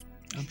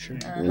I'm sure.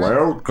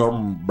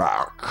 Welcome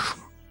back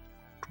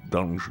to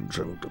Dungeons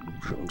and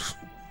Delusions.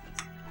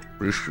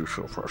 This is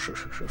so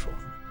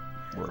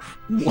worse.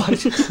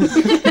 What?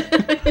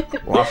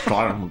 Last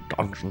time with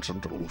Dungeons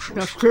and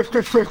Delusions.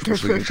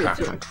 Things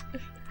happened.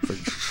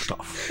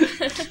 Stuff.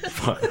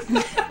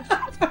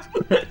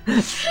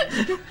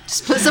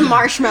 Just put some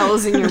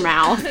marshmallows in your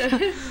mouth.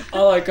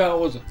 All I got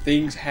was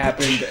things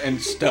happened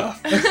and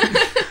stuff.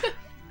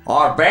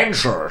 Our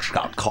adventurers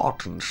got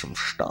caught in some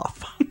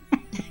stuff.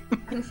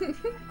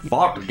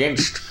 Fought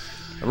against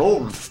an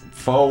old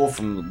foe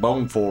from the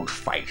Boneforge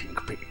fighting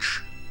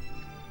pitch.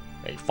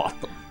 They fought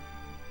them.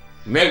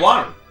 And they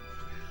won.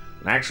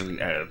 And actually,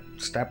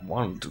 step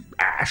one to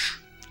Ash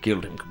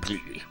killed him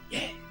completely.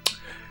 Yeah.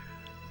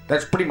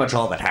 That's pretty much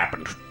all that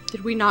happened.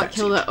 Did we not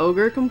kill the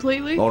ogre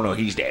completely? Oh no,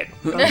 he's dead.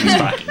 He's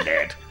fucking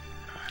dead.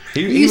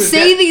 You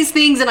say these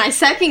things and I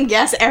second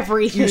guess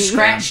everything. You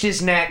scratched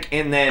his neck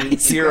and then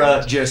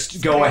Kira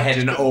just go ahead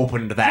and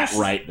opened that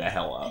right the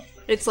hell up.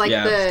 It's like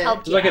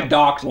It's like a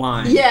docked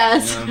line. Yeah,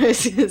 that's what I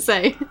was gonna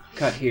say.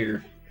 Cut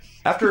here.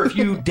 After a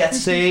few death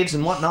saves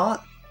and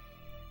whatnot,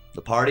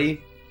 the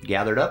party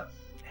gathered up,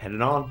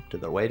 headed on to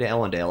their way to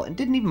Ellendale, and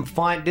didn't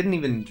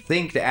even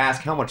think to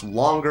ask how much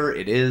longer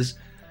it is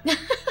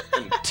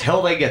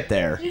until they get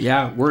there.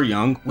 Yeah, we're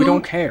young. We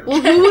don't care.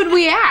 Well, who would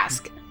we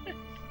ask?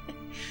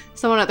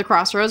 Someone at the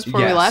crossroads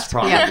before we left?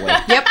 Probably.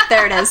 Yep,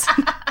 there it is.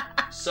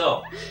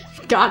 So,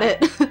 Got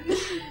it.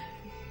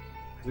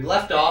 we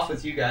left off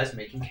with you guys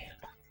making camp.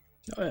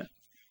 Oh, yeah.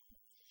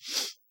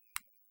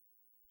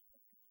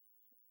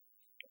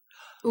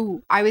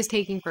 Ooh, I was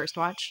taking first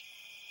watch.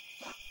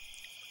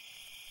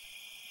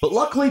 But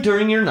luckily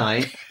during your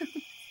night,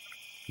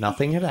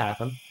 nothing had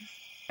happened.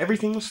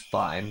 Everything was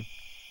fine.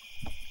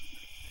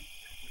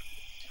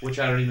 Which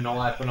I don't even know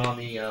why I put on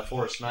the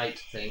Forest Night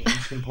thing. I'm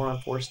just going to put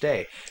on Forest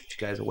Day. You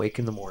guys awake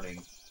in the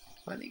morning.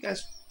 I think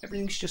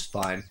everything's just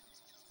fine.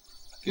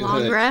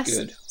 Long rest?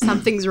 Good.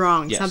 Something's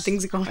wrong. Yes.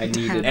 Something's going I to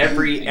needed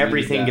happen.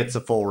 Everything that. gets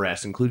a full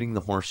rest, including the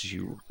horses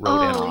you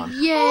rode in on.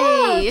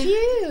 Yay!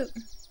 Cute.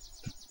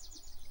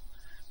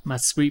 My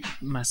sweet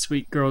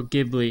girl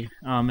Ghibli.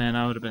 Oh man,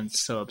 I would have been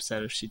so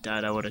upset if she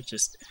died. I would have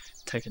just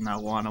taken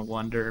that wand of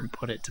wonder and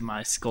put it to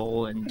my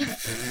skull and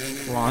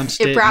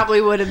launched it. It probably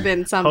would have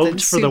been something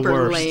Hoped for the super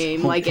worst.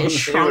 lame, like it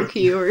shrunk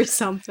you or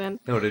something.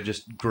 It would have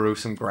just grew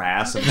some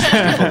grass and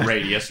a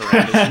radius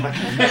around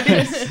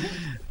it.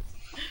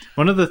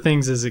 One of the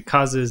things is it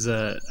causes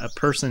a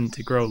person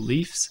to grow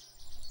leaves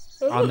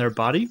on their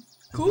body.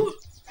 Cool.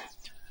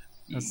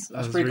 That's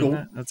pretty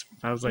cool.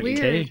 I was like, Weird.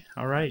 okay,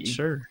 all right,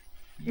 sure.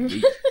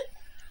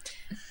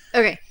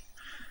 Okay.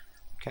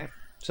 Okay,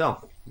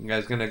 so you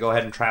guys gonna go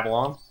ahead and travel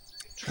on?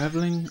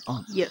 Traveling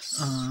on.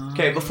 Yes.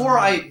 Okay, before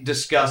I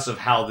discuss of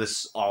how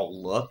this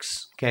all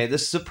looks, okay,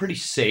 this is a pretty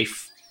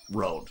safe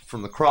road.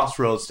 From the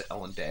crossroads to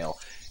Ellendale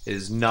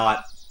is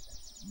not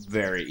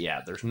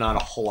there's not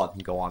a whole lot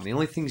to go on. The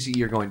only things that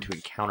you're going to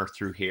encounter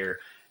through here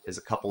is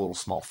a couple little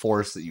small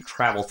forests that you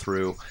travel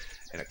through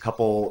and a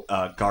couple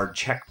guard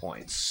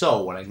checkpoints.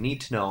 So what I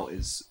need to know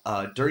is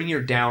during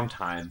your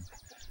downtime,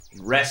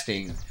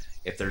 resting,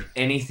 if there's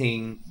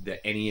anything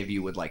that any of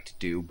you would like to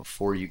do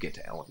before you get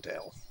to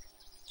Ellendale.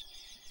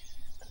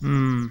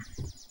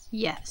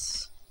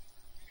 Yes.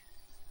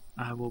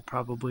 I will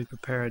probably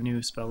prepare a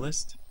new spell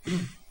list.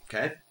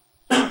 Okay.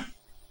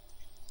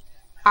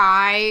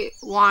 I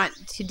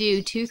want to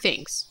do two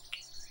things.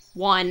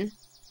 One,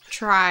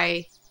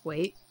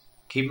 wait.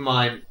 Keep in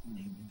mind,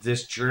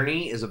 this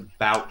journey is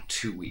about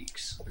 2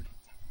 weeks.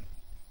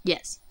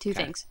 Yes, two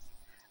Okay. things.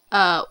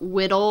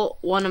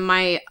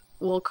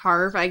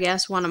 Carve, I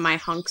guess, one of my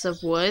hunks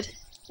of wood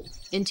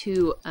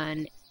into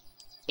an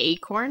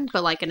acorn,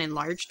 but like an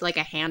enlarged, like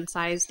a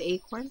hand-sized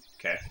acorn.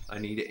 Okay. I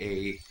need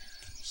a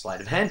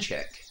sleight of hand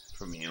check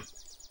from you.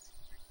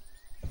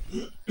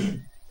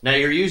 Now,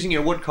 you're using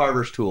your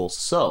woodcarver's tools,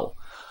 so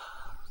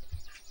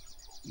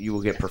you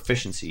will get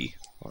proficiency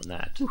on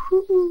that.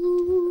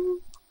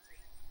 Ooh.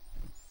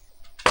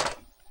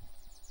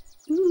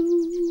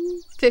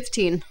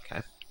 15.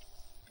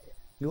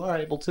 You are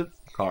able to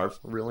carve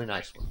a really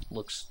nice one.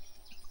 Looks,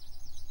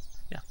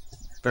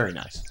 very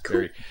nice.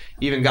 Very,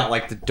 even got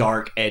like the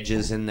dark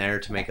edges in there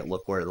to make it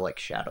look where like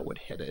shadow would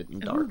hit it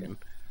and darken.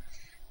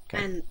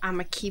 Okay. And I'm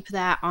going to keep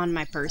that on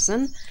my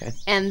person. Okay.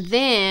 And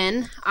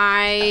then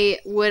I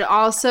would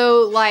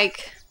also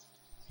like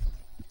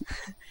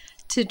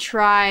to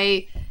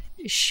try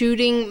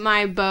shooting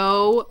my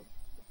bow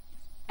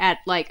at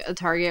like a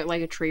target,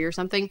 like a tree or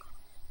something,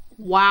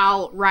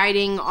 while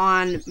riding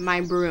on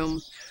my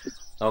broom.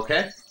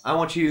 Okay. I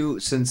want you,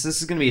 since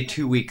this is going to be a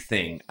 2-week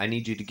thing, I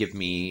need you to give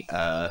me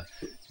a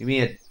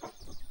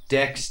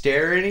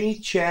dexterity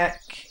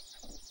check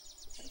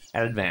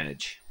at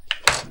advantage.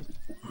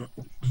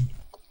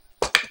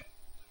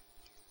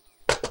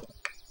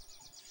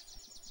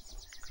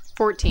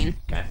 14.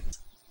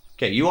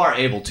 Okay, you are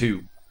able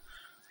to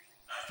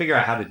figure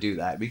out how to do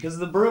that because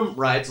the broom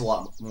rides a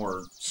lot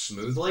more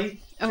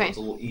smoothly. So Okay. it's a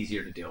little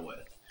easier to deal with.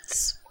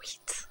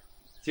 Sweet.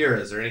 Thera,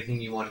 is there anything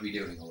you want to be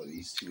doing over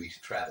these 2 weeks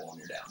of travel on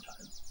your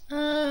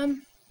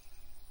downtime?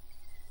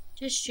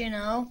 Just,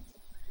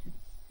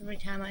 every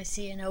time I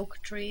see an oak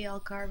tree, I'll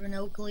carve an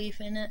oak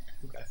leaf in it.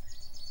 Okay.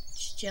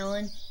 Just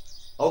chilling.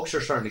 Oaks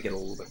are starting to get a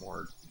little bit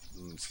more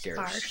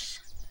scarce.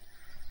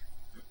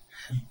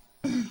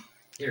 Sparse.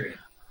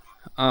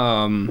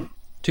 Tyrion.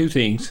 2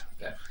 things.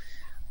 Okay.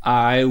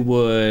 I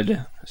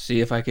would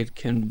see if I could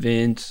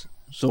convince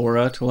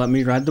Zora to let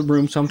me ride the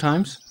broom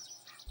sometimes.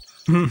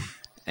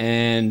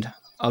 And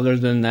other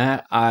than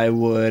that, I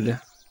would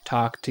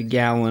talk to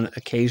Gallon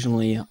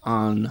occasionally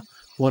on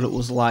what it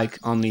was like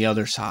on the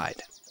other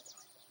side.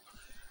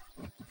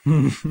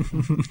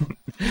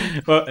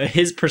 Well,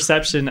 his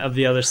perception of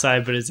the other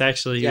side, but it's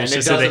actually Yeah, it's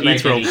and it just in the doesn't make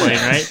ethereal any plane,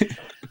 sense. right?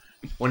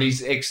 When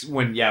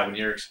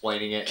you're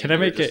explaining it, Can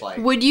and I you're make just it- like,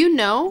 Would you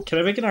know? Can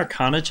I make an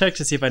Arcana check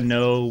to see if I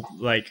know,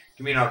 like,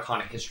 give me an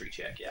Arcana history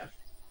check, yeah.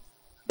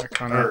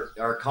 Arcana? Or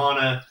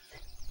Arcana.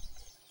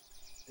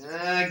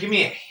 Give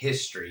me a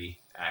history,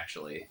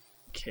 actually.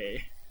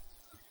 Okay.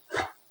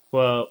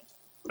 Well,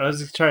 I was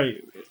just trying,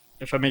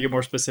 if I make it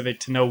more specific,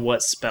 to know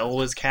what spell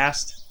was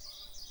cast.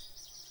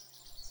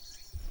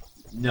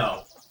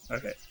 No.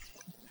 Okay.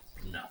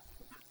 No.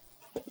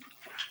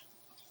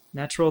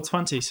 Natural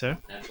 20, sir.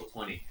 Natural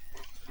 20.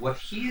 What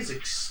he is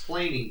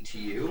explaining to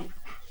you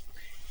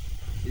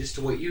is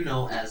to what you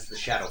know as the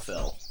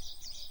Shadowfell.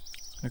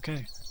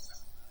 Okay.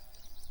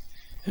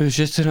 It was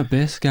just an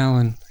abyss,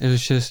 Gallon. It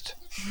was just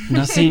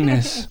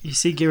nothingness. You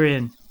see,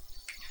 Girion,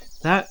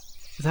 that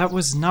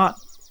was not...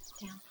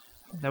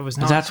 That was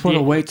not... That's what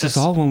awaits us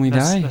all when we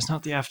die. That's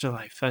not the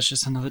afterlife. That's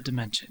just another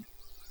dimension.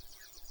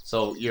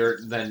 So you're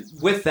then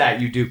with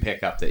that you do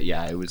pick up that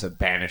it was a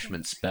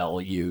banishment spell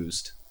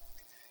used.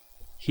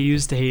 He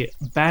used a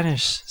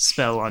banish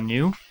spell on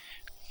you,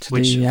 To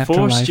which the forced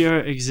afterlife, your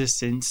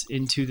existence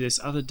into this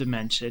other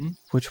dimension,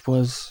 which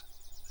was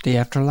the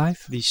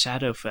afterlife. the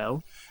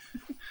Shadowfell.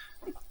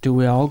 Do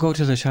we all go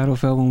to the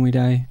Shadowfell when we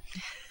die?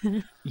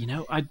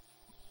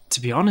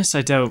 To be honest,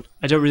 I don't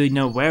really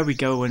know where we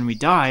go when we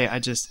die. I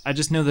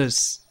just know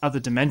there's other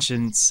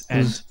dimensions,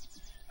 and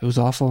It was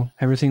awful.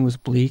 Everything was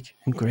bleak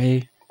and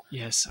gray.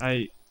 yes,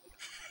 It's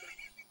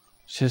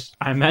just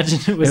I imagine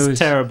it was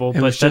terrible, It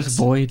but was that's just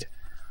void.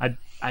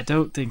 I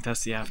don't think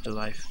that's the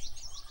afterlife.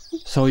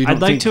 So you don't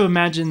I'd like think, to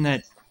imagine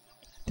that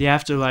the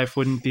afterlife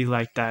wouldn't be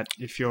like that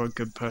if you're a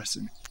good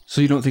person.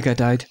 So you don't think I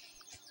died?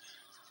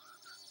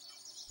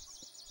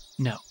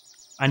 No.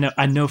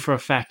 I know for a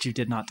fact you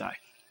did not die.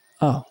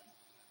 Oh.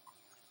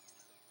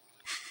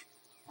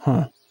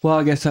 Huh. Well,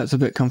 I guess that's a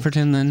bit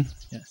comforting then.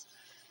 Yes.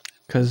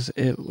 Because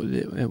it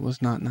was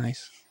not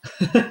nice.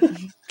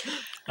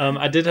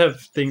 I did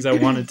have things I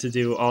wanted to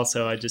do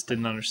also. I just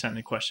didn't understand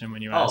the question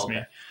when you asked okay.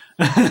 me.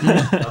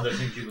 Other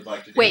things you would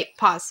like to do. Wait,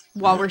 pause.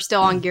 While we're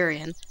still on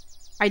Girion,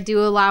 I do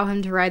allow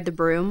him to ride the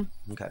broom,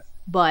 Okay.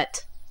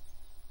 but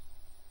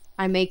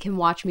I make him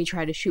watch me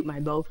try to shoot my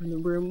bow from the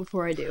broom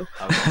before I do.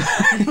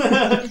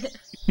 Okay.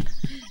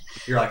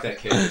 You're like that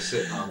kid who's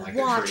sitting on like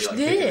Watch a tree, like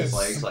kicking his this.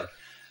 legs, like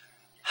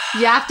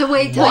You have to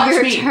wait till Watch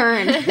your me.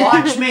 turn.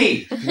 watch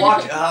me,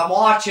 I'm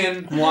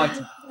watching. What?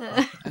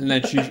 And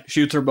then she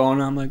shoots her bow,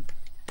 and I'm like,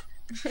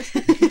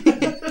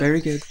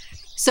 very good.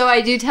 So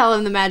I do tell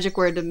him the magic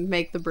word to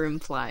make the broom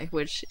fly,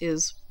 which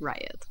is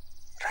riot.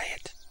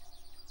 Riot.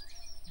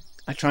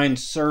 I try and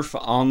surf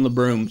on the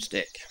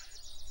broomstick.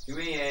 Give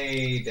me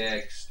a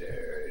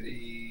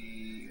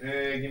dexterity.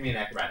 Give me an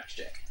acrobatics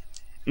check.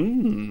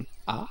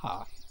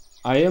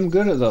 I am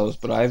good at those,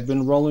 but I've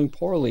been rolling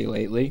poorly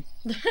lately.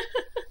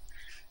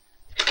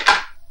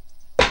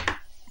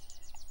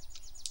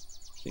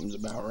 Seems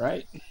about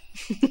right.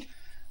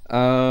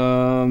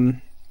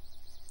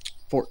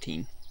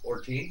 14.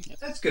 14.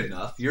 That's good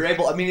enough. You're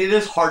able. I mean, it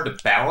is hard to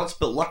balance,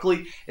 but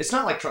luckily, it's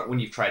not like when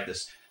you've tried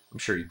this. I'm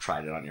sure you've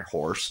tried it on your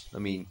horse. I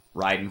mean,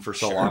 riding for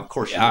so Sure. long. Of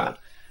course Yeah. you will.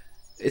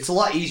 It's a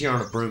lot easier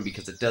on a broom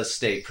because it does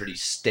stay pretty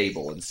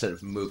stable instead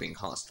of moving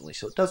constantly.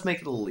 So it does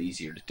make it a little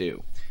easier to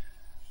do.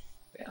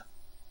 Yeah.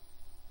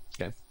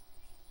 Okay.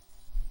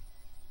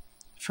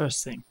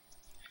 First thing,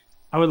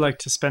 I would like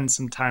to spend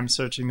some time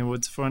searching the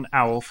woods for an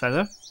owl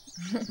feather.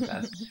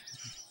 Okay.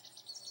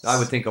 I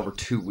would think over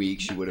 2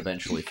 weeks you would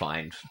eventually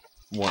find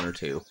one or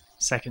two.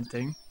 Second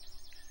thing,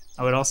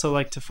 I would also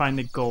like to find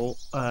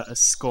a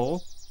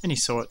skull, any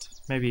sort,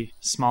 maybe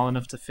small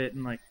enough to fit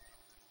in like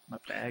my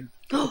bag.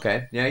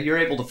 Okay. Yeah, you're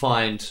able to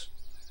find,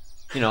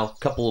 a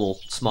couple little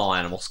small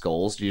animal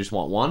skulls. Do you just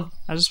want one?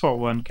 I just want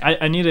one.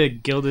 I need a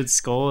gilded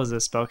skull as a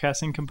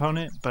spellcasting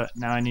component, but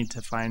now I need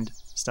to find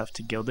stuff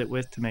to gild it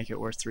with to make it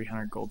worth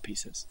 300 gold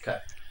pieces. Okay.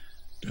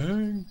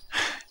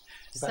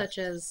 Such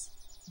as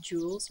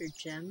jewels or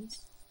gems.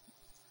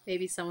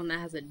 Maybe someone that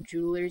has a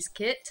jeweler's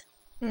kit.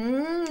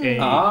 Hey.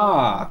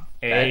 Ah.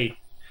 Hey.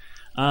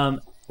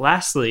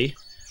 Lastly,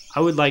 I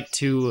would like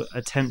to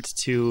attempt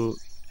to...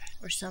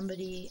 Or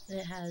somebody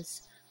that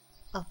has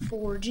a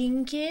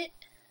forging kit.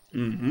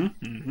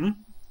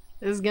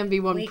 This is gonna be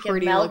one We can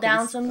pretty melt looking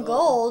down some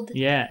skull. gold.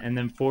 Yeah, and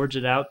then forge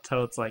it out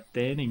till it's like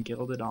thin and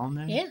gilded on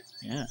there. Yeah.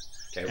 Yeah.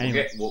 Okay,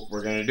 Anyway.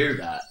 we're gonna do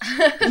that.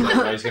 So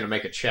everybody's gonna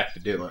make a check to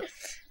do it. I think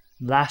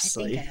I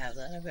Lastly, have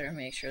that. I better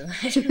make sure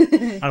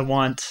that. I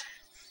want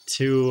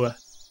to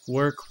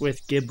work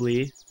with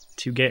Ghibli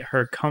to get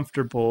her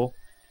comfortable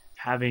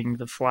having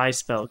the fly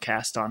spell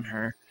cast on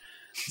her,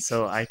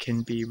 so I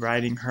can be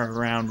riding her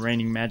around,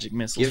 raining magic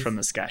missiles from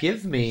the sky.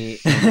 Give me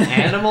an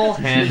animal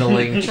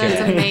handling That's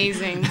check.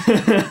 amazing.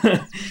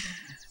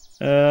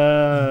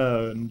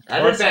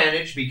 At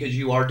advantage because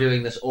you are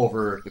doing this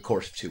over the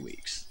course of 2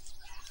 weeks.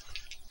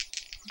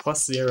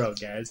 +0,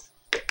 guys.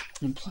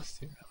 And plus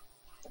 0.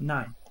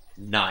 9.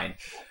 9.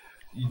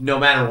 No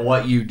matter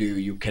what you do,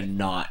 you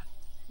cannot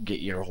get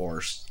your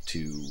horse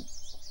to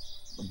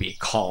be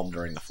calm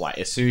during the flight.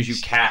 As soon as you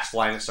cast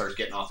flying, it starts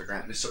getting off the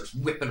ground. It starts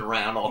whipping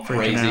around all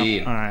Freaking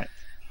crazy. out. All right.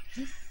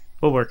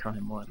 We'll work on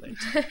it more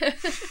later.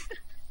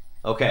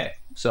 Okay,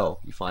 so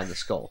you find the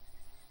skull.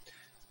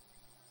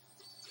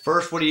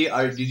 First, what do you?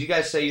 Did you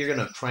guys say you're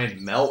gonna try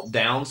and melt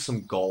down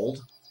some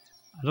gold?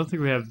 I don't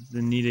think we have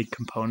the needed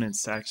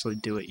components to actually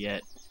do it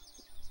yet.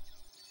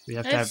 We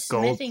have I to have have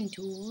gold. smithing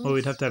tools. Well,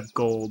 we'd have to have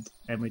gold,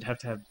 and we'd have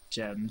to have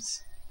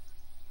gems.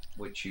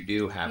 Which you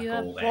do have You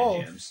have gold both.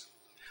 and gems.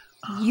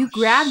 You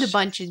grabbed a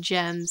bunch of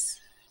gems.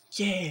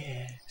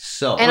 Yeah.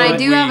 So And I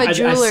do have a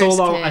jeweler's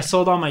I kit.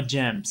 sold all my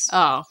gems,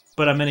 Oh.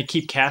 but I'm gonna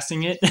keep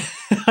casting it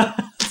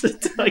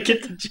until I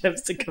get the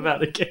gems to come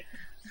out again.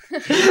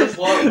 here's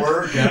what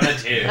we're gonna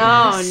do.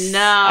 Oh You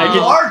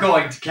no. are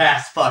going to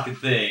cast fucking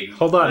thing.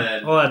 Hold on,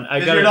 then. hold on. I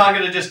 'Cause got. you're not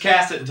gonna just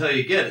cast it until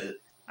you get it.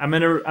 I'm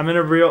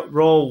gonna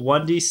roll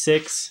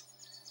 1d6.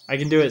 I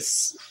can do it.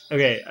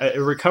 Okay, it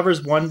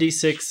recovers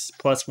 1d6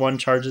 plus 1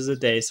 charges a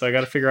day. So I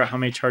got to figure out how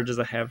many charges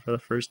I have for the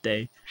first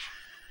day.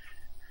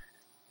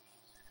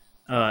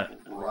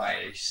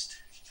 Christ.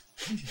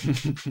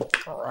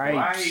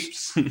 Right.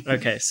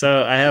 Okay,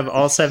 so I have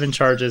all 7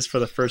 charges for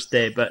the first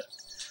day, but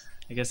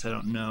I guess I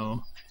don't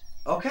know.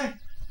 Okay.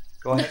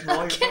 Go ahead and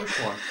roll your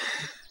first one.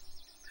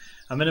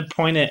 I'm gonna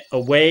point it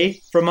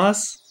away from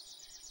us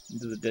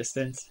into the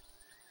distance.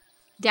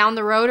 Down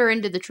the road or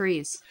into the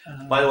trees?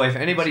 By the way, if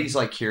anybody's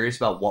like curious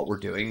about what we're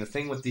doing, the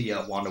thing with the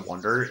Wand of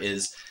Wonder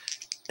is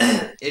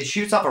it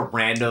shoots off a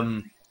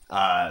random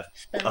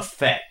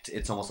effect.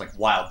 It's almost like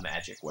wild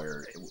magic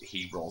where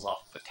he rolls off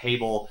of a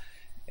table,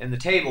 and the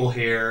table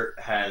here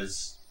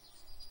has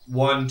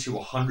 1 to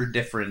 100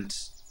 different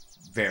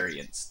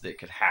variants that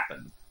could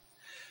happen.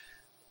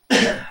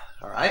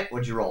 All right,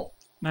 what'd you roll?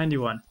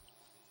 91.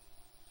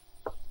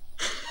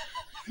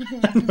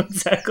 I know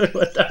exactly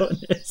what that one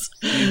is.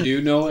 You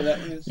do know what that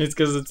is? It's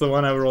because it's the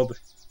one I rolled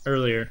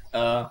earlier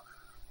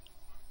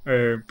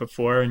or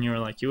before, and you were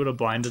like, "You would have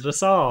blinded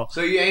us all."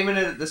 So you aiming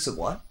it at this at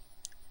what?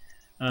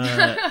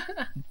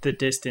 The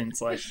distance,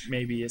 like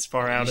maybe as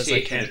far out you as see I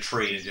it hit can. a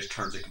tree and it just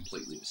turns it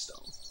completely to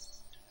stone.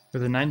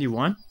 With a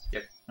 91.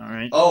 Yep. All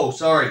right. Oh,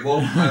 sorry. Well,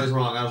 I was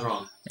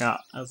wrong. Yeah,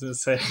 I was gonna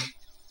say.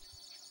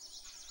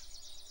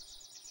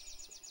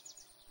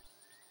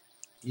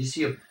 You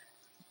see a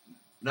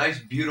nice,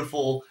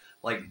 beautiful,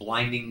 like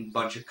blinding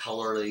bunch of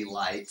colorly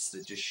lights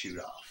that just shoot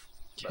off.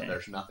 But Okay.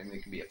 there's nothing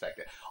that can be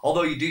affected.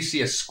 Although you do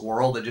see a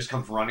squirrel that just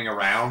comes running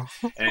around,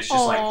 and it's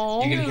just like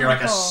you can hear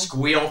like a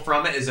squeal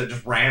from it as it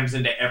just rams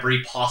into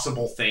every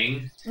possible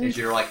thing. As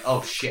you're like,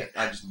 oh shit,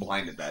 I just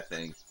blinded that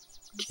thing.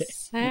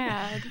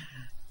 Sad.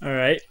 All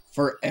right.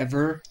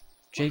 Forever,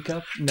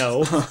 Jacob?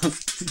 No.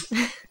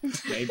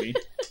 Maybe.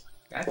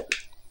 Okay.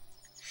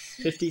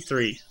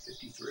 53.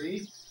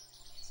 53.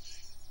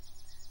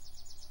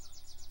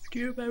 Do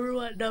you remember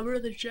what number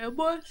the gem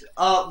was?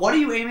 What are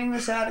you aiming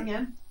this at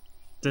again?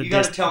 The You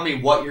gotta tell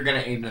me what you're gonna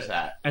aim this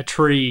at. a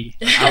tree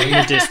out in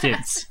the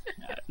distance.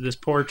 This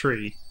poor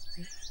tree.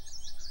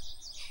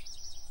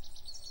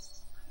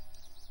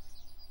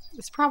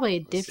 It's probably a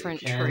Let's see,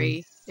 different can-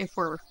 tree if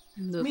we're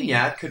I moving. mean,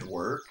 yeah, it could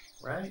work,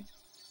 right?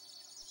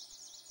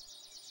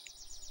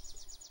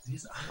 I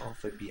don't know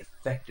if it'd be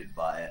affected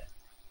by it.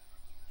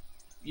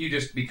 You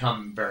just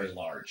become very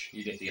large.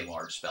 You get the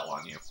enlarge spell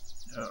on you.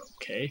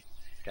 Okay.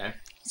 Okay.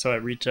 So I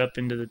reach up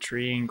into the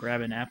tree and grab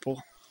an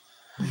apple.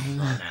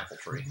 Not an apple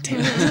tree. Damn.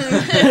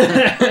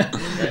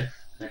 Okay.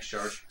 Next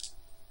charge.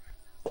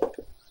 At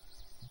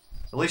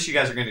least you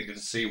guys are going to get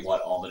to see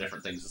what all the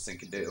different things this thing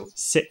can do.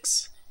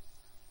 6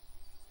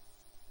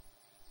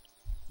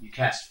 You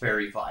cast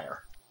Fairy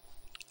Fire,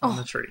 on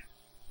the tree.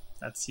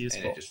 That's and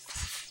useful. it just...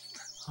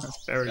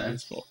 That's very Okay.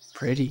 useful.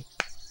 Pretty.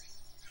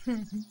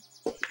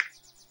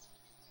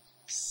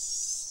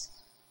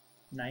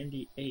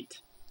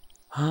 98.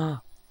 Huh.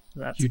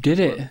 That's You did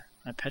it.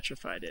 I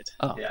petrified it.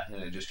 Oh. Yeah,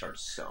 and it just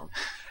turns to stone.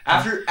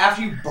 After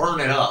you burn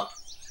it up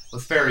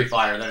with Fairy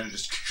Fire, then it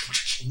just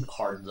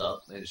hardens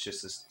up, and it's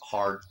just this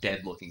hard,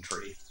 dead-looking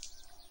tree.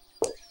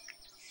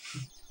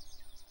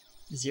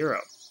 0.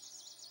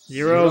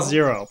 Zero? 0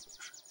 0.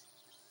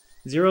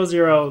 0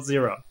 0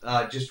 0.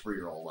 Just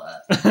re-roll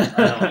that.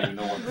 I don't even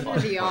know what the What fuck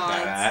are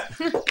to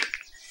the put that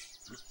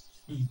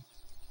at.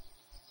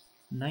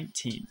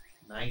 19.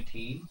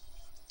 19.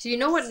 Do you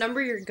know what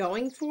number you're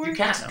going for? You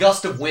cast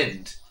Gust of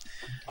Wind.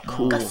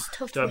 Cool. Gust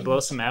of Do I wind. blow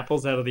some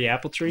apples out of the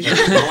apple tree? No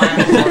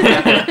apples on the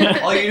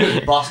apple. All you do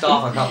is bust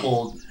off a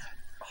couple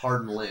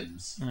hardened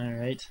limbs.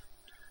 Alright.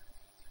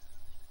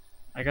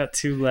 I got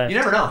 2 left. You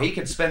never know. He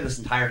could spend this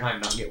entire time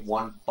and not get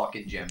one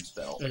fucking gem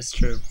spell. That's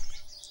true.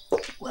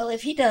 Well,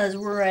 if he does,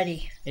 we're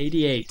ready.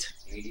 88.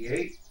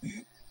 88.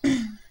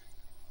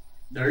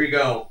 There you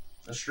go.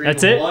 A stream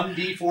That's of it?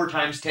 1d4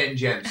 times 10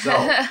 gems. So,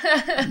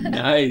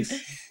 Nice.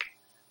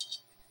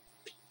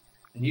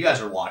 and you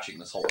guys are watching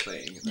this whole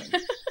thing. And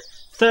then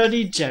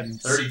 30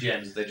 gems. 30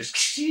 gems. They just.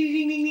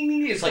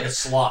 It's like a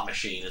slot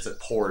machine as it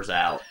pours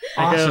out.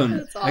 I go- Awesome.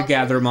 That's I awesome.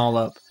 gather them all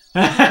up.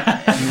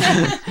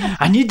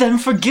 I need them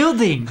for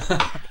gilding.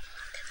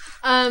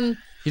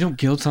 You don't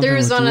gild something There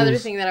was with one other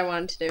jewels? thing that I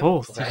wanted to do.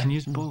 Both. Okay. I can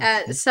use both.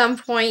 At some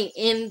point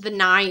in the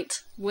night,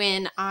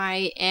 when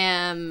I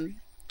am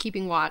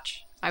keeping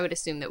watch, I would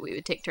assume that we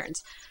would take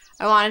turns.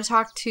 I want to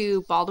talk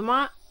to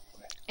Baldemont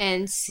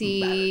and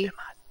see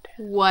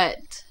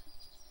what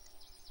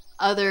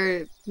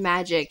other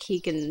magic he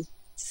can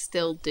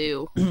still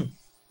do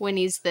when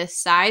he's this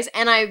size.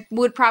 And I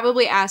would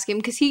probably ask him,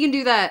 because he can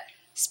do that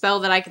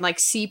spell that I can like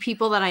see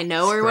people that I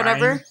know or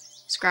whatever.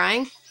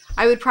 Scrying.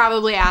 I would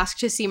probably ask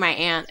to see my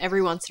aunt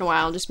every once in a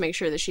while and just make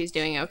sure that she's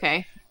doing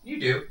okay. You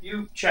do.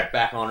 You check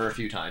back on her a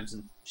few times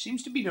and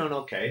seems to be doing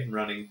okay.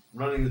 Running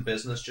the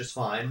business just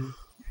fine.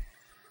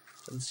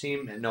 Doesn't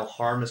seem no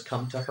harm has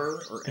come to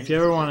her or If you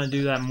ever want to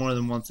do that more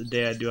than once a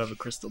day, I do have a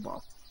crystal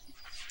ball.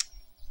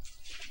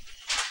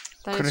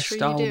 That is true,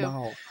 you Crystal do.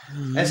 ball.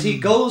 As he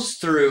goes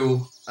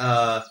through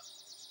all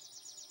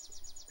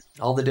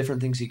the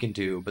different things he can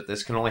do, but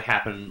this can only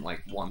happen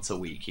like once a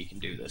week. He can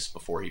do this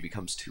before he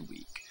becomes too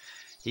weak.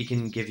 He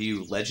can give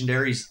you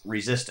legendary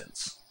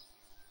resistance,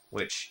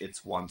 which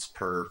it's once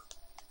per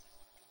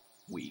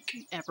week.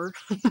 Ever.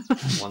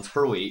 Once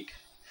per week,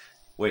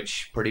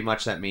 which pretty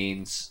much that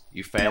means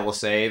you fail a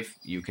save,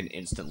 you can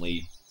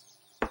instantly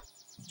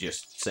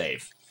just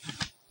save.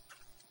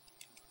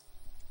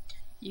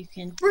 You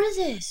can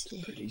resist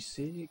it. Pretty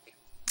sick.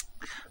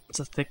 It's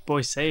a thick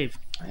boy save.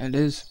 It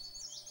is.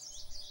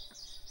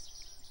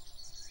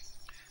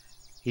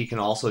 He can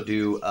also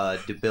do a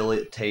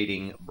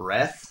debilitating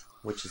breath,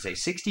 which is a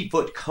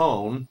 60-foot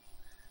cone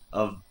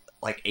of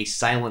like a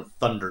silent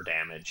thunder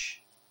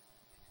damage.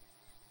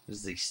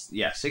 This is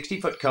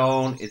 60-foot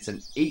cone. It's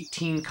an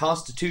 18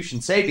 Constitution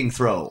saving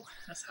throw.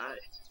 That's high.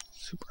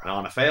 And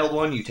on a failed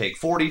one, you take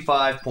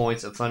 45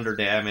 points of thunder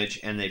damage,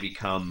 and they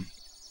become,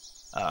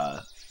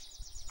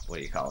 what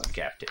do you call it?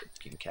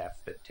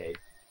 Incapacitate.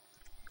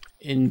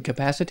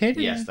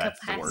 Incapacitated? Yes, that's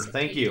the word.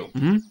 Thank you.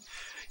 Mm-hmm.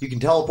 You can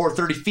teleport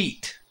 30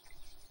 feet.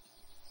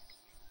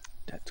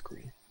 That's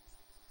great.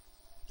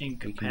 You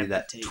can do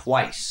that Incapacitate.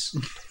 twice.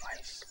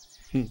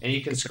 And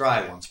you can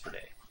scry once per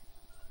day.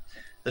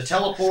 The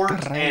teleport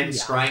and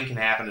scrying can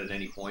happen at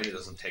any point. It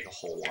doesn't take a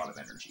whole lot of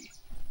energy.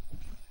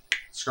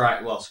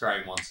 Scrying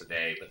once a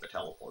day, but the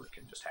teleport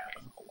can just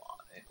happen a lot,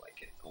 like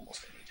at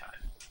almost any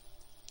time.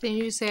 Didn't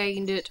you just say I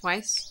can do it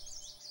twice?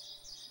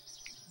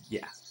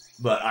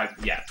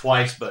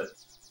 Twice, but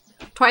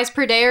Twice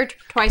per day or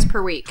twice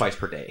per week? twice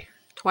per day.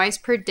 Twice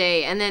per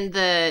day. And then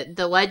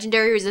the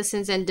legendary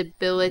resistance and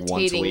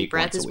debilitating week,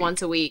 breath once a is week.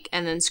 once a week,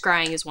 and then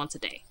scrying is once a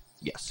day.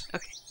 Yes.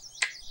 Okay.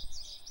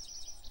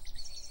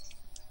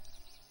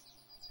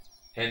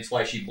 Hence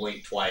why she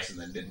blinked twice and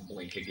then didn't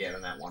blink again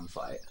in that one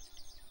fight.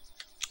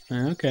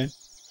 Okay.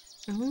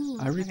 Ooh,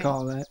 I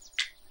recall that.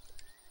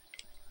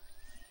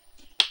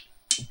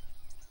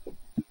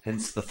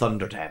 Hence the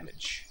thunder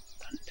damage.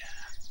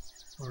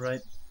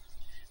 Alright.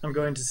 I'm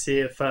going to see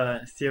if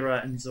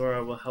Thera and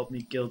Zora will help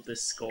me gild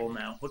this skull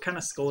now. What kind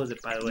of skull is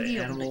it, by the way?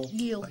 Yield Animal? it,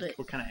 yield Like, it.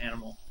 what kind of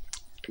animal?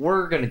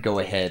 We're gonna go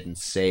ahead and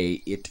say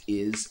it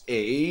is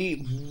a.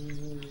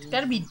 It's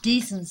got to be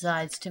decent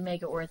size to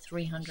make it worth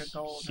 300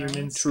 gold.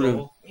 Human Right? True.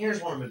 skull?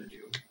 Here's what I'm gonna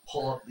do.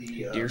 Pull up the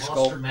Deer monster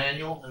skull.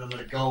 manual, and I'm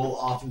gonna go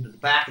off into the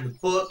back of the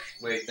book.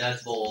 Wait,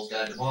 that's Bull's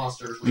Guide to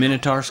Monsters.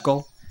 Minotaur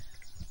skull?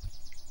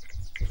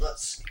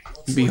 Let's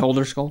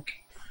Beholder skull?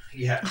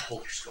 Yeah,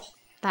 Beholder skull.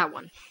 that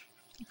one.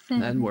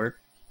 That'd work.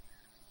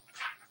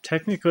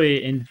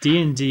 Technically, in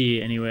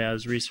D&D, anyway, I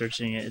was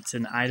researching it. It's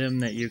an item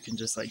that you can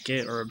just like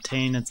get or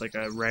obtain. It's like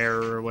a rare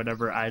or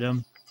whatever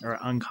item or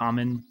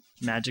uncommon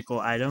magical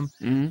item.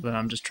 Mm-hmm. But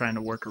I'm just trying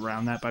to work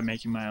around that by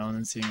making my own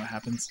and seeing what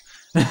happens.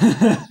 You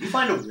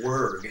find a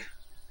Wurg.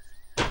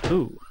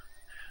 Ooh.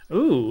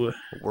 Ooh. A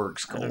Wurg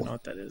I don't know skull.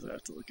 what that is. I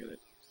have to look at it.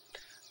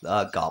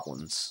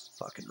 Goblins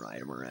fucking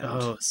ride them around.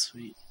 Oh,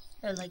 sweet.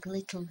 They're like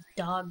little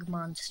dog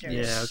monsters.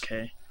 Yeah,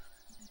 okay.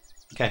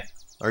 Okay.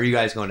 Are you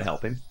guys going to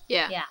help him?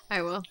 Yeah, Yeah.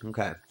 I will.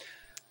 Okay.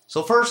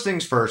 So first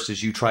things first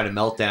is you try to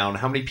melt down.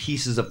 How many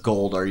pieces of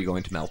gold are you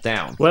going to melt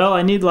down? Well,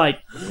 I need like,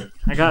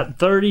 I got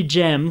 30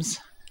 gems,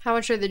 How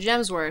much are the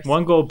gems worth?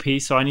 1 gold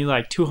piece, so I need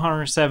like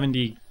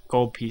 270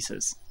 gold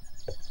pieces.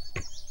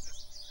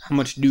 How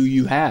much do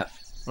you have?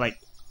 Like,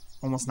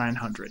 almost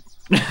 900.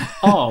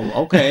 Oh,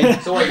 okay.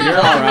 So wait, you're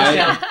All all right.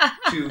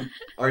 right.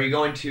 Are you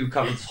going to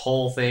cover this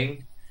whole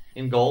thing?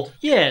 in gold.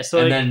 Yeah, so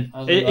And like, then I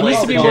was it like, needs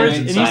oh, to be the worth.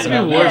 gem It needs inside to be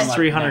of it. worth Yeah.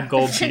 300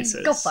 gold Go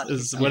pieces. fuck Is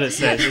yourself. what it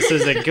says. It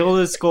says a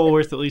gilded skull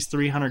worth at least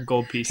 300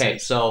 gold pieces. Okay,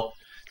 so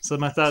So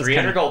my thoughts 300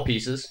 kind of gold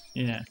pieces.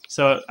 yeah.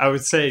 So I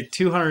would say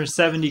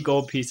 270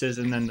 gold pieces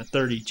and then the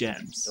 30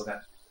 gems. Okay.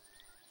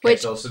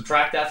 Which- so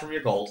subtract that from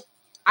your gold.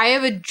 I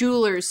have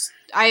jeweler's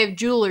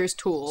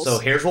tools. So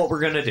here's what we're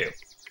gonna do.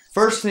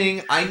 First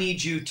thing, I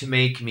need you to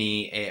make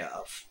me a.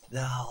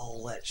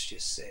 Let's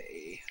just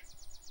say,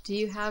 do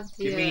you have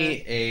the? give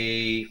me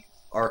a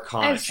I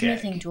Arcana have check.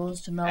 smithing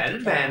tools to melt At it down.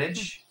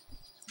 advantage.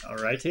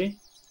 Alrighty.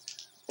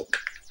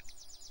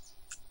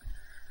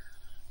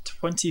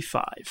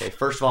 25. Okay,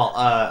 first of all,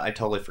 I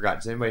totally forgot.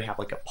 Does anybody have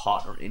like a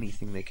pot or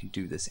anything they can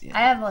do this in? I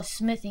have a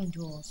smithing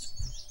tools.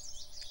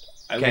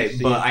 Okay,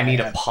 but I need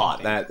a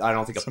pot. That I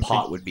don't think a Something-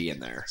 pot would be in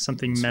there.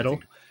 Something metal.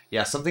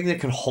 Yeah, something that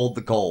can hold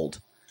the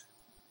gold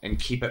and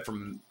keep it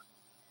from,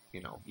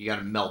 you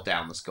gotta melt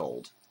down this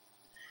gold.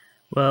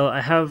 Well,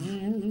 I have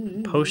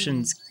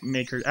potions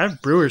maker. I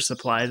have brewer's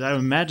supplies. I would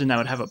imagine that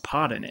would have a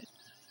pot in it.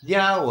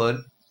 Yeah, I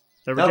would.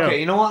 There we Okay, go.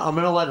 you know what? I'm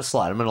gonna let it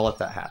slide. I'm gonna let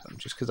that happen,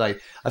 just because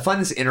I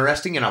find this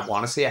interesting and I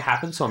want to see it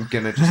happen, so I'm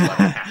gonna just let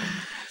it happen.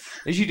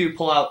 As you do,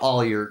 pull out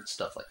all your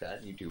stuff like that,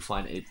 and you do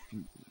find it.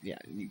 Yeah,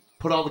 you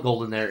put all the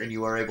gold in there, and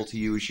you are able to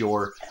use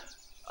your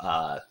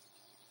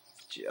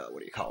what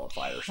do you call it?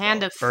 Fire spell.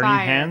 Hand of Burning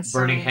fire. hands?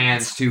 Burning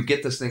hands to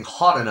get this thing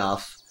hot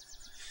enough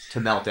to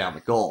melt down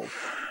the gold.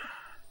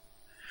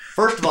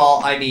 First of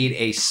all, I need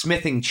a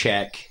smithing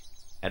check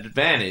at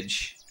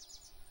advantage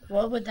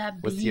What would that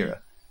be? with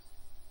your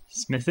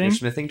Smithing?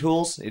 smithing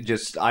tools.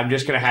 I'm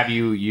just gonna have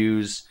you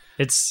use.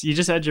 It's you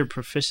just add your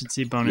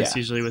proficiency bonus Yeah.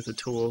 usually with the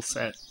tool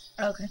set.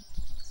 Okay.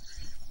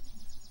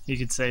 You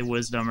could say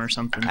wisdom or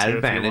something At too if you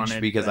advantage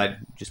wanted. because but- I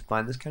just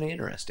find this kind of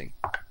interesting.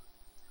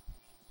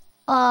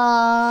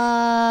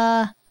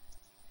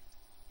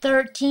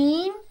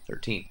 13?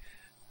 13.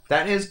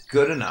 That is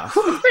good enough.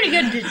 Pretty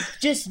good to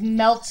just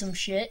melt some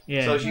shit.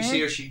 yeah. So as you see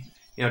her, she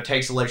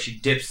takes the layer, she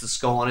dips the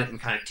skull in it and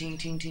kind of ting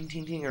ting ting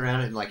ting ting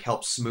around it and like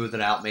helps smooth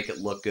it out, make it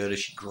look good as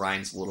she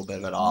grinds a little bit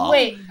of it off.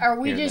 Wait, are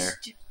we here and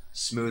just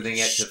smoothing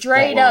it to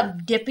straight form.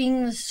 up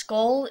dipping the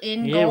skull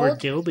in yeah, we're gold?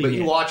 gilding But it.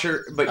 you watch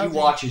her. But you Okay.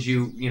 watch as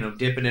you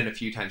dip it in a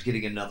few times,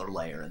 getting another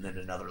layer and then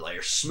another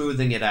layer,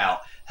 smoothing it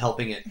out,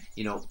 helping it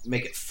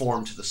make it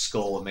form to the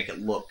skull and make it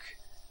look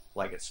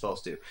like it's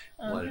supposed to.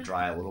 Let it Okay.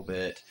 dry a little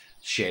bit,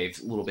 shave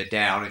a little bit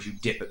down as you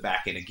dip it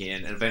back in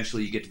again, and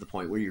eventually you get to the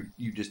point where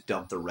you just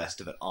dump the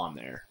rest of it on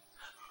there.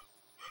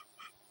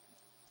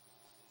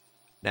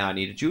 Now I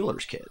need a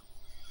jeweler's kit.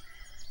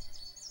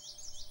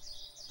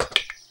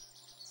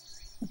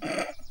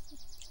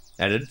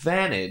 At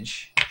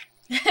advantage.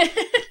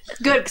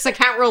 Good, because I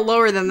can't roll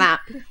lower than that.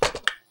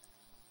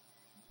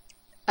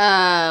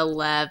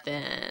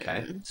 11.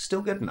 Okay,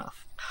 still good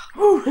enough.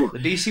 The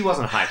DC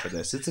wasn't high for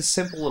this. It's a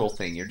simple little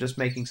thing. You're just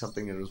making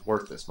something that is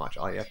worth this much.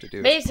 All you have to do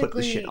is put the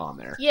Basically- shit on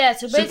there. Yeah,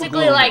 so Simple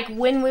basically, glue. like,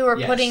 when we were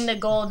Yes. putting the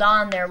gold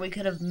on there, we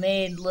could have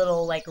made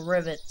little, like,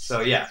 rivets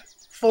So yeah,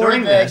 for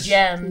during the this,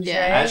 gems,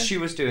 Yeah. right? as she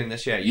was doing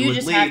this, you You would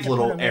just have leave to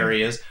little put 'em in.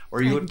 areas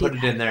where you I would put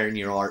did it in there, and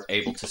you are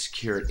able to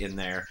secure it in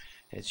there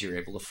as you're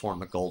able to form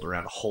the gold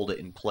around to hold it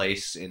in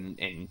place, and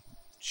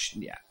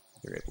yeah,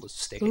 you're able to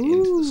stick it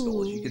into the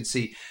skull. As you can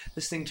see,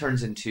 this thing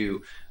turns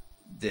into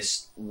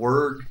this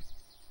word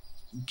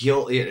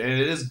and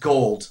it is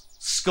gold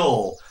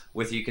skull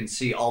with, you can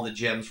see all the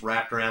gems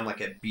wrapped around like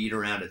a bead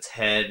around its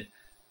head,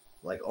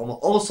 like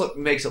almost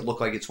makes it look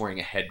like it's wearing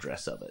a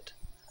headdress of it.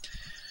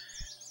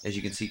 As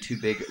you can see, two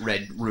big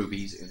red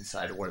rubies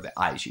inside of where the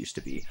eyes used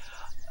to be.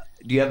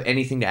 Do you have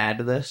anything to add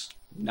to this?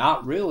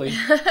 Not really.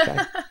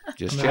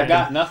 Just I checking.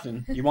 got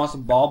nothing. You want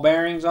some ball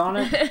bearings on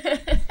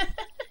it?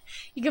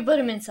 You could put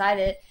them inside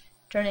it,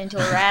 turn it into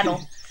a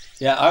rattle.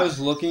 Yeah, I was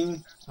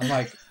looking. I'm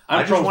like, I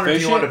I'm just wonder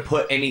if you want to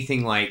proficient. put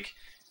anything like.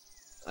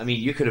 I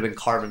mean, you could have been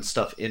carving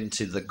stuff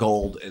into the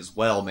gold as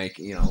well,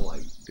 making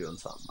like doing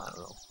something. I don't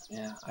know.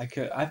 Yeah, I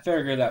could. I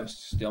figured that was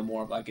still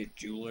more of like a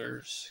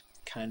jeweler's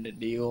kind of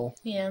deal.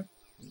 Yeah.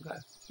 Okay.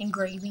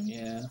 Engraving.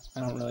 Yeah,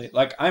 I don't really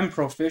like. I'm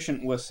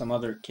proficient with some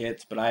other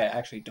kits, but I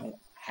actually don't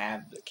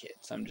have the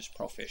kits. I'm just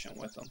proficient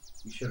with them.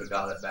 You should have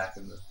got it back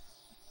in the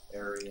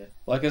area.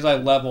 Like as I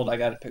leveled, I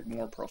got to pick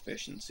more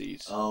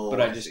proficiencies. Oh, but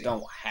I I just see.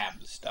 don't have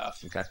the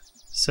stuff. Okay.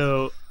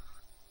 So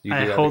You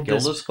I do have hold a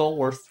gilded this- skull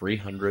worth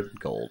 300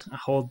 gold. I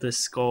hold this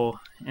skull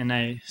and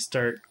I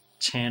start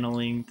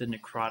channeling the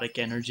necrotic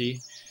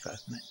energy. Okay.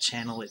 And I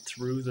channel it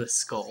through the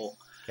skull.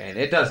 Okay, and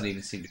it doesn't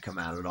even seem to come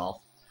out at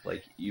all.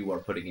 Like you are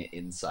putting it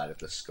inside of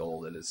the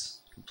skull that is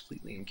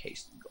completely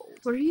encased in gold.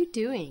 What are you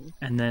doing?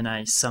 And then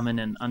I summon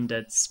an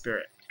undead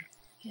spirit.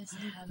 Yes,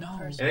 I have the No.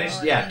 first And it's,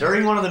 one. yeah,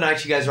 during one of the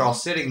nights, you guys are all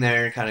sitting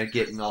there, kind of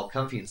getting all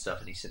comfy and stuff,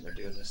 and he's sitting there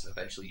doing this, and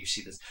eventually you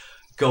see this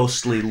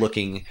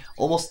ghostly-looking,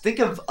 almost think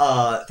of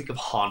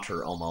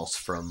Haunter almost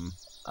from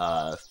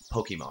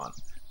Pokemon.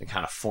 It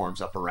kind of forms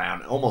up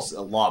around, almost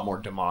a lot more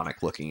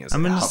demonic-looking. As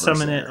I'm it going to hovers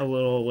summon there. it a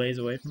little ways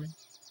away from me.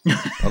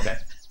 Okay.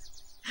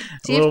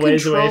 Do you have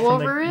control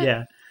over the it?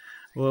 Yeah,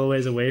 a little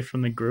ways away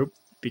from the group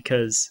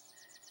because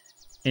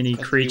Any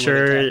 'Cause he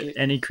would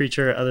attack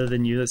creature other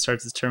than you that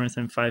starts its turn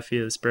within 5 feet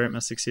of the spirit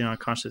must succeed on a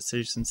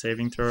Constitution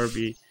saving throw or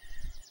be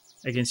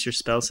against your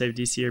spell save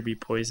DC or be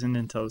poisoned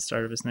until the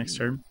start of his next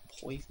turn.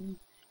 Poison?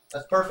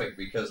 That's perfect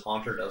because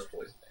Haunter does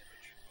poison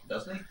damage,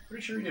 doesn't he?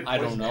 Pretty sure he did. I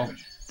don't poison know.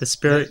 damage. The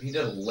spirit, He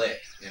did a lick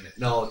in it.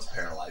 No, it's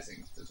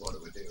paralyzing. Is what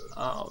it would do.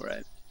 Oh,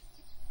 right.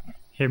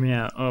 hear me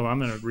out. Oh, I'm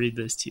gonna read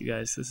this to you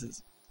guys.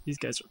 These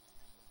guys are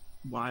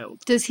wild.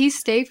 Does he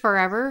stay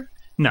forever?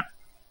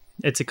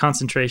 It's a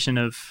concentration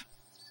of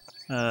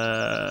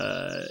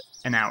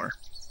an hour.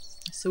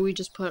 So we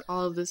just put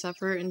all of this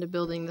effort into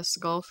building the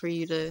skull for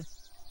you to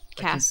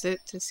cast it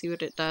to see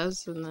what it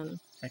does, and then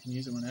I can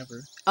use it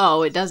whenever.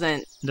 oh, it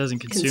doesn't. It doesn't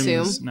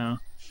consume. Consume? No.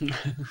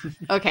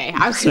 Okay,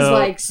 I was So-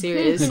 like, It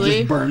seriously.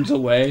 just burns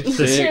away.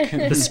 Sick.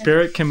 The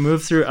spirit can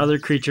move through other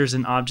creatures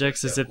and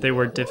objects as if they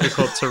were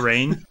difficult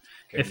terrain.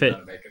 Okay, If we it-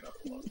 gotta make another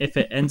one. If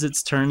it ends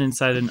its turn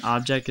inside an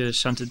object, it is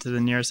shunted to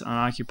the nearest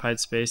unoccupied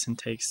space and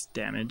takes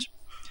damage.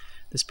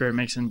 The spirit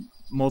makes a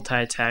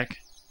multi-attack.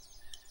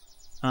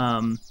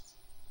 On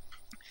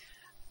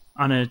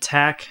an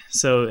attack,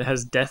 so it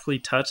has Deathly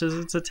Touch as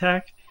its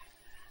attack.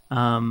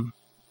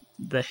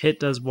 The hit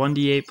does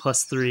 1d8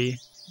 plus 3.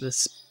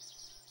 This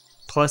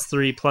plus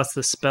 3 plus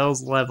the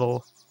spell's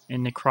level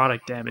in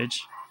necrotic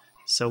damage.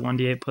 So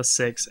 1d8 plus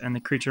 6, and the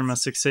creature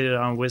must succeed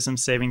on a wisdom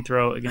saving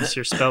throw against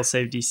your spell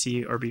save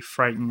DC or be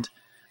frightened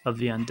of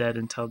the undead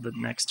until the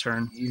next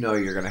turn. You know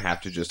you're gonna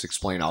have to just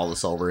explain all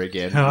this over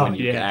again Oh, when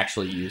you yeah. can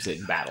actually use it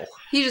in battle.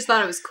 He just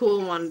thought it was cool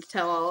and wanted to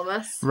tell all of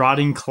us.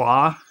 Rotting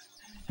Claw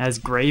has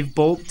Grave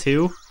Bolt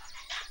too.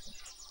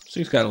 So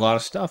he's got a lot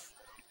of stuff.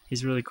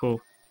 He's really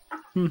cool.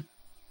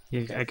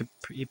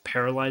 He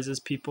paralyzes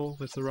people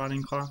with the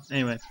Rotting Claw.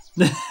 Anyway,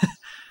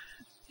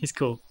 he's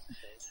cool.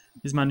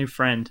 He's my new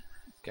friend.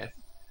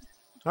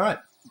 All right.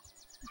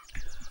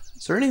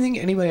 Is there anything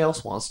anybody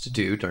else wants to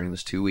do during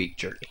this 2-week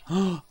journey?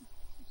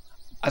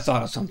 I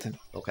thought of something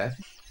Okay.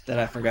 that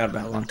I forgot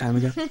about a long time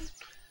ago.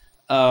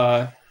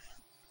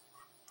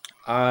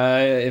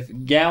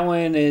 If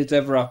Gowan is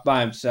ever off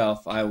by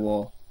himself, I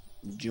will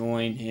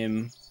join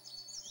him,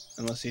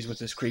 unless he's with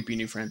his creepy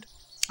new friend.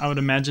 I would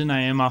imagine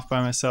I am off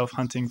by myself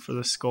hunting for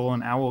the skull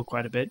and owl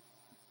quite a bit.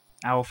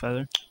 Owl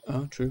feather.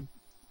 Oh, true.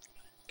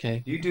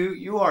 Okay.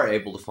 You are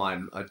able to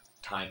find a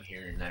time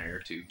here and there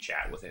to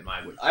chat with him.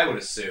 I would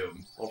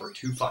assume over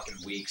 2 fucking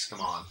weeks.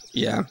 Come on.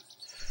 Yeah.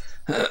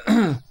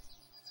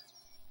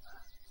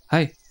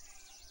 Hi.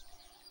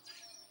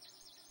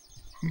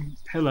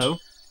 Hello.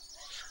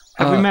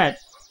 Have we met?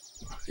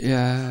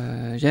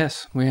 Yeah.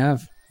 Yes, we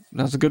have.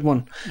 That was a good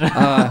one.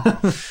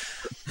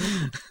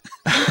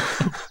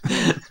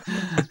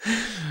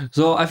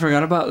 So I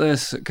forgot about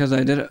this because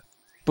I did it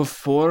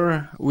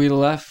before we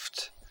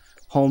left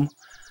home.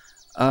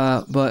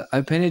 But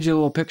I painted you a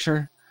little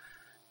picture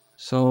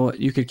so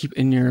you could keep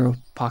in your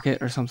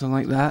pocket or something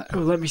like that. Oh,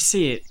 let me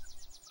see it.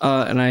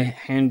 And I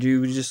hand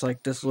you just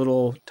like this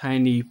little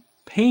tiny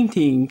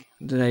painting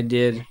that I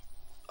did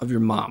of your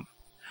mom.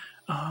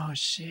 Oh,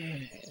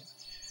 shit.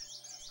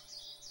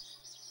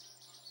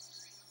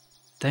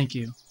 Thank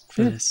you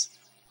for Yeah. this,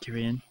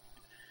 Kirian.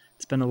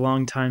 It's been a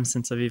long time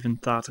since I've even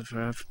thought of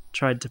her. I've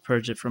tried to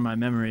purge it from my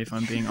memory, if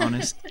I'm being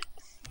honest.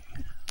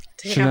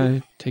 Should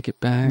I take it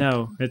back?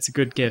 No, it's a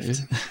good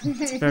gift.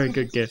 It's a very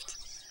good gift.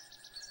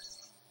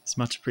 It's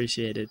much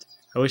appreciated.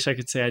 I wish I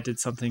could say I did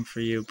something for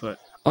you, but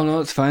Oh no,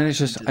 it's fine. It's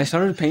just I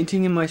started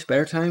painting in my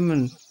spare time,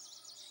 and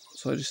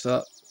so I just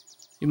thought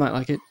you might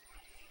like it.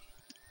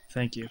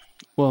 thank you.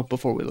 Well,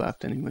 before we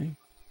left, anyway.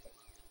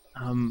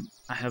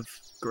 I have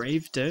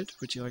grave dirt.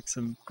 Would you like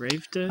some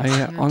grave dirt?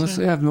 I in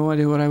honestly return? have no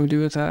idea what I would do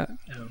with that.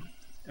 Oh,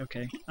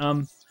 okay.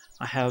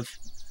 I have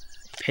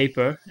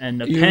paper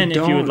and a You pen if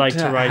you would don't like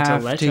to write a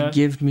have letter. to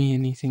give me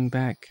anything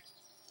back.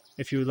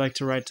 If you would like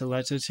to write a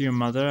letter to your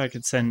mother, I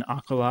could send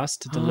Akalas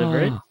to deliver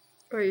it.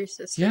 Or your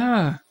sister.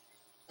 Yeah.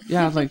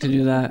 Yeah, I'd like to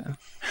do that.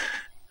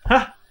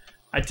 Ha!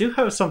 I do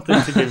have something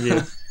to give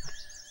you.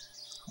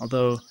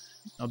 Although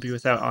I'll be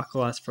without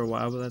Akalas for a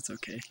while, but that's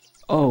okay.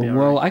 Oh, Be all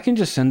well, right. I can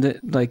just send it,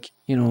 like,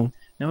 No,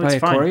 By it's a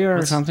fine. courier or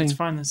Let's- something? It's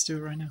fine. Let's do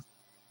it right now.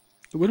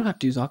 we don't have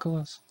to use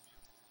Oculus.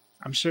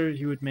 I'm sure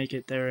he would make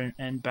it there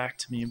and back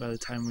to me by the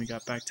time we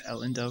got back to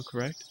Elendel,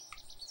 correct?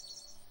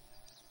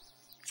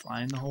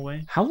 Flying the whole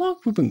way? How long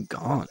have we been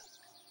gone?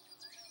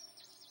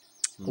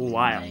 A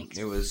while.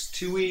 It was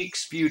 2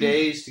 weeks, few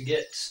days to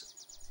get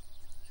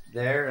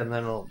there, and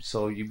then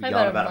so you'd be About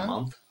gone a about a month.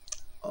 month,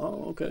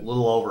 Oh, okay. a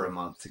little over a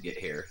month to get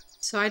here.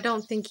 So I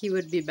don't think he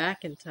would be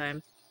back in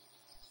time.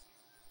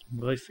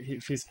 Well, if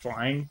he's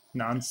flying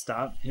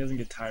nonstop, he doesn't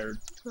get tired.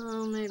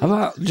 Oh, maybe. How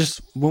about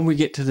just when we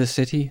get to the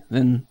city,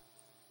 then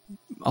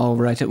I'll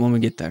write it when we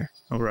get there.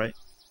 All right.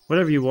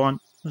 Whatever you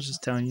want. I was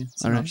just telling you.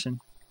 It's an All right. option.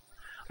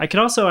 I could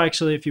also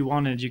actually, if you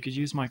wanted, you could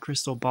use my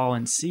crystal ball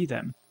and see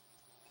them.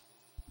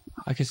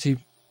 I could see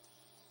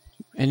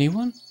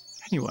anyone?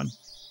 Anyone.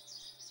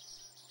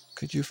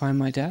 Could you find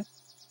my dad?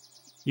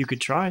 You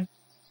could try.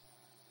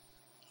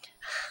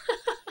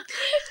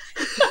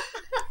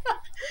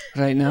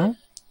 Right now?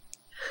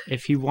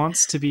 If he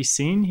wants to be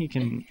seen, he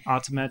can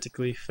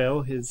automatically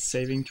fail his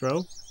saving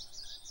throw.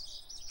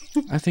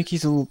 I think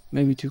he's a little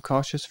maybe too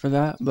cautious for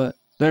that, but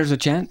there's a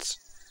chance.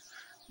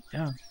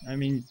 Yeah, I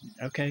mean,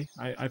 okay.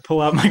 I pull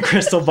out my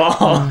crystal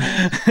ball.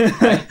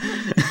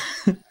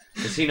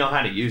 Does he know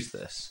how to use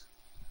this?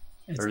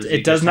 Or does he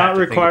It does just not have to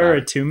think require about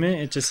it? attunement.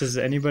 It just says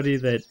anybody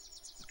that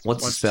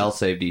What's the What's spell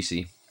save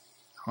DC?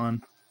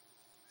 on.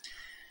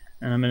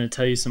 And I'm going to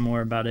tell you some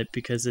more about it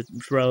because it's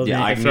relevant.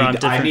 Yeah, if they're on I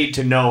different- need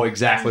to know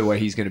exactly what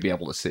he's going to be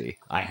able to see.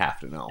 I have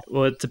to know.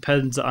 Well, it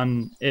depends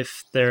on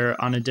if they're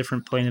on a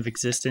different plane of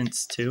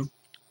existence too.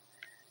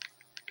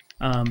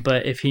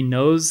 But if he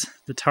knows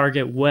the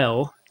target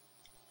well,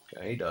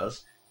 Okay, he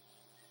does.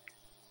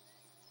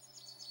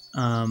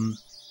 Can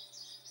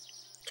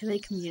they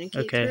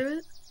communicate Okay. through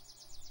it?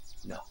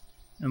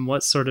 and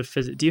what sort of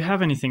do you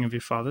have anything of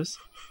your father's?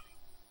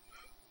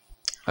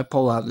 I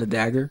pull out the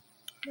dagger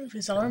Of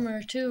his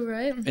armor too,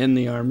 right? in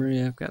the armor.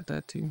 Yeah, I've got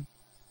that too.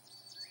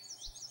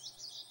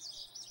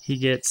 He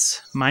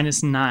gets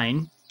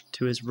 -9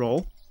 to his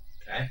roll.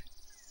 Okay.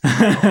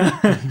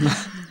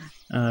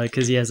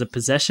 Because he has a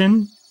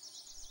possession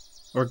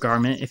or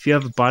garment. If you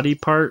have a body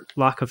part,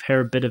 lock of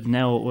hair, bit of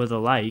nail, or the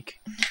like,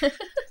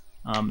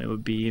 it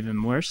would be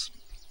even worse.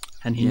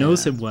 And he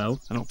knows Yeah. him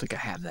well. I don't think I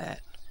have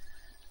that.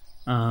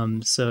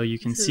 So you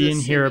can This is see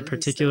and hear a assuming he's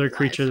particular still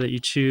creature alive. that you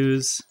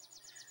choose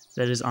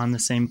that is on the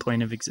same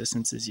plane of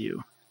existence as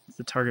you.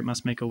 The target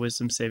must make a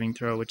wisdom saving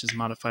throw, which is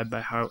modified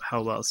by how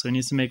well. So he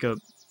needs to make a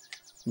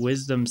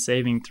wisdom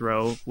saving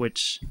throw,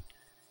 which,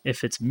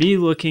 if it's me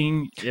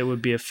looking, it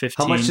would be a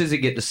 15. How much does he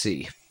get to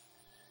see?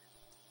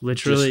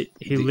 Literally, Just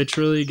he the-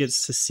 literally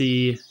gets to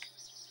see.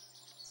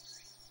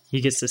 He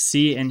gets to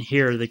see and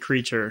hear the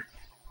creature,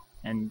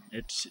 and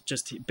it's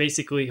just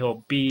basically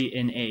he'll be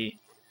in a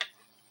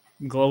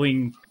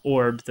glowing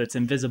orb that's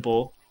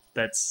invisible,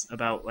 that's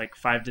about like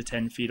 5 to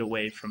 10 feet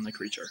away from the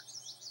creature,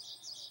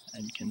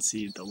 and you can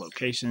see the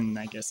location.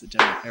 I guess the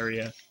general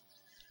area.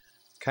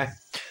 Okay.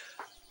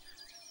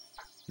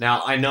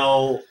 Now, I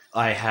know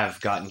I have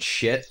gotten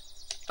shit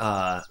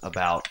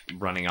about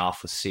running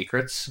off with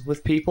secrets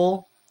with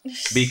people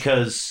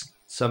because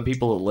some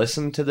people that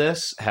listen to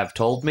this have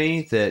told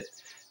me that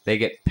they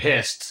get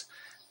pissed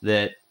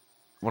that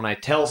when I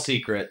tell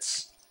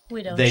secrets,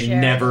 We don't they share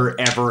never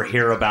them. ever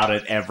hear about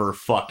it ever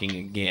fucking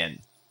again.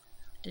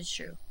 It's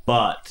true.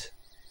 But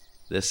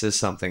this is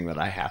something that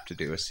I have to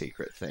do, a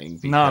secret thing.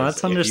 No,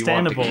 that's because if you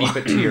want to understandable. keep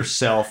it to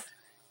yourself,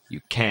 you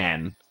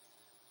can.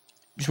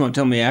 Just want to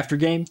tell me after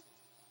game?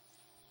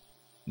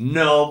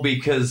 No,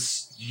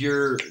 because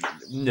you're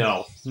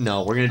no.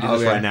 We're gonna do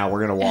this Okay. right now.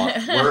 We're gonna walk.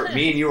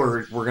 Me and you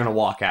we're gonna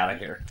walk out of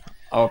here.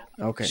 Oh,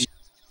 okay.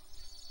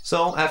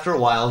 So after a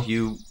while,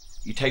 you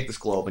take this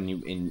globe and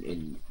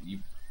you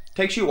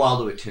takes you a while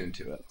to attune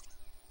to it.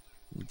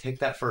 You take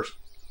that first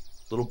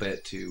little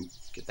bit to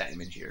get that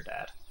image of your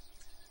dad.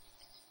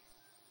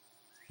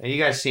 And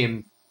you guys see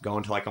him go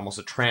into like almost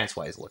a trance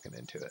while he's looking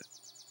into it.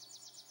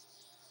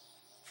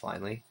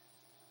 Finally,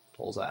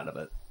 pulls out of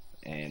it,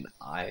 and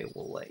I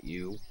will let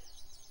you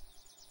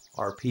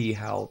RP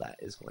how that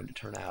is going to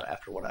turn out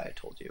after what I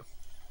told you.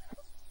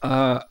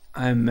 I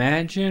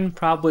imagine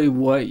probably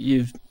what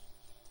you've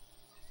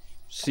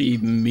see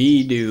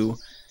me do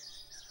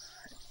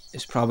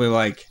is probably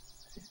like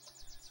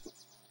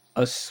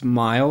a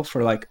smile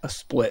for like a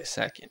split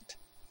second,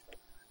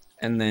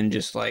 and then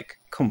just like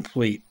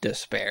complete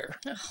despair,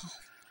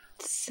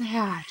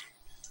 Sad.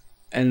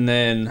 And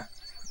and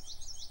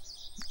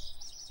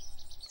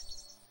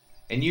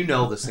then you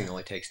know this thing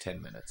only takes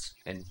 10 minutes,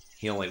 and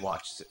he only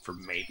watches it for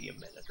maybe a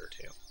minute or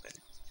two.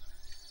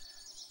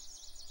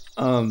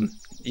 And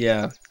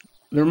yeah,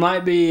 there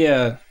might be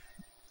yeah,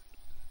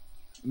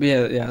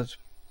 that's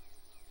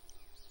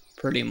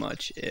pretty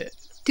much it.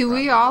 Do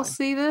we all Probably.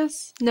 see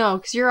this? No,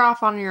 because you're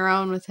off on your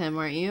own with him,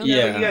 aren't you?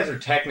 Yeah. but you guys are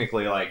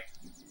technically like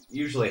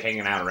usually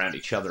hanging out around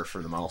each other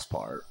for the most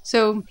part.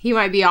 So he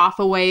might be off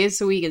a ways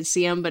so we can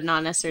see him, but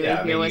not necessarily Yeah, I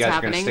hear mean, you what's guys are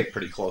happening. gonna stick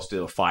pretty close to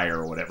the fire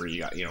or whatever you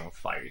got,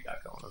 fire you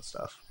got going and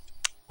stuff.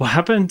 What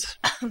happened?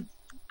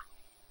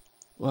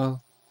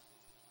 Well,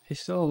 he's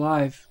still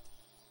alive.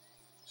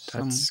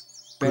 That's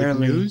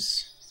barely. good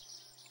news.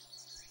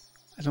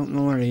 I don't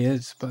know where he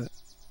is, but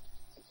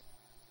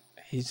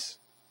he's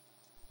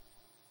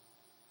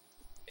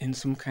in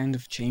some kind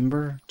of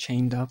chamber,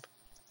 chained up,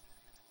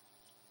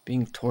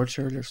 being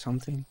tortured or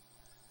something.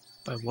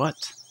 By what?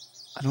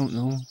 I don't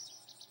know.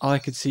 All I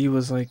could see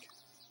was like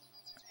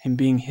him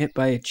being hit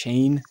by a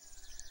chain,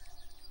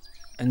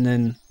 and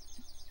then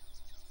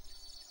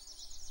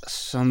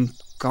some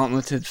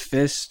gauntleted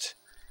fist,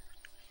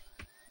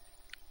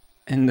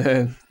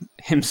 and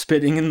him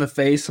spitting in the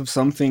face of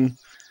something.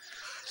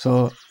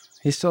 So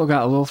he's still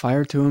got a little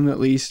fire to him at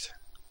least,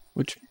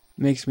 which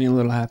makes me a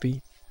little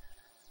happy.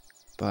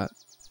 But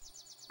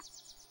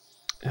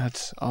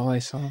that's all I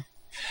saw.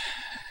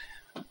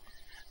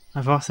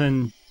 I've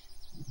often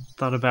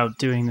thought about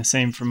doing the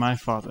same for my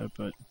father,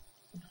 but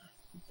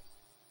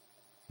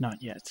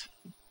not yet.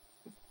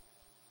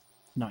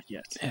 Not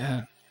yet.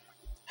 Yeah.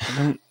 I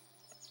don't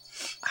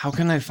How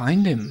can I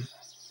find him?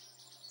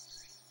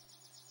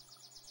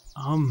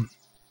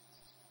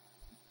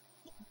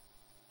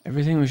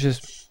 Everything was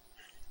just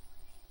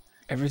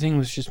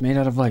made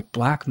out of like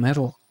black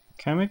metal.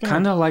 Can I make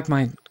Kind of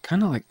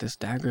like this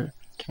dagger.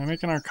 Can I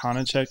make an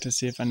Arcana check to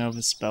see if I know of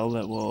a spell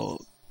that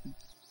will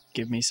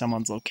give me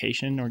someone's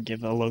location or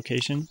give a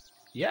location?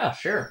 Yeah,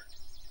 sure.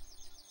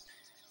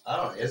 I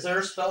don't. Is there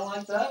a spell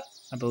like that?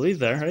 I believe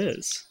there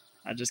is.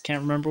 I just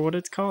can't remember what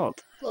it's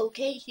called.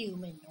 Locate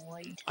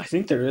humanoid. I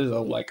think there is a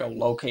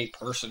locate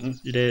person.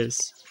 It is.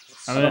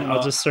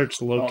 I'll just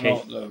search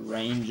locate. the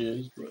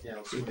ranges. Yeah,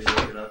 let's see if we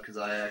look it up because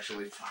I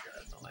actually I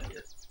have no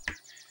idea.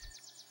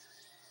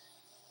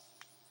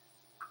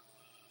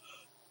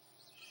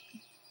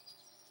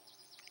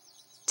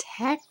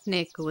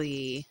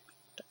 Technically.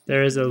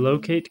 There is a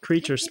locate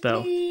creature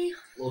spell.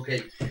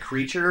 Locate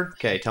creature.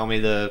 Okay, tell me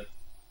the.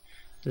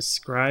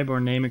 Describe or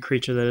name a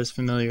creature that is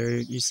familiar.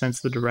 You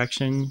sense the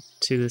direction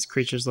to this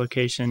creature's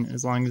location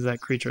as long as that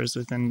creature is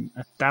within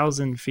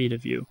 1,000 feet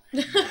of you.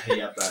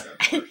 Yeah,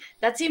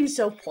 That seems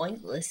so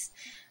pointless.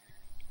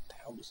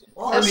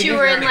 Well, Unless you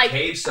were in, like-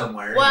 cave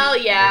somewhere. Well,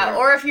 yeah,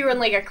 or if you were in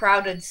like a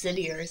crowded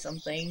city or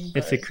something.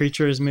 If the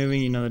creature is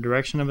moving, you know the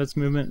direction of its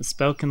movement. The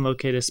spell can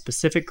locate a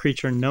specific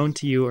creature known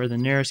to you or the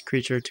nearest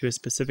creature to a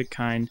specific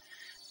kind,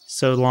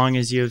 so long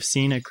as you have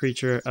seen a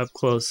creature up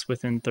close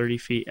within 30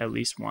 feet at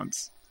least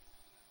once.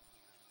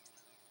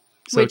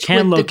 So Which it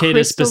can would the locate a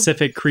crystal-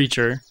 specific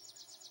creature.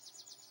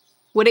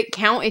 Would it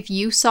count if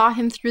you saw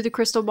him through the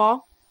crystal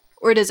ball?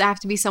 Or does it have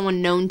to be someone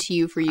known to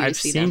you for you to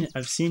see them?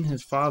 I've seen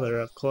his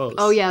father up close.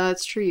 Oh, yeah,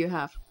 that's true. You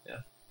have.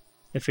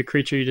 If a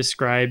creature you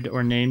described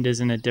or named is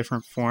in a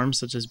different form,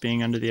 such as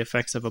being under the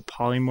effects of a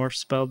polymorph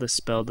spell, the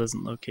spell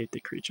doesn't locate the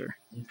creature.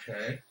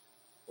 Okay.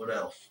 What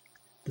else?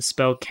 The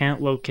spell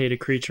can't locate a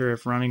creature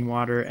if running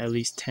water at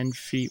least 10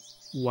 feet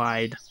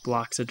wide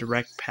blocks a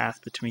direct path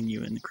between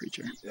you and the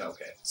creature. Yeah,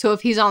 okay. So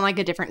if he's on like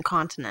a different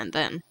continent,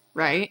 then,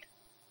 right?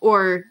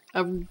 Or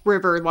a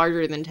river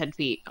larger than 10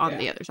 feet on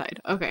the other side.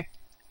 Okay.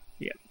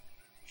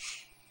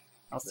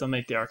 I'll still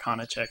make the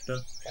Arcana check,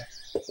 though.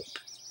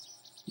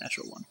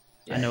 Natural 1.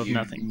 Yeah, I know of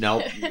nothing.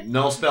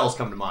 No spells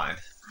come to mind.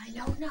 I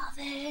know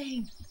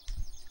nothing.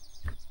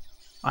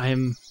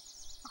 I'm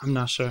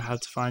not sure how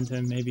to find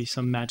him. Maybe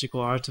some magical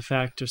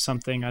artifact or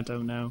something. I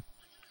don't know.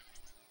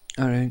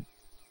 All right.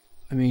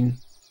 I mean,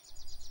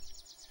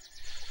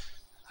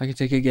 I could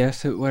take a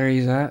guess at where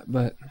he's at,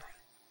 but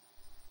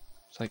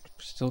it's like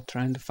still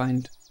trying to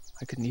find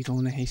like a needle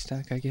in a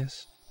haystack, I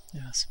guess.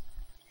 Yes.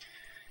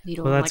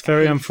 Needle Well, in, that's like, a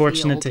very hay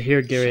unfortunate field. to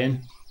hear,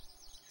 Girion.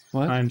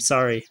 What? I'm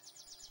sorry.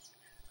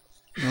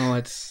 No,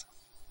 it's.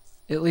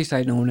 At least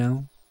I know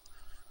now.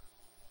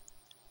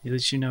 At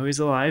least you know he's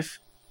alive.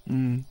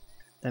 Mm,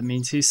 That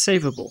means he's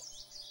savable.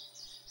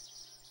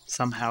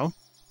 Somehow.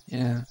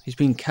 yeah, he's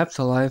being kept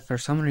alive for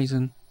some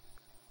reason,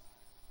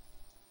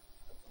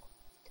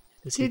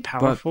 Is he Dude,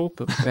 powerful?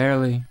 but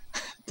barely.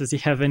 Does he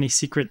have any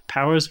secret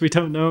powers we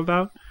don't know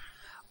about?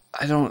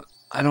 I don't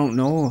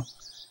know.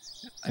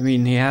 I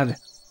mean,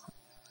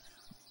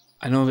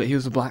 I know that he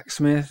was a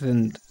blacksmith,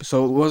 and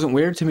so it wasn't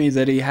weird to me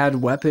that he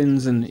had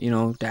weapons and,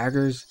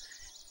 daggers.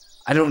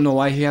 I don't know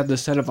why he had the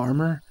set of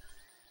armor,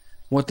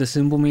 what the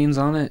symbol means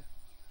on it.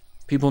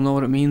 People know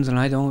what it means, and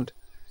I don't.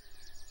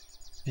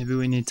 Maybe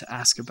we need to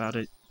ask about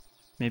it.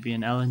 Maybe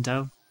in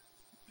Elendel?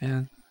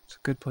 Yeah, it's a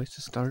good place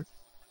to start.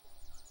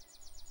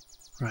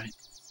 Right.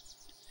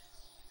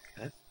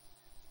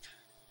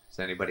 Does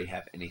anybody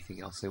have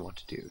anything else they want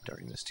to do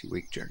during this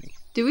 2-week journey?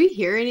 Do I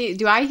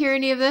hear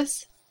any of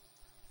this?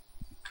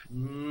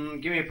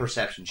 Give me a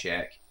perception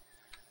check.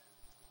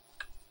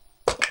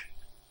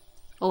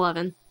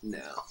 11. No.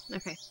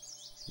 Okay.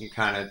 You're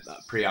kind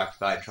of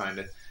preoccupied trying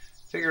to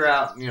figure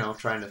out,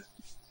 trying to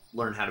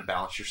learn how to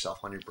balance yourself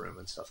on your broom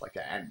and stuff like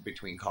that, and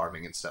between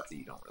carving and stuff that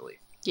you don't really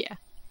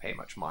pay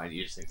much mind.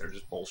 You just think they're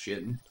just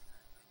bullshitting.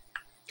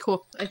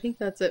 Cool. I think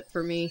that's it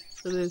for me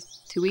for the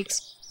 2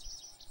 weeks.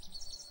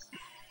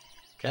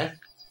 Okay.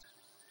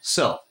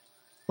 So,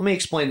 let me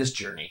explain this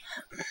journey.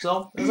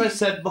 So, as I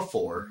said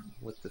before,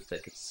 with the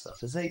thickets and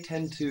stuff, as they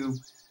tend to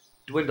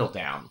dwindle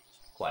down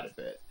quite a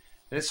bit,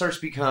 and it starts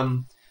to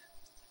become,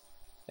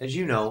 as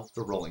you know,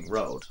 the rolling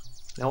road.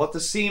 Now, what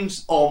this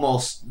seems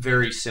almost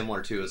very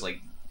similar to is like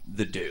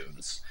the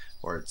dunes,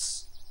 where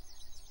it's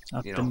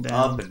Up you and know,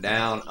 down. up and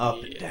down,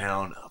 up and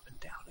down, up and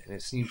down, and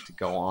it seems to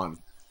go on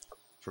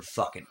for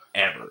fucking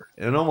ever.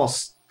 And it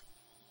almost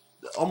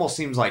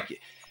seems like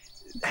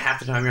half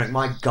the time you're like,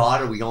 my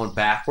God, are we going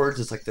backwards?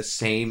 It's like the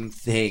same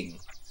thing.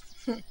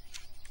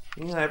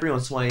 Every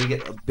once in a while you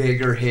get a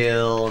bigger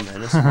hill and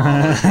then a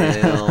smaller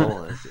hill,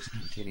 and it just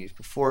continues.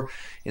 Before,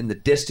 in the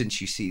distance,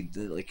 you see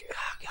like,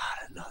 oh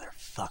God, another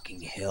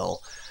fucking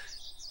hill.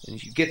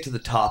 And you get to the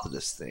top of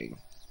this thing,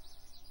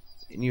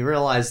 and you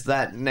realize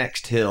that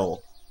next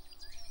hill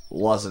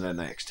wasn't a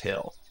next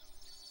hill.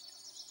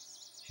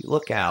 If you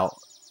look out,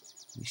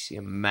 you see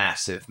a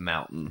massive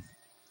mountain.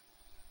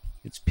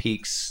 Its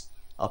peaks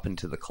up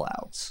into the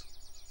clouds.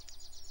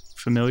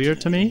 Familiar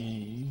to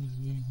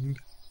me?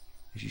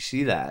 As you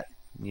see that,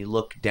 And you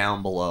look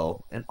down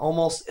below, and it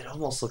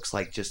almost looks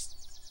like just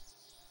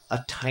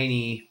a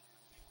tiny,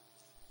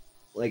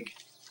 like,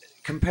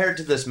 compared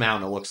to this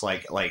mountain, it looks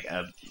like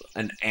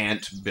an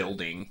ant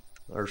building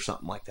or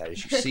something like that.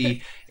 As you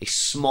see a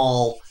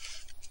small,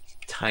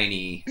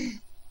 tiny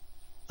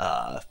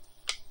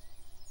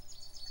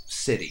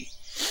city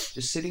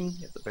just sitting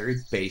at the very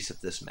base of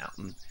this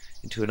mountain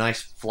into a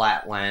nice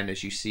flat land.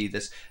 As you see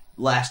this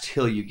last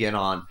hill you get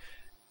on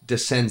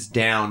descends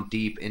down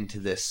deep into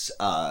this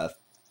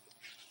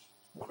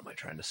what am I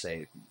trying to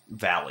say,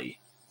 valley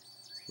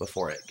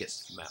before it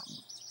gets to the mountain.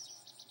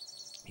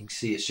 You can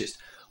see it's just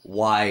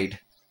wide,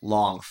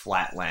 long,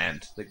 flat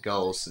land that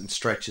goes and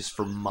stretches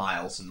for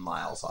miles and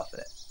miles off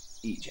at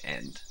each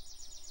end.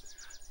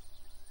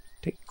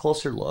 Take a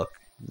closer look.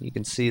 You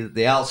can see that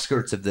the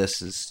outskirts of this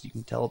is, you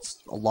can tell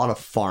it's a lot of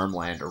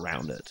farmland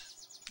around it.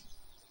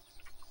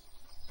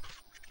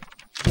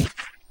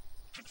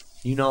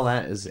 You know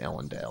that is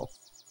Ellendale,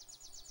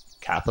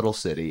 capital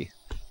city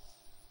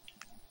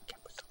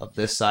of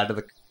this side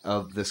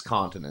of this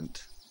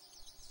continent.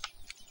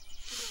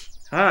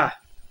 Ah.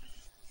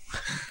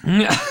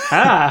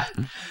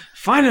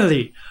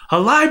 Finally, a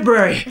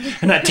library!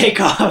 And I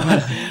take off.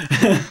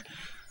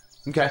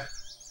 Okay.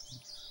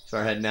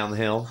 Start heading down the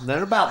hill.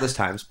 Then about this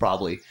time, it's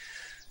probably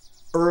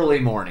early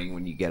morning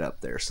when you get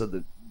up there. So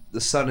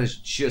the sun is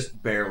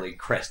just barely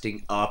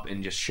cresting up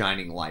and just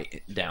shining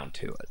light down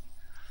to it.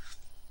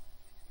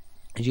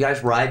 As you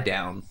guys ride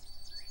down,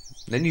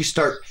 then you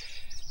start...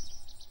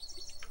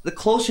 The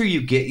closer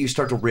you get, you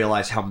start to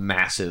realize how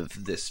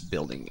massive this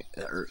building,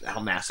 or how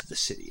massive the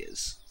city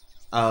is.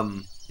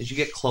 As you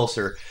get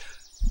closer...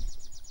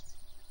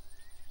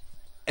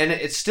 And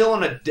it's still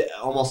on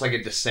almost like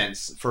a descent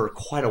for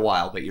quite a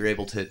while, but you're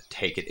able to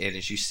take it in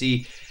as you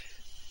see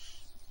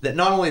that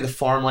not only the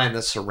farmland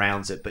that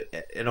surrounds it, but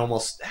it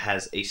almost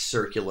has a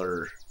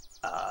circular...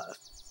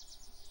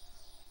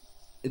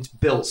 it's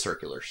built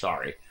circular,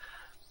 sorry.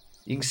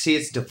 You can see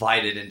it's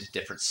divided into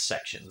different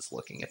sections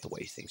looking at the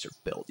way things are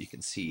built. You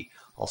can see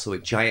also a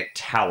giant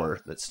tower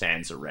that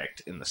stands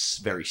erect in the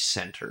very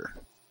center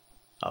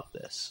of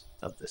this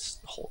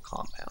whole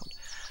compound.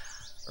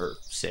 Or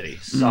city,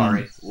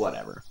 sorry,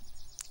 whatever.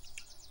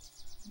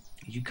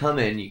 You come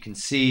in, you can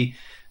see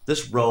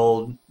this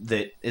road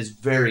that is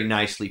very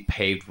nicely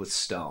paved with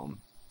stone.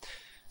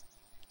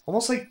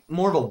 Almost like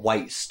more of a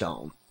white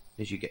stone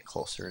as you get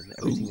closer, and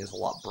everything is a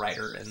lot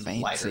brighter and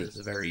lighter. It's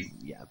a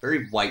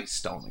very white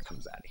stone that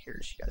comes out of here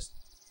as you guys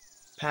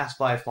pass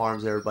by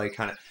farms. Everybody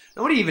kind of,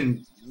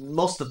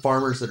 most of the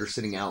farmers that are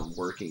sitting out and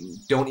working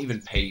don't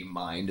even pay you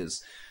mind,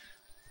 as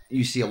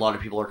you see a lot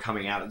of people are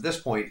coming out at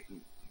this point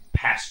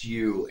past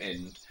you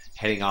and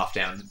heading off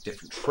down to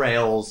different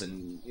trails,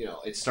 and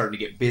it's starting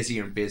to get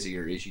busier and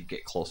busier as you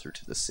get closer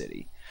to the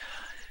city.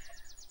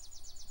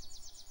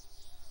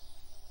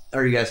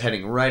 Are you guys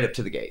heading right up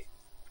to the gate?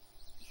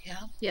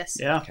 Yeah. Yes.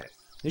 Yeah. Okay.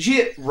 As you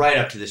get right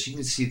up to this, you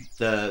can see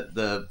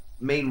the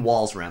main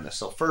walls around this.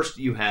 So first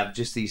you have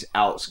just these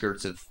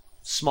outskirts of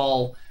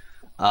small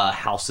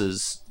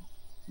houses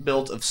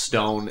built of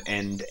stone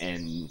and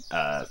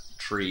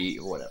tree,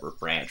 whatever,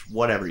 branch,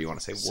 whatever you want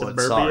to say, wood.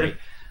 Suburbia? Sorry.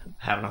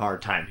 Having a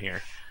hard time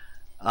here.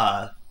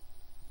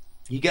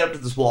 You get up to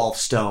this wall of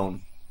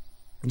stone.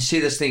 You see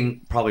this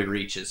thing probably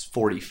reaches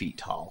 40 feet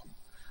tall.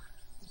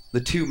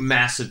 The two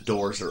massive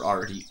doors are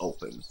already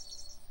open.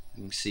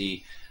 You can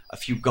see a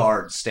few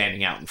guards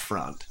standing out in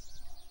front.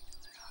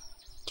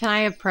 Can I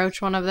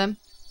approach one of them?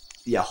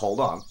 Yeah,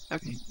 hold on.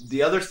 Okay.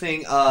 The other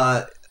thing,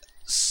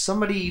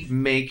 somebody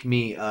make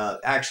me,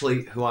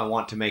 actually, who I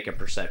want to make a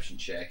perception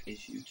check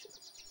is you two.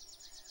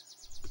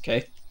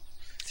 Okay.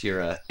 It's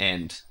your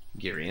end,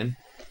 Girion.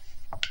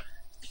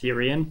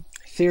 Therian.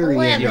 Theory.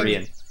 11.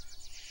 Girion.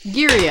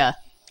 Giria.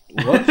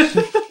 Whoops.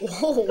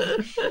 Whoa.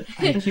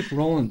 I keep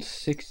rolling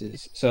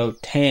sixes. So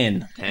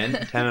 10. 10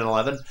 and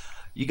 11.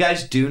 You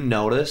guys do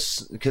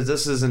notice, because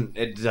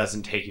it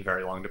doesn't take you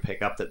very long to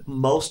pick up, that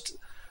most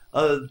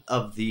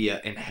of the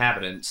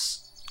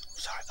inhabitants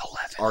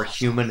are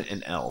human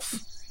and elf.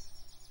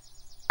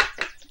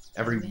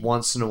 Every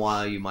once in a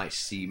while you might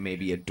see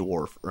maybe a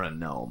dwarf or a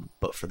gnome,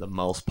 but for the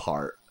most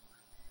part,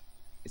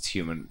 it's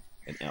human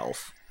and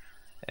elf.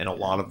 And a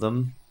lot of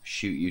them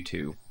shoot you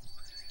too.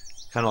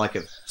 Kind of like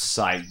a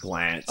side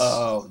glance.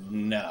 Oh,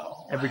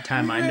 no. Every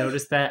time I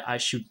notice that, I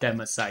shoot them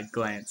a side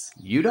glance.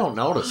 You don't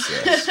notice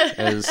this,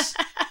 as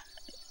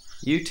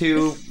you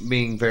two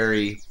being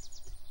very,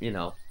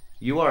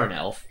 you are an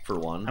elf for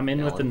one. I'm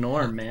in with the Ellen.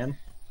 norm, man.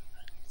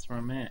 That's where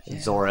I'm at.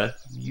 Zora,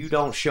 you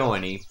don't show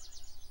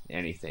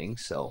anything,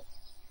 so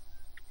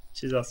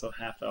She's also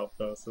half elf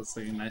though, so it's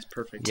like a nice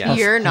perfect. Yeah. To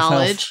your Half elf.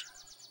 knowledge.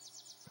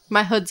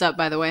 My hood's up,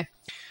 by the way.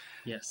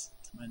 Yes,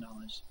 to my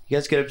knowledge. you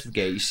guys get up to the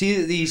gate. You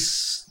see that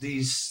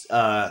these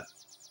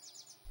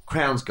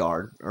Crown's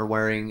Guard are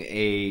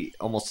wearing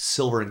almost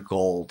silver and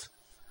gold.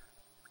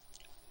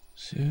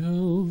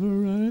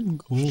 Silver and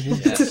gold.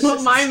 That's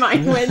what my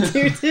mind went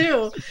to,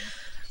 too.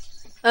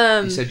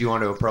 You said you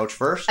want to approach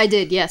first? I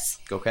did, yes.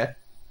 Okay.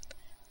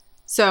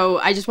 So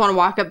I just want to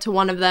walk up to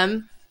one of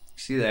them.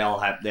 See, they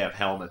have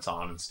helmets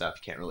on and stuff.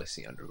 You can't really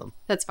see under them.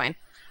 That's fine.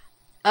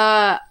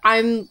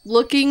 I'm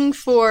looking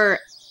for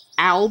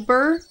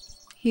Albert.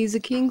 He's a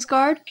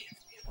Kingsguard. Give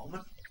me a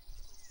moment.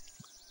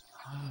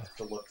 I have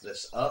to look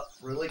this up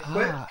really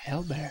quick.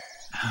 Albert.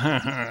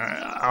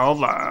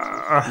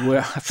 Alba.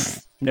 Well,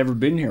 I've never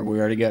been here. We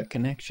already got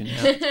connection.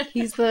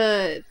 He's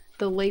the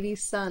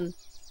lady's son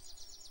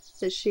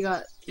that she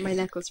got my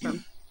necklace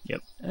from.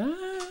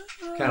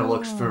 Kind of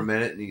looks for a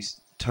minute, and he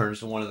turns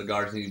to one of the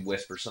guards and he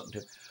whispers something to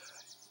him.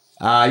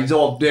 He's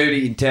off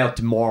duty until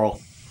tomorrow.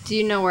 Do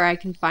you know where I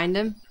can find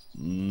him?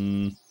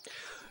 You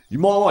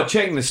might want to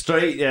check in the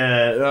street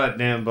right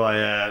down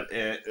by.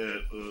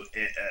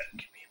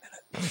 Give me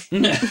a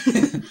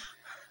minute.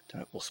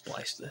 We'll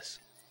splice this.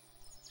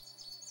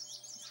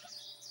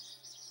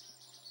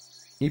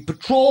 He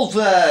patrols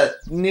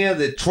near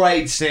the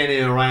trade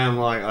center around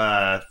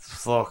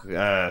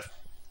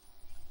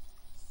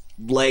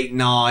late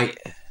night.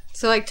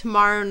 So like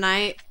tomorrow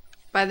night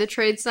by the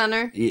trade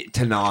center? Yeah,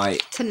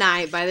 tonight.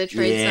 Tonight by the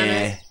trade Yeah.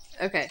 center?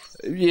 Okay.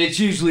 Yeah, it's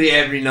usually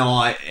every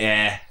night.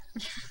 Yeah.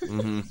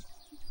 Mm-hmm.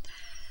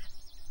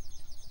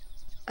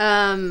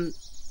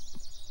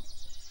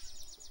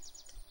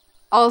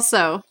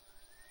 Also,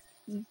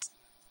 do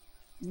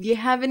you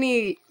have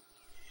any...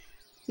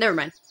 Never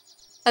mind.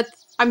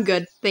 I'm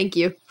good. Thank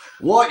you.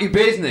 What your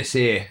business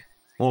here,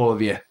 all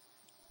of you?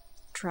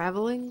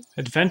 Traveling?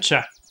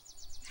 Adventure.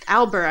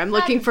 Albert. I'm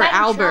looking for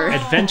Adventure. Albert.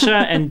 Adventure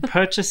and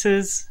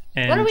purchases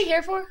and What are we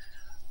here for?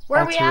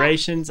 Where are we at?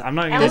 alterations. I'm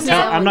not gonna Ellendale.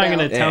 tell. I'm not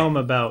gonna Yeah. tell him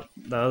about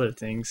the other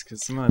things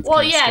because some of that's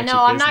Well, kinda yeah, sketchy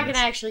no, I'm not business.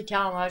 gonna actually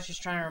tell him. I was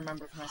just trying to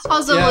remember for myself.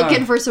 Also Yeah.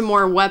 looking for some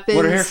more weapons.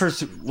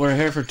 We're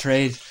here for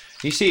trade.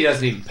 You see, he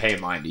doesn't even pay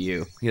mind to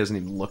you. He doesn't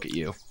even look at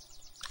you.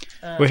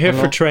 We're here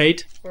Hello? for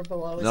trade. We're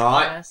below his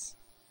Alright. class.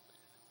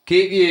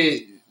 Keep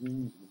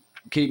an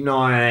eye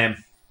on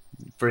him.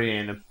 Free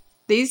him.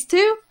 These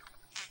two?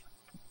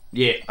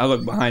 Yeah. I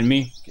look behind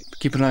me.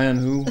 Keep an eye on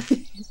who.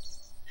 See,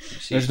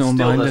 There's he no one still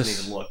behind doesn't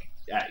us. even look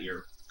at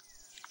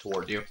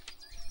toward you.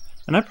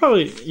 And I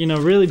probably,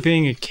 really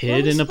being a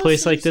kid we in a supposed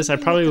place to like this, I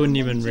see probably the wouldn't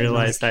even ones in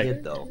realize You're not a that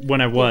kid, though.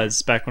 when I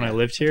was back when I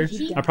lived here.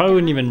 I probably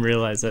wouldn't even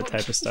realize that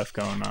type of stuff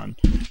going on,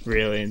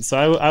 really. And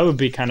so I would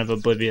be kind of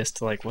oblivious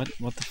to like what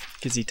the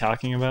fuck is he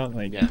talking about?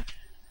 Like,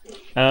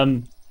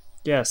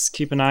 yes,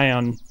 keep an eye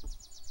on.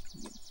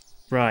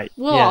 Right.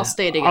 We'll yeah. all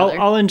stay together.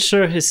 I'll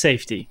ensure his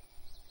safety.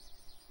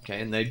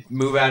 Okay, and they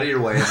move out of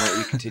your way and let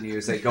you continue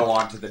as they go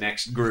on to the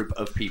next group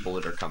of people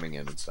that are coming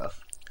in and stuff.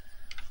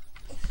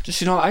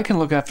 Just, I can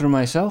look after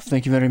myself.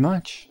 Thank you very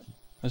much.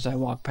 As I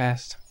walk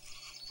past.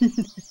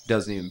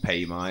 Doesn't even pay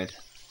you mind.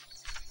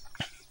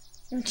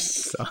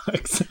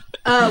 Sucks.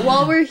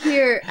 While we're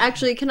here,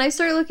 actually, can I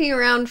start looking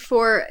around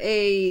for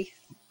a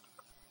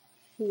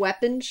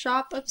weapon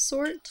shop of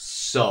sorts?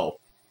 So,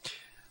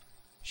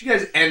 as you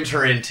guys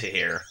enter into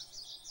here,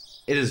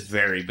 it is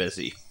very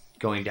busy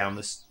going down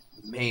this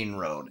main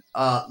road.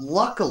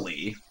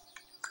 Luckily,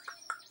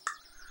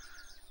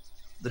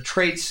 the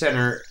trade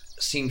center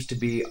seems to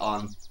be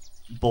on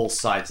both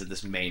sides of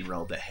this main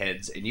road that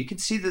heads, and you can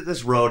see that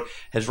this road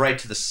heads right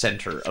to the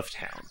center of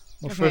town.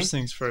 Well, Okay. first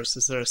things first,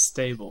 is there a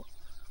stable?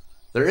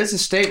 There is a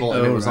stable,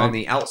 and it Oh, was right. on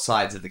the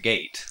outsides of the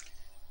gate,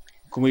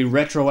 Can we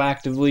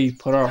retroactively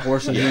put our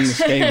horses in the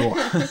stable?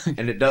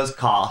 and it does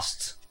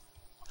cost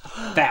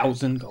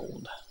 1,000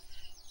 gold.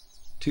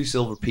 2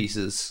 silver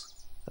pieces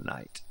a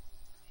night.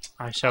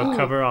 I shall Oh.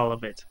 cover all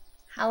of it.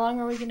 How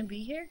long are we gonna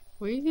be here?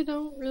 We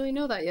don't really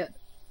know that yet.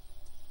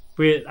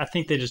 I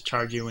think they just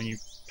charge you when you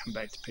come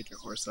back to pick your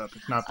horse up.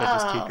 If not, they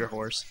just keep Oh. your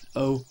horse.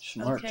 Oh,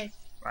 smart. Okay.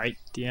 Right,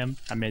 DM?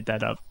 I made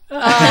that up.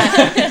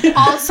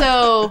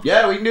 Also,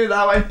 Yeah, we can do it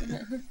that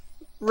way.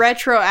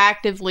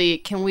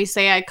 retroactively, can we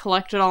say I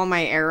collected all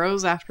my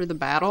arrows after the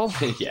battle?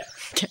 Yeah.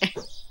 Okay.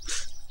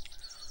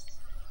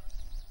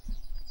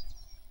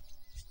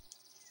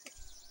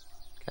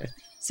 Okay.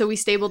 So we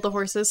stabled the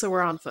horses, so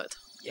we're on foot.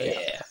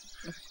 Yeah.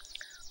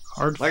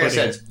 Hard Like I footing.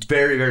 said, it's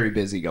very, very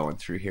busy going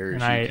through here.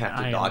 And So you I have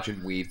to am- dodge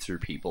and weave through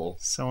people.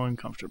 So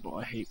uncomfortable.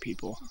 I hate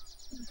people.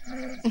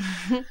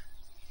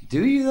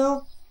 Do you,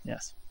 though?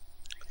 Yes.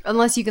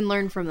 Unless you can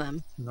learn from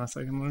them. Unless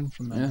I can learn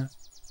from them. Yeah.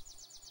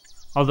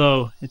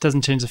 Although, it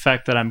doesn't change the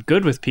fact that I'm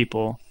good with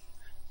people,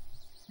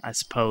 I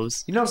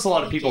suppose. You notice a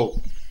lot of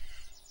people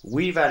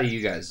weave out of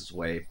you guys'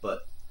 way,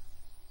 but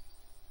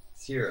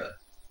Sierra,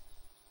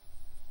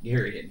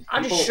 you're in.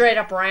 I'll People- just straight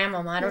up ram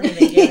him. I don't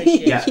even give a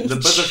shit. Yeah, but the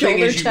thing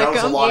is, you Shoulder notice check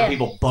a 'em? lot of Yeah.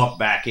 people bump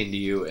back into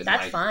you, and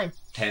That's like fine.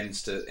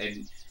 tends to,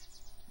 and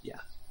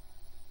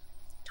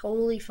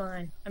Totally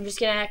fine. I'm just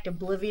gonna act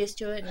oblivious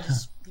to it and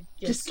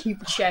just keep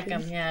check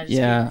him. Yeah, just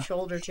Yeah. keep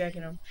shoulder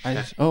checking him.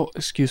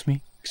 Excuse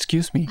me.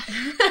 Excuse me.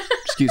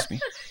 Excuse me.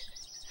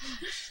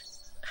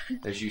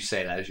 as you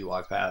say that, as you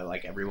walk by,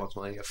 like every once in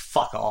a while, you go,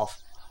 "Fuck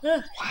off."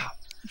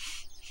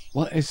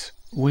 What is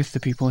with the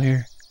people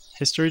here?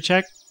 History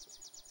check?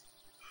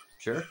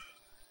 Sure,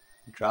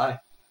 try.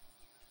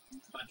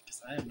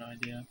 Because I have no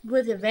idea.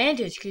 With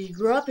advantage, because you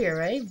grew up here,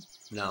 right?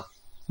 No,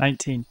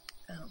 19.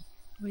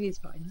 He's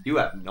fine. you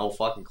have no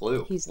fucking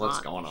clue He's what's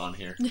not. going on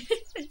here.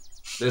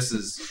 This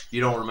is,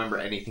 you don't remember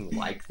anything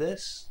like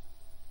this?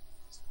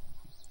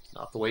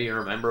 Not the way you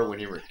remember when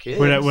you were a kid.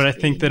 Would I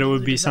think that it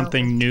would be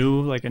something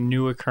new, like a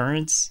new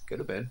occurrence? Could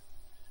have been.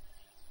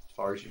 As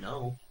far as you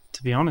know.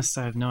 To be honest,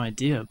 I have no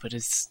idea, but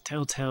it's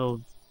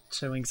telltale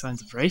showing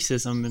signs of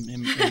racism,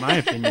 in my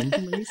opinion.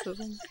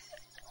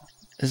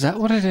 Is that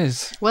what it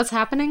is? What's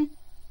happening?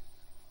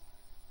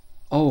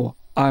 Oh,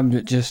 I'm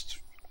just,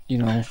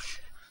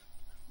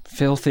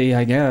 filthy,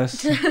 I guess.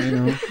 So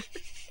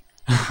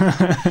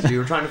you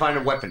were trying to find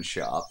a weapon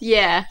shop.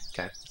 Yeah.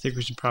 I think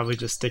we should probably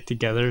just stick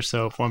together,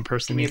 so if one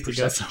person Give me a needs to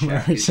go perception somewhere,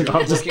 check. we As should you're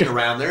all just looking go.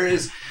 around, there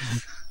is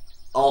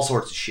all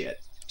sorts of shit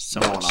So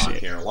going much on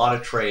shit. here. A lot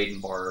of trade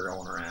and barter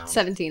going around.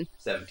 17.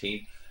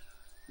 17.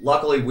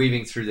 Luckily,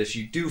 weaving through this,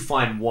 you do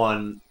find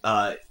one.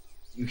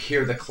 You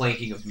hear the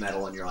clanking of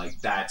metal, and you're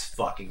like, "That's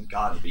fucking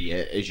gotta be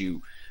it." As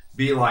you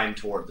beeline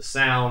toward the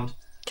sound,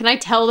 Can I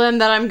tell them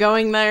that I'm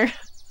going there?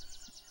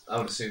 I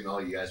would assume all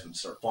you guys would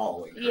start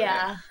following. Her,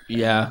 Yeah.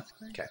 Yeah.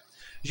 As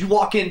you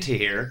walk into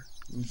here,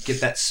 you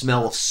get that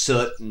smell of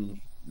soot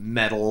and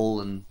metal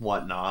and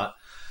whatnot.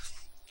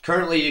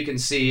 Currently, you can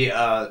see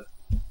a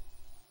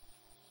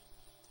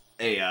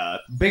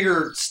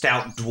bigger,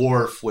 stout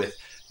dwarf with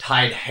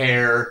tied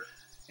hair,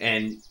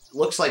 and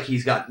looks like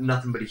he's got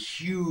nothing but a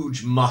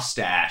huge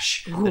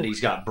mustache that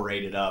he's got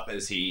braided up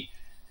as he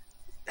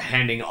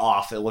handing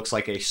off. It looks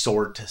like a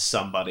sword to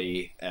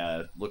somebody.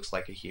 Looks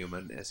like a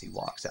human as he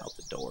walks out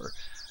the door.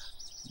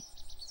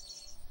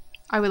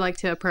 I would like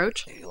to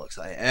approach. He looks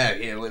like,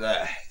 yeah, with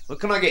that. What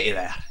can I get you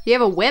there? You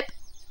have a whip?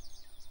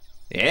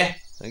 Yeah,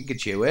 I can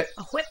get you it.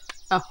 A whip?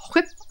 A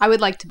whip? I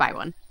would like to buy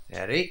one.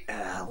 Ready?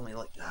 Let me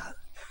look that.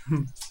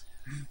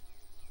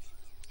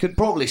 Could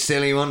probably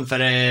sell you one for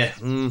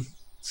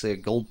say a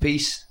gold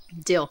piece.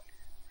 Deal.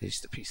 It's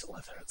just a piece of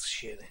leather. It's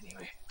shit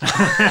anyway.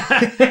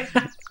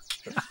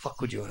 What the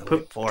fuck would you want to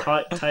look for?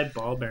 Tied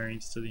ball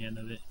bearings to the end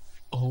of it.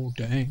 Oh,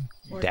 dang.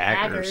 Or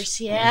Daggers.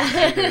 yeah.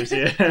 Daggers,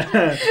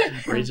 yeah.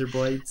 Razor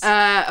blades.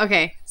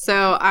 Okay.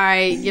 So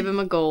I give him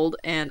a gold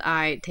and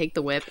I take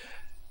the whip.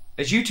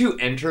 As you two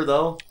enter,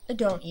 though,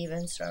 Don't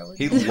even start with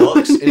he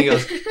looks and he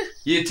goes,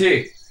 "You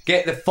two,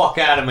 get the fuck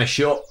out of my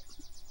shop.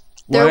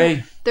 They're-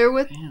 Why? They're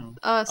with Damn,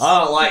 us.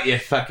 I don't like your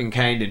fucking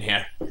kind in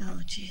here."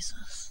 Oh,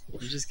 Jesus. you're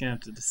just gonna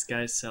have to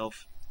disguise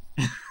self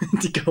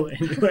to go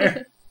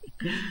anywhere.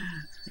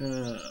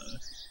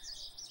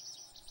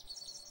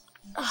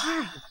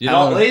 You're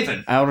not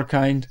leaving. Outer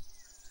kind?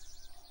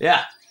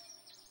 Yeah.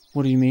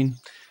 What do you mean?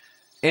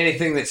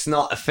 Anything that's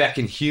not a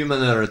fucking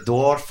human or a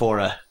dwarf or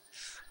a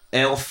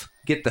elf,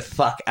 get the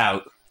fuck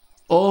out.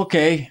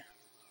 Okay.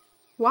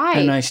 Why?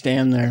 And I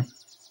stand there.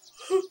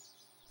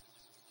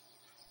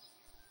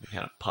 He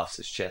kind of puffs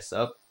his chest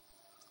up.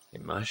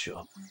 In my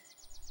shop.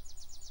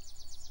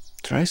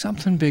 Try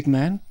something, big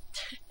man.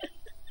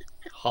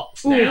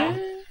 Hops down,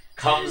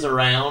 comes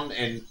around,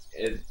 and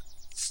it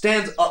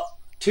stands up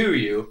to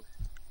you.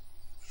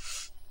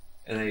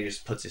 And then he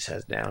just puts his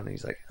head down and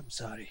he's like, "I'm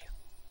sorry.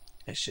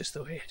 It's just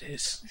the way it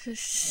is."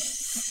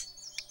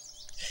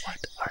 What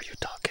are you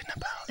talking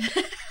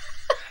about?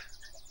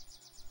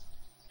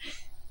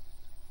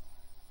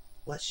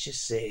 Let's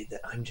just say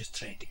that I'm just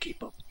trying to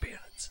keep up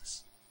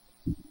appearances.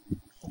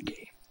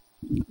 Okay.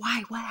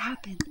 Why? What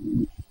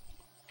happened?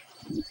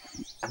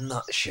 I'm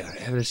not sure.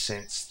 Ever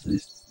since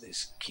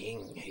this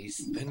king,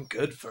 he's been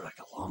good for like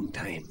a long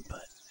time,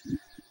 but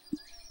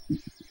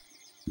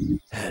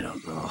I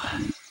don't know.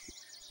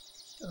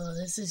 Oh,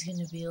 this is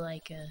gonna be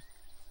like a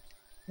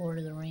Lord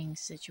of the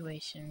Rings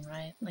situation,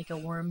 right? Like a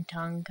worm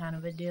tongue kind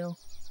of a deal.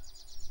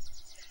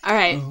 All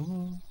right.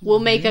 We'll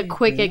make a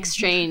quick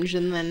exchange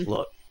and then.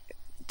 Look,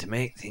 to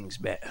make things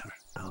better,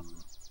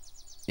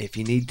 if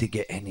you need to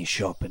get any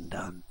shopping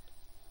done,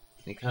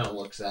 he kind of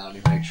looks out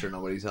and he makes sure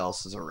nobody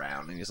else is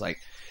around, and he's like,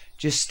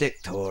 just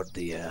stick toward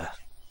the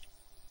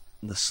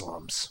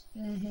slums.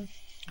 Mm-hmm.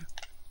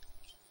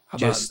 How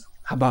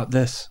about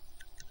this?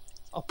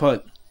 I'll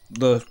put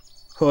the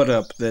hood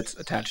up that's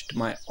attached to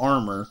my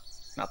armor,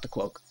 not the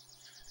cloak.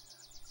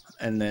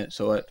 And then,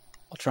 I'll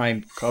try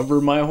and cover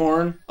my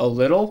horn a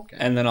little,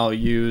 and then I'll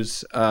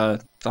use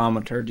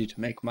thaumaturgy to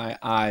make my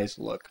eyes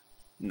look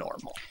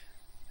normal.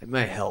 It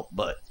may help,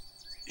 but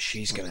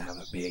she's gonna have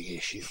a big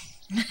issue.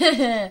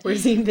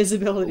 Where's the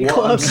invisibility What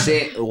cloak?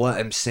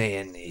 I'm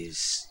saying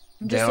is,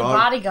 I'm there just a are-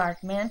 bodyguard,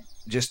 man.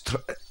 just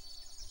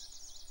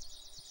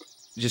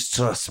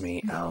trust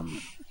me.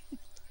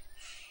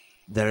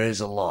 There is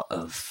a lot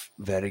of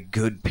very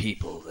good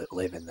people that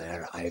live in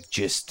there. I've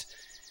just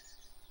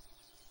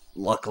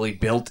luckily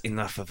built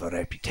enough of a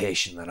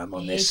reputation that I'm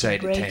on I hate this to side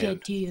of break town.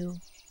 it to you,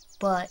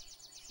 but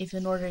if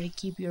in order to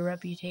keep your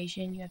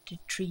reputation, you have to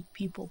treat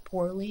people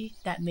poorly,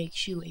 that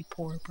makes you a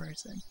poor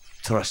person,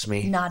 Trust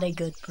me. not a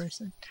good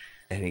person.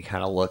 And he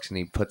kind of looks and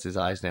he puts his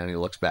eyes down. And he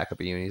looks back up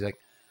at you and he's like,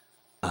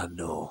 "I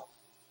know.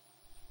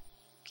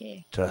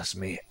 Okay. Trust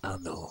me, I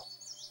know."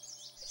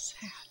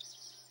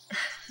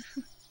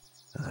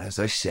 As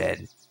I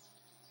said,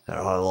 there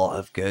are a lot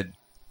of good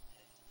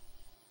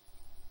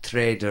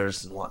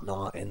traders and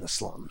whatnot in the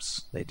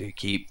slums. They do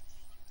keep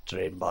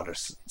Drain Butter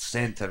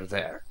Center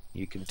there.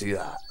 You can do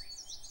that.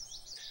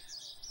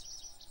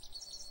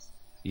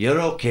 You're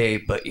okay,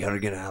 but you're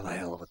gonna have a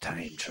hell of a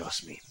time,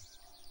 trust me.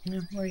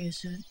 No, where you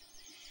sit.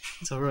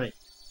 It's alright.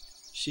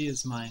 She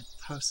is my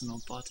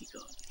personal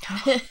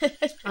bodyguard.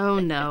 Oh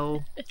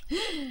no.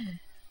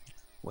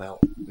 Well,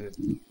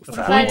 What if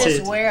I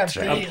just Appointed. wear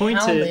a Appointed. big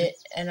helmet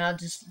and I'll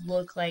just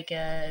look like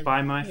a...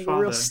 By my Like a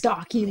father. real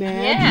stocky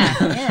man.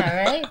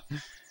 Yeah, right?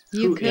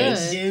 You Who could.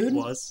 is, Dude.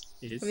 was,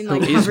 is. I mean, Who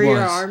like is cover your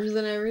was? arms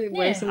and everything.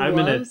 Wear Yeah. some I'm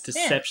gonna gloves.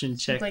 deception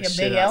check Like the a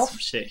shit big out of elf. some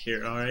shit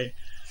here, alright?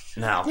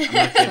 now, I'm not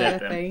good Sort at of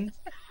them. thing.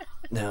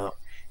 now,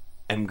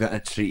 I'm gonna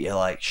treat you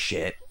like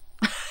shit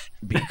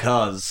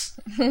because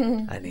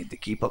I need to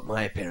keep up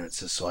my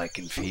appearances so I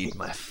can feed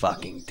my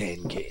fucking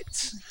 10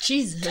 kids.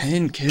 Jesus.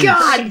 10 kids.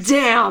 God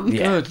damn!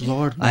 Yeah. Good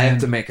lord, man. I have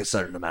to make a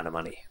certain amount of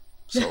money.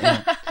 So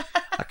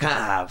I can't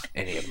have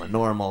any of my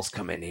normals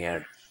come in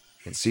here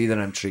and see that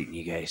I'm treating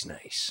you guys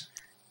nice.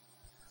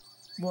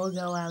 We'll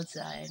go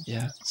outside.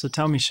 Yeah, So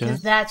tell me, Sher.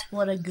 Because that's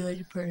what a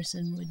good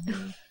person would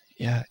do.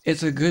 yeah.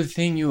 It's a good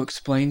thing you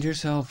explained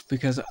yourself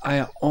because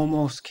I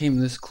almost came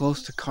this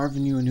close to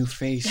carving you a new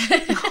face.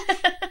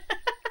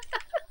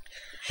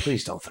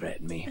 Please don't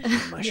threaten me in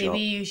my Maybe shop.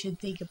 you should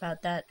think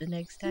about that the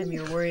next time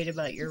you're worried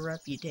about your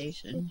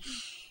reputation.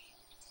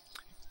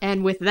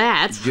 And with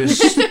that,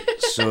 Just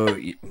so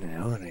you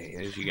know,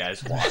 as you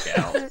guys walk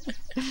out.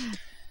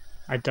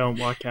 I don't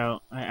walk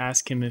out. I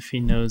ask him if he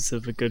knows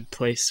of a good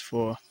place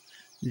for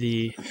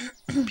the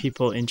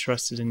people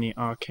interested in the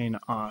arcane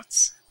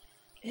arts.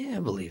 Yeah, I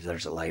believe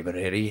there's a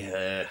library.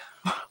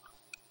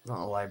 Not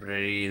a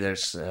library,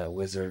 there's a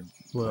wizard,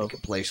 Well, like a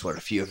place where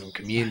a few of them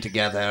commune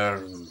together.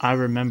 And I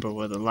remember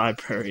where the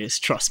library is,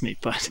 trust me,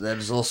 but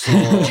there's also,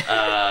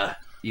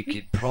 you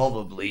could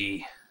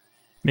probably...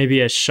 maybe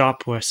a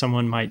shop where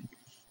someone might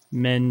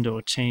mend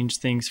or change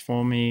things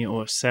for me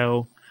or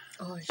sell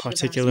Oh, I should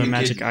particular You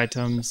magic could-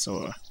 items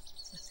or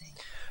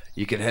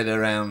You can head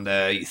around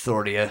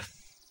Euthoria.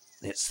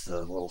 It's the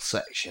little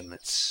section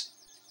that's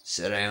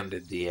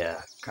surrounded the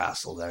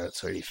castle there.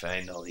 It's where you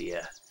find all the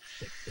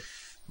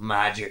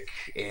magic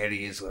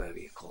areas, whatever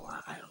you call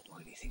that. I don't know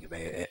anything about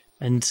it.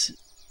 and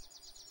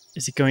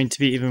is it going to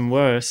be even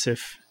worse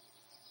if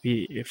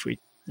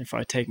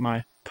I take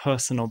my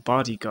personal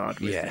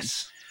bodyguard with me?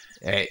 Yes,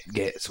 it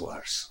gets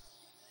worse.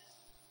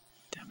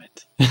 Damn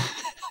it.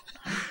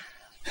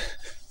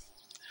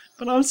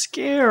 But I'm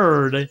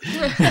scared.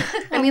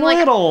 I mean, like,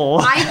 little.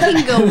 I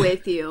can go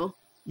with you.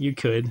 You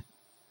could.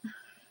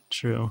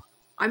 True.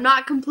 I'm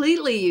not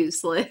completely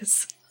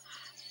useless.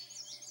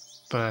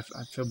 But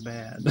I feel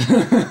bad.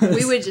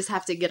 We would just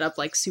have to get up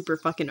like super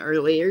fucking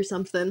early or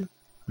something.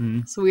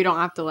 Hmm. So we don't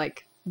have to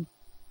like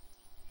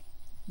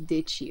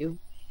ditch you.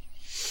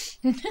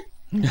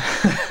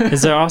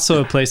 Is there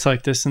also a place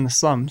like this in the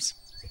slums?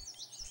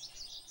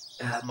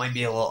 It might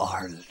be a little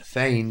harder to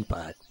find,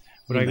 but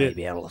Would we I might get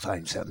be able to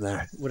find something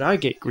there. would I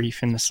get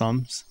grief in the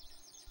slums?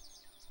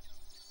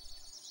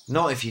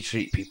 Not if you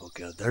treat people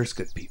good. There's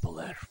good people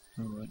there.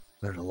 Alright.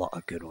 There's a lot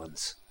of good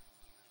ones.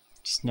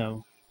 Just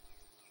know.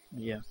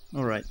 Yeah.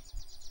 Alright.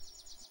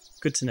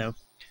 Good to know.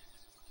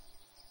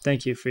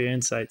 Thank you for your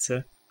insight,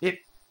 sir.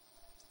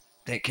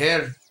 Take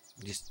care.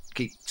 Just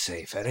keep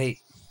safe, alright?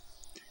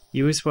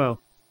 You as well.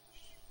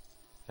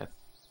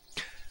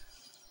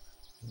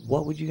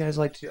 What would you guys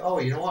like to do? Oh,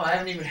 you know what? I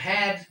haven't even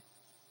had...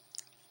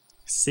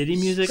 City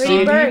music? Pretty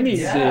on? birds.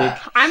 Yeah.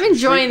 I'm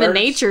enjoying the birds.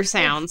 nature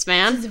sounds, This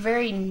man. is a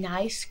very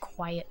nice,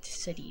 quiet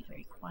city.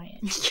 Very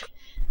quiet.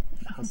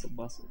 Hustle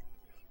bustle.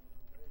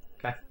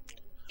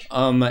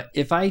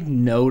 If I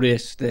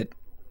notice that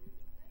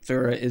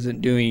Thura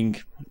isn't doing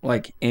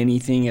like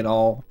anything at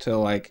all to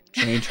like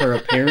change her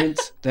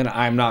appearance, then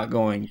I'm not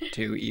going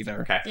to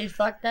either. Okay. Dude,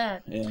 fuck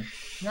that. Yeah. I'm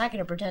not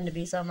gonna pretend to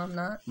be something I'm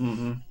not.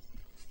 Mm-hmm.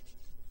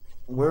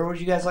 Where would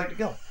you guys like to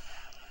go?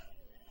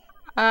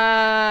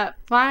 Fine.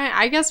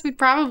 I guess we'd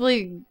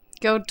probably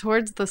go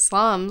towards the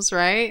slums,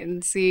 right?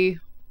 And see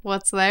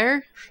what's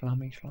there.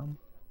 Shlummy shlum.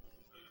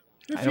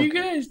 If don't you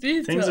guys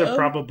did Things are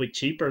probably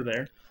cheaper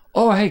there.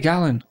 Oh, hey,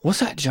 Galen. What's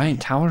that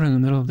giant tower in the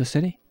middle of the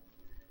city?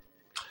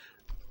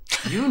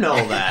 You know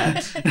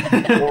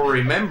that, or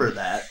remember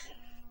that,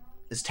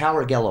 is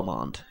Tower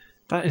Gelamond.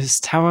 That is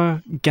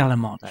Tower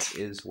Galamont. That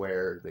is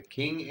where the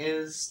king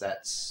is.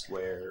 That's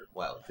where,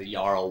 well, the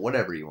Jarl,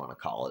 whatever you want to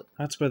call it.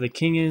 That's where the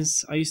king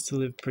is. I used to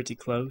live pretty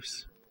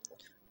close.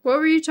 What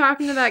were you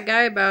talking to that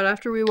guy about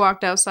after we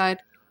walked outside?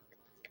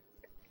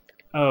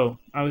 Oh,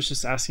 I was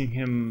just asking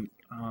him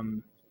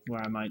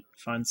where I might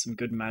find some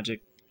good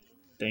magic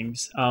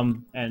things.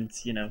 And,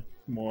 you know,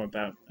 more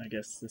about, I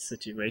guess, the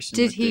situation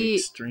Did with the he-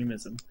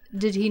 extremism.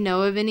 Did he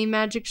know of any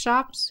magic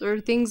shops or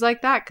things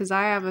like that? Because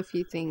I have a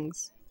few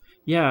things.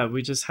 Yeah,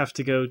 we just have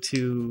to go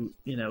to,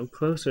 you know,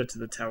 closer to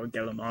the Tower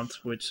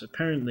Galamont, which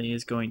apparently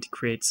is going to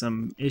create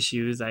some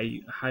issues.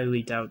 I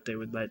highly doubt they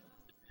would let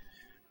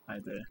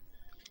either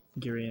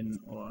Girion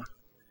or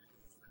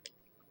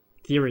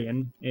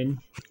Therion in.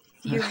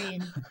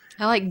 Furian.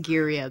 I like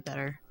Giria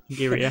better.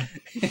 Giria.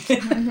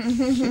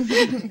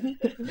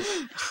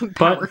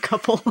 Power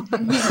couple.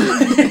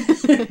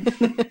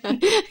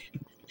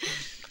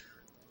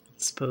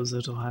 Suppose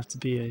it'll have to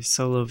be a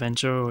solo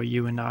venture, or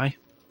you and I,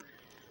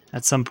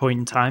 at some point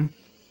in time.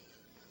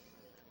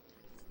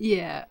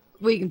 Yeah,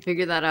 we can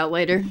figure that out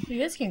later. You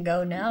guys can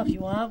go now if you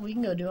want. We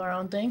can go do our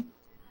own thing.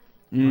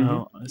 Mhm.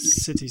 Well, a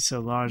city's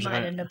so large,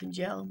 Might I end up in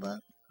jail, but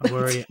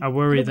worry It'll that be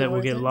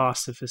we'll get worth it.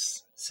 lost if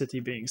this city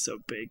being so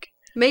big.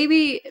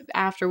 Maybe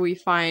after we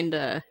find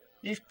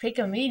just pick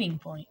a meeting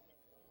point.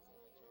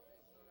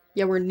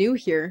 yeah, we're new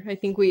here. I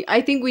think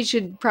we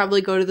should probably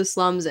go to the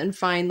slums and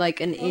find like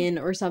an inn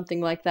or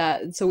something like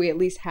that, so we at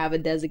least have a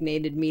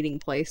designated meeting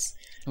place.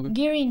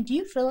 Gary, do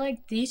you feel like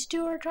these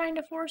two are trying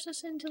to force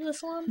us into the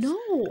slums? No,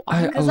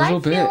 A Because I little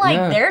feel bit, like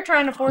yeah. they're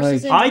trying to force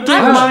us Like- into I the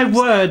give slums.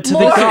 my word to the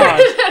More.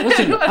 god.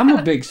 Listen, I'm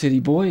a big city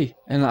boy,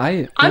 and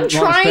I I'm don't wanna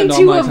trying spend all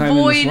to my time in the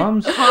avoid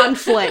slums.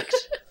 conflict.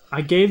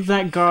 I gave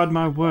that god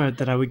my word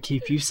that I would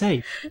keep you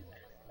safe.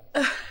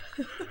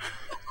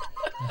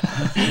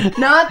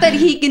 Not that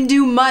he can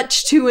do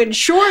much to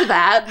ensure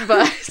that,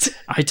 but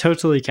I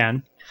totally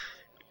can.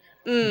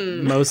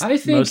 Most I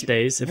think most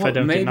days, if I what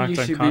don't get maybe knocked you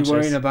should be unconscious.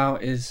 worrying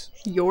about is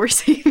your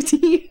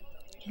safety.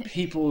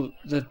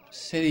 the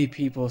city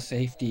people's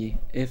safety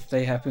if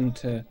they happen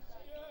to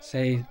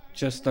say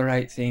just the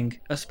right thing,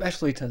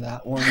 especially to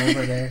that one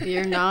over there.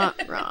 You're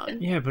not wrong.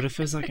 Yeah, but if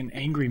there's like an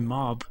angry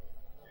mob,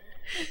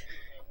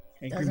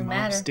 angry Doesn't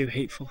mobs matter. do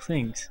hateful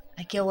things.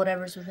 I kill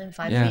whatever's within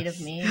 5 Yeah. feet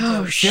of me. Oh,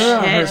 until- shit. Sarah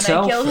And then I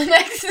herself, kill the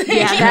next thing.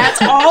 Yeah,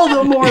 that's all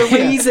the more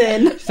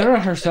reason. Sarah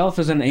herself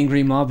is an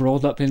angry mob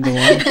rolled up into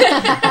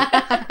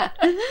one.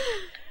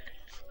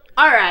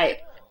 All right.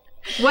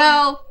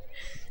 Well,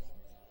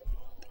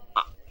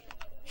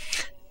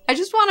 I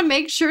just want to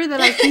make sure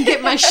that I can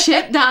get my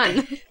shit done.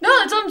 No,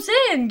 that's what I'm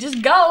saying.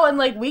 Just go and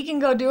like we can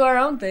go do our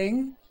own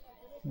thing.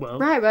 Well,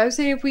 Right, but I was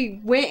saying if we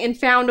went and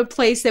found a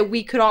place that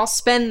we could all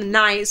spend the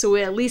night, so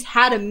we at least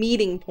had a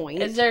meeting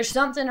point. Is there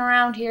something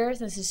around here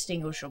that's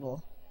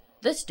distinguishable?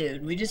 This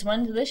dude, we just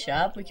went to this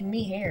shop. We can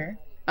meet here.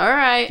 All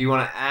right. Do you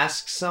want to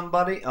ask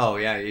somebody? Oh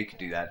yeah, you could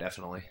do that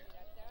definitely.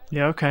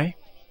 yeah, okay.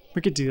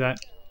 We could do that.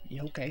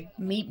 You okay?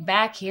 Meet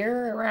back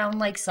here around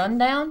like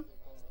sundown.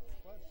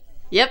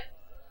 Yep.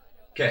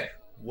 Okay,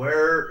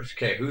 where?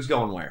 Okay, who's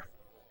going where?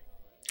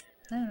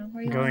 I don't know.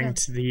 Where you Going want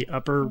to to the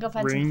upper go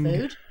find ring. some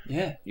food?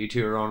 Yeah. You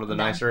two are going to the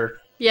No. nicer.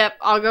 Yep.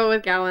 I'll go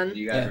with Gallon.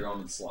 You guys Yeah. are going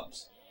to the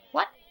slums.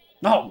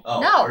 No. Oh,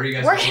 No, where are you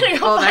guys we're going? gonna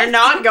go. Oh, they're find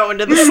not going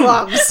to the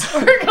slums.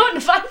 some- We're going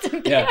to find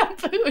some Yeah. damn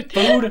food.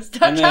 Food,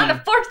 Stop and trying then-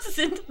 to force us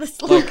into the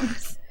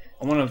slums.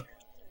 I want to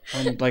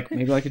find like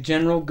maybe like a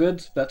general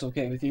goods. If that's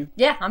okay with you.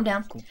 Yeah, I'm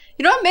down.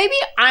 You know what? Maybe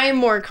I'm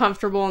more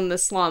comfortable in the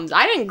slums.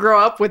 I didn't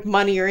grow up with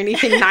money or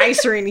anything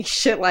nice or any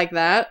shit like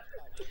that.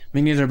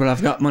 Me neither, but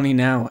I've got money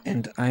now,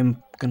 and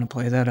I'm gonna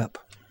play that up.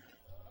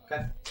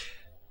 Okay.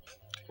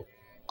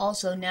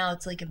 Also, now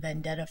it's like a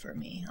vendetta for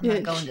me. I'm Yeah.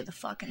 not going to the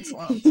fucking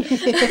slums.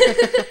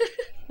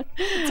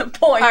 It's a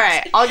point. All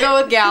right, I'll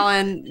go with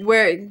Gallon.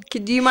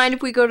 Do you mind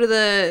if we go to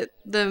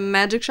the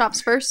magic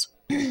shops first?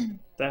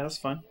 That was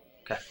fun.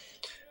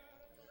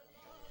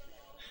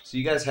 So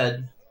you guys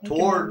head Making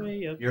toward. our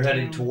way up You're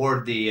heading town.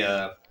 toward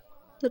the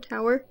The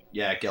tower.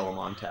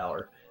 Gillimon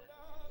Tower.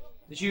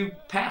 As you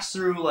pass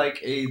through like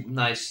a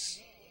nice,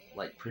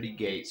 like pretty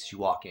gates, you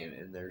walk in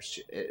and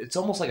it's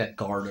almost like a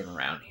garden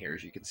around here.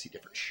 As you can see,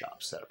 different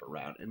shops set up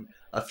around and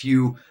a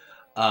few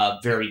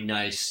very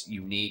nice,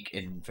 unique,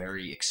 and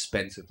very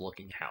expensive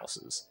looking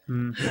houses.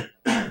 Hmm.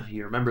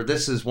 You remember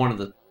this is one of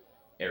the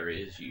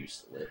areas you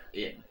used to live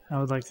in. I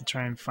would like to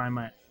try and find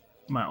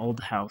my old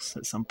house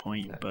at some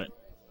point, but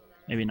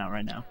maybe not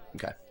right now.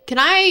 Can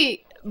I,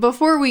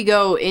 before we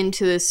go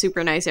into this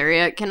super nice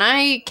area, can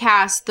I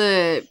cast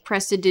the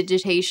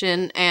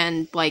prestidigitation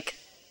and like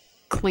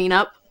clean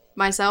up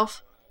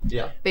myself,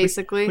 Yeah.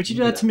 basically? Would you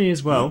do that to me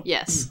as well?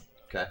 Yes.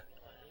 Okay.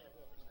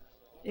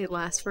 It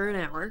lasts for an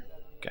hour.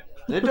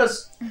 It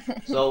does.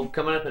 So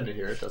coming up into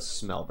here, it does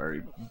smell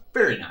very,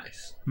 very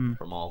nice Hmm.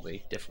 from all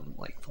the different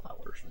like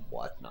flowers and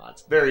whatnot.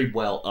 It's very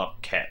well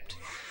upkept.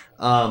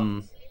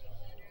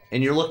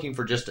 And you're looking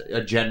for just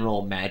a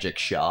general magic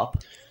shop.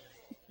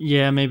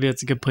 Yeah, maybe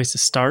it's a good place to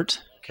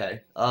start.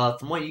 Okay.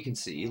 From what you can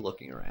see,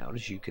 looking around,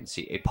 as you can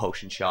see a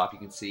potion shop. You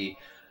can see,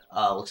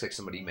 looks like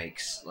somebody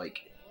makes like,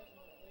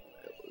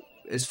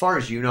 as far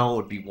as you know, it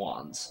would be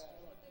wands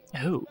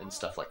Oh, and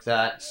stuff like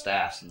that,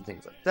 staffs and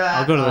things like that.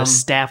 I'll go to the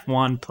staff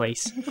wand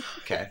place.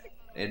 Okay.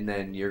 And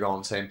then you're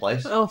going the same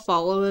place. I'll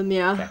follow them,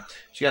 yeah. Okay.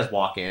 So you guys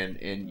walk in,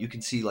 and you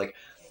can see like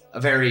a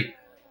very.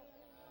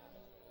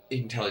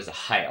 You can tell he's a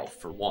high elf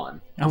for one.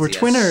 Oh, we're He has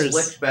twinners.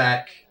 Slicked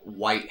back,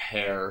 white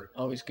hair.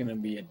 Always gonna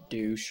be a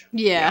douche.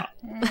 Yeah.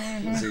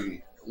 As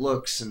he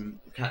looks and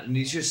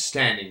he's just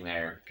standing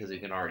there because he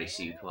can already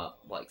see you come up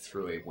like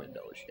through a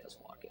window as you guys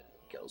walk in.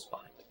 He goes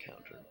behind the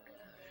counter.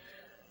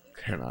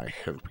 Can I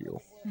help you?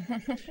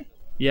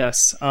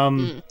 Yes.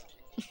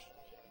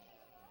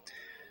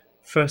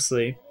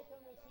 Firstly,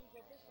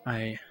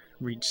 I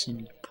reach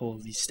and pull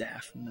the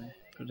staff and I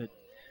put it.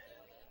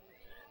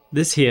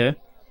 This here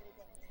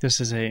This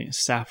is a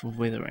Staff of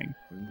Withering.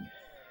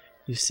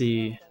 You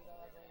see,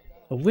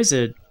 a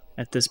wizard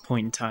at this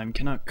point in time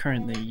cannot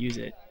currently use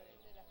it.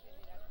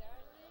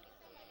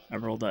 I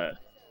rolled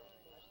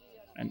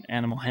an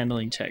animal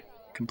handling check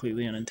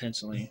completely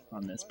unintentionally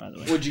on this, by the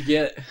way. What'd you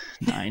get?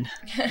 9.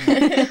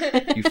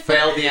 You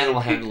failed the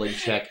animal handling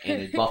check,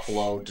 and a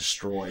buffalo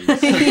destroys.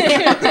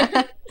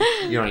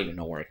 You don't even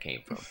know where it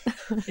came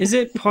from. Is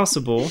it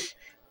possible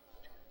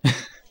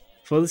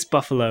for this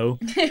buffalo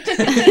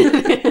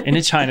in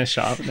a china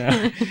shop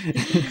now?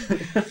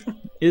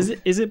 Is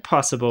it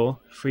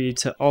possible for you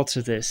to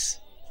alter this,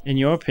 in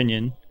your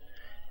opinion,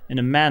 in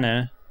a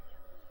manner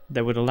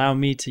that would allow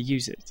me to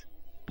use it?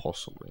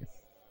 Possibly.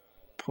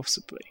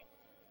 Possibly.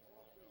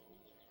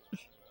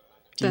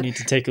 Do you need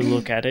to take a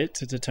look at it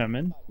to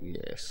determine?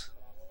 Yes.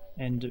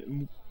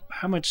 And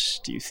how much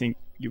do you think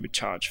you would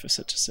charge for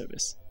such a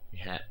service?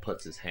 Hat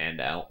puts his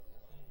hand out.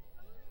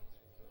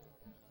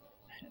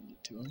 Hand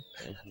it to him.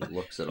 And he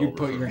looks it You over.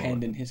 put for a your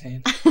hand moment. in his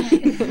hand.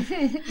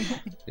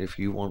 If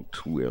you want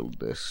to wield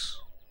this,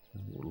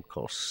 it will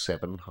cost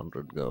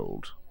 700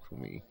 gold for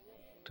me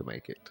to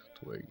make it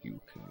to where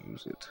you can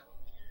use it.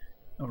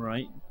 All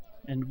right.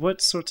 And what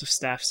sorts of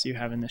staffs do you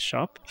have in this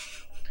shop?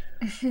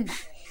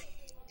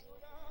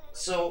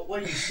 So,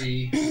 what you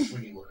see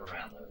when you look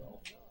around there, though,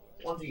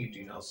 one thing you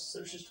do notice is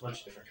there's just a bunch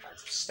of different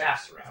kinds of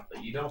staffs around,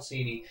 but you don't see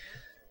any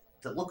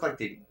that look like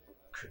they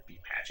could be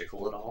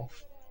magical at all.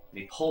 And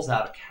he pulls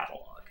out a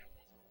catalog.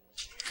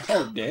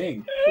 Oh,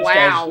 dang.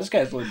 Wow. This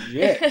guy's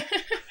legit.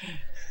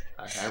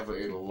 I have a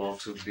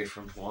lot of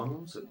different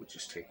ones. It would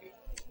just take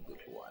a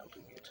little while to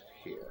get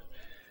here.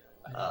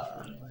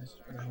 I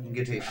can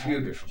get a few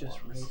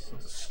different ones.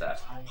 There's a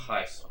staff of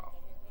Python.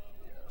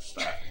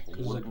 Staff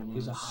of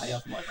He's a high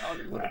up like, oh,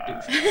 what a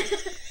uh,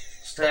 douche.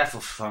 Staff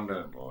of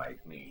Thunder and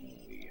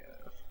Lightning.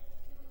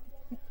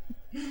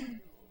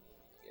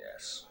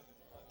 Yes.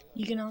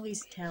 You can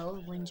always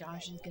tell when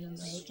Josh is gonna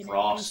make an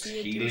Frost NPC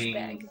a healing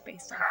douchebag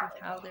based off of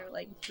how they're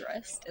like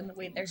dressed and the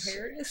way their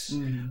hair is.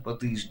 But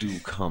these do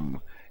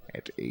come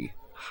at a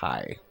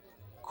high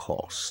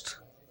cost.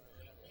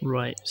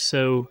 Right.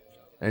 So,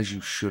 As you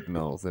should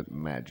know that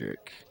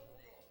magic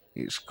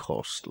is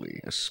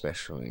costly,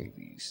 especially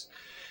these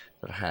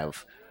that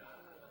have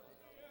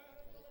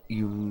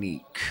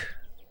unique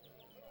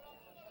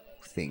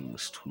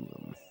things to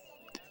them.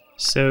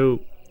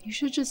 so You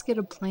should just get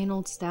a plain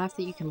old staff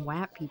that you can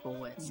whap people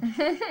with.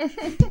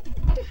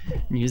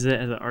 use it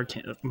as an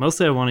arcane.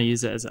 Mostly, I want to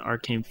use it as an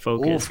arcane Or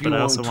focus, if you but I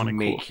want also to want to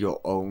make your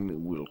own, it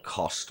will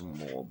cost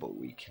more, but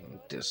we can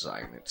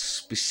design it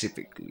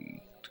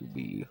specifically to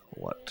be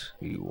what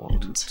you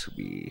want it to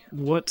be.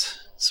 What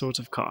sort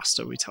of cost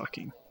are we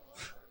talking?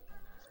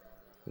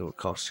 It will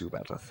cost you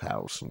about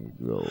 1,000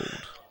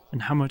 gold.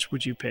 And how much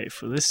would you pay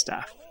for this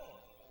staff?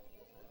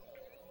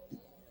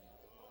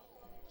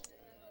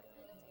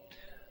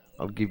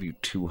 I'll give you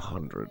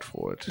 200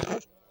 for it.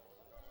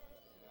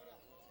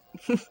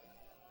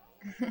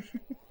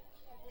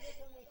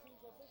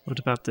 What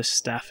about this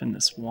staff and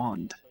this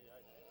wand?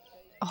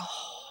 And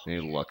he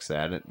looks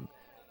at it. And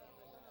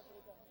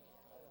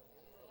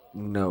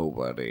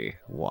nobody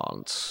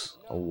wants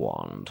a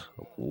wand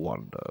of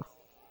wonder.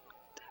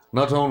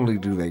 Not only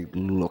do they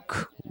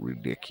look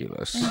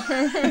ridiculous,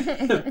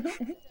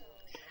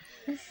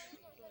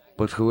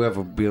 but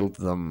whoever built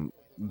them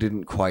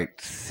didn't quite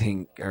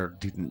think or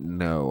didn't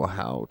know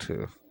how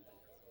to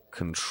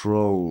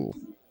control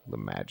the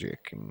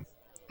magic. And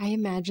I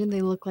imagine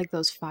they look like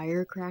those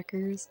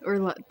firecrackers. Or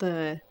not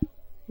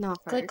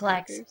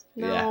Click-clacks. firecrackers.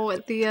 No,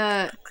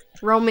 the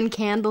Roman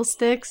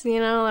candlesticks,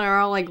 that are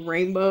all like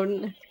rainbowed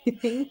and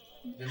everything.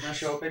 Didn't I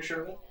show a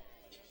picture of it?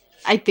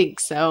 I think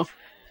so.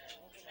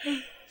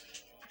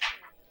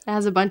 It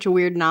has a bunch of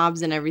weird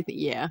knobs and everything.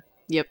 Yeah.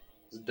 Yep.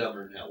 It's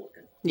dumber than hell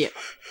looking. Yep.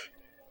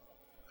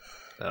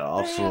 there are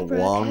also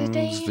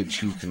wands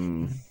that you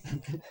can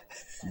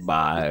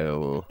buy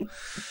or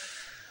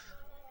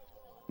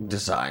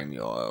design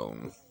your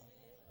own.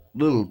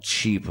 Little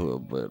cheaper,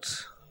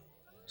 but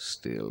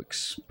still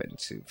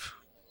expensive.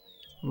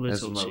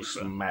 As Little most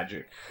cheaper.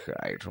 magic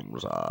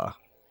items are.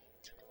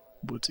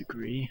 Would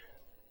agree.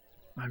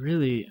 I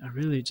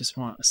really just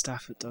want a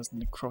staff that does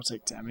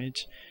necrotic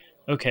damage.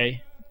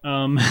 Okay.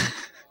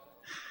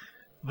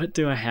 What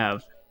do I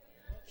have?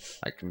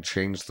 I can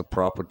change the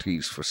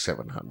properties for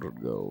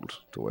 700 gold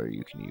to where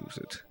you can use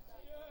it.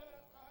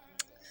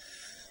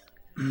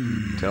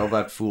 Tell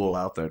that fool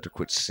out there to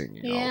quit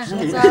singing. Yeah, also.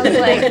 that's all I was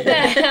like, what the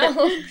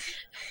hell?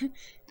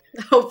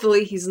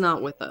 Hopefully he's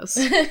not with us.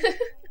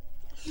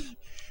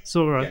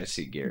 Zora. You gotta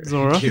see Gary.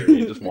 Zora?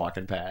 Gary just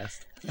walking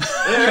past.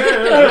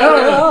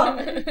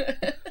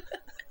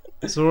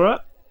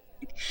 Zora?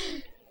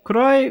 Could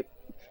I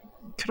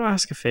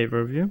ask a favor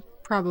of you?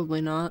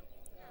 Probably not.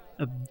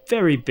 A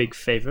very big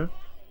favor.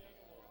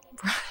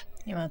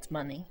 He wants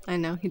money. I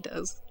know he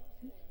does.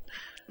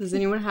 Does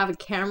anyone have a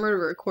camera to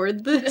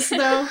record this,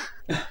 though?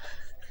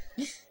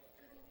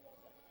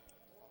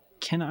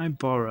 Can I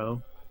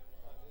borrow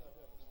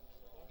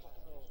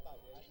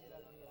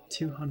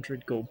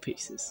 200 gold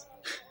pieces?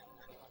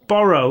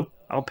 Borrow.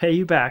 I'll pay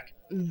you back.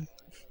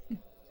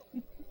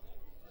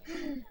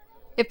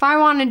 If I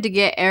wanted to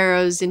get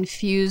arrows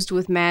infused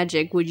with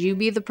magic, would you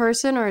be the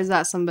person or is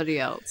that somebody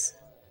else?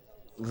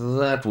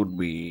 That would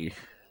be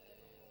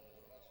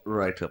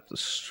right up the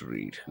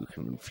street who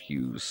can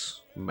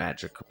infuse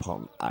magic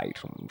upon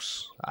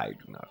items. I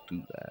do not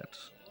do that.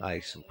 I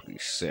simply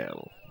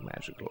sell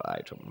magical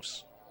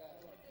items.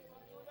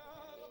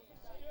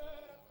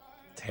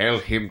 Tell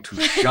him to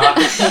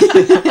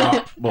shut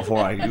up before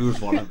I use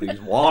one of these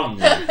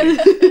wands.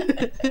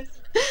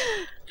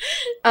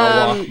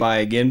 I'll walk by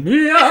again.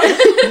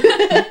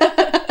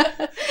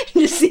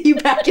 Just see you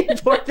back and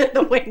forth in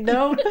the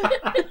window.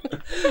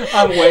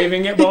 I'm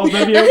waving at both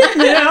of you.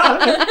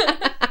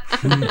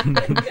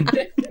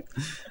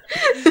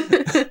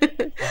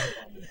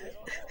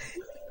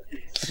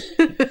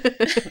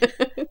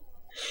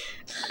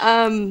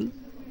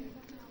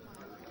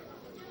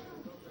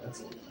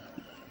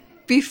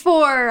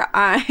 Before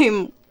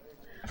I'm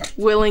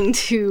willing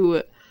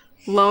to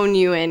loan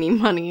you any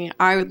money,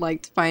 I would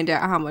like to find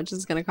out how much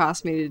it's going to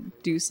cost me to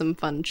do some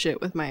fun shit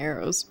with my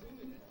arrows.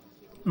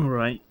 All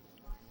right.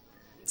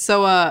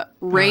 So,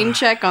 rain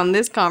check on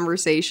this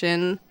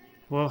conversation.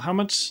 Well, how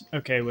much?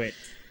 Okay, wait.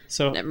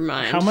 So, Never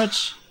mind. How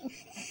much?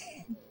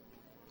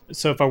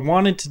 So, if I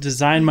wanted to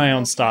design my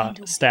own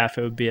staff,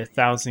 it would be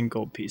 1,000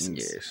 gold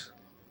pieces. Yes,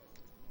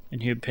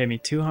 And he would pay me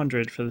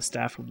 200 for the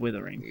staff of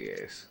withering.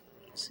 yes,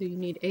 So you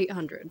need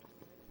 800.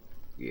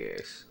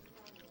 yes,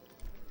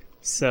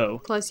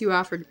 So, Plus you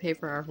offered to pay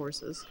for our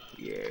horses.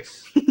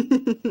 yes.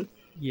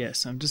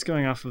 yes, I'm just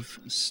going off of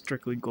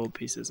strictly gold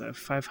pieces. I have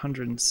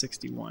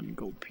 561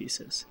 gold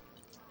pieces.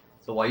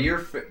 So while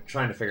you're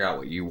trying to figure out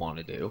what you want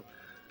to do,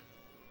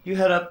 you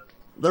head up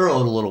the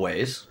road a little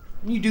ways.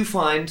 And you do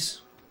find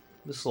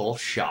this little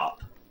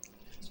shop.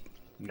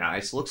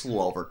 Nice, looks a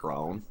little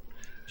overgrown.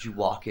 As you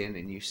walk in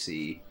and you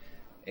see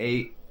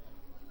a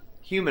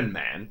human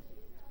man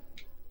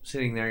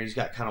sitting there. He's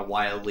got kind of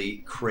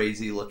wildly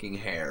crazy looking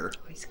hair. Oh,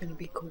 he's gonna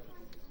be cool.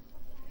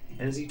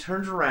 And as he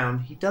turns around,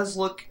 he does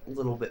look a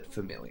little bit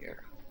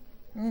familiar.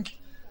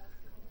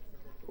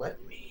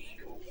 Let me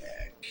go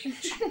back to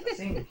the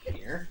thing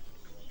here.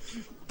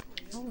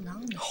 Hold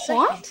on. a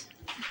What?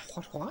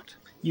 What?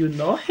 You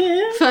know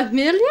him?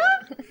 Familiar?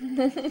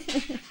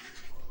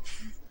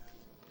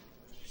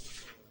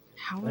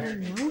 How do I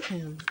know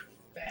him?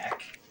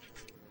 Back.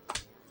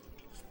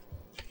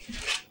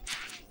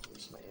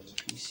 Here's my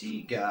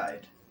NPC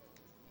guide.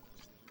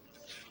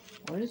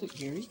 What is it,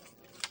 Gary?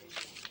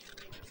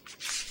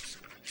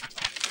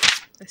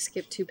 I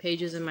skipped 2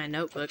 pages in my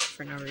notebook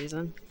for no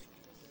reason.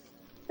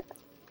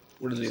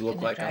 What does he look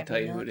Gonna like? I'll drag tell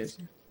me you who up. it is.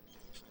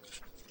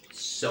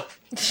 So.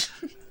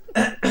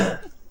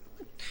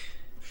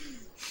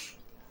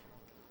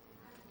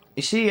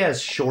 You see, he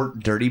has short,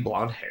 dirty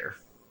blonde hair.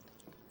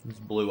 His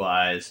blue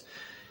eyes.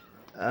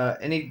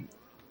 And he.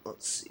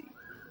 Let's see.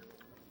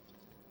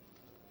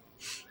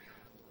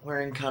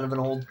 Wearing kind of an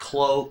old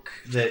cloak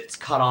that's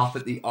cut off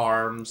at the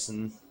arms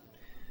and.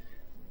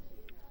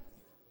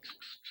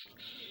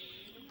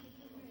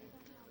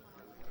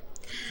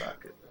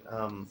 Fuck it.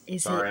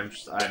 Is Sorry,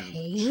 it I'm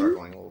Kane?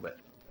 struggling a little bit.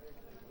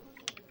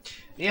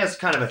 He has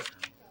kind of an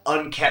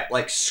unkept,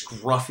 like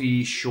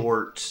scruffy,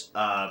 short,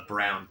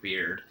 brown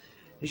beard.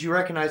 As you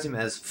recognize him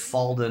as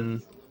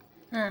Falden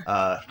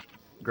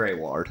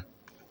Greyward.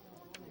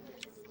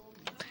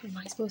 Am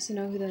I supposed to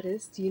know who that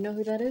is? Do you know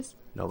who that is?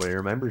 Nobody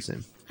remembers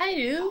him. I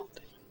do.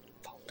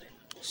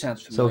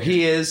 Sounds So familiar.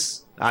 he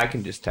is. I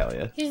can just tell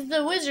you. He's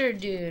the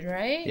wizard dude,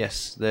 right?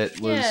 Yes, that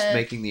was Yeah.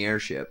 making the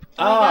airship.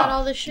 We got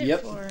all the shit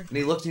yep. for. And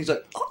he looked and he's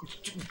like, oh,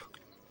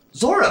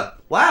 Zora,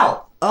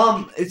 wow.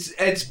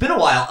 It's been a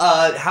while.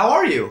 How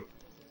are you?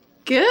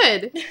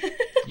 Good.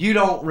 You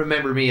don't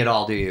remember me at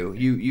all, do you?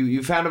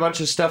 You found a bunch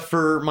of stuff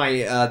for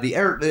my the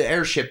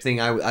airship thing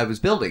I was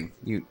building.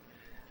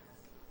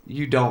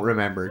 You don't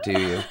remember, do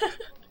you?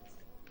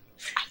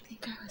 I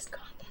think I was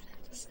gone that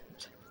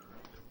episode.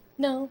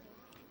 No,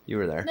 You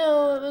were there.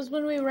 no, it was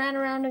when we ran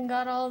around and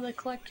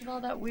collected all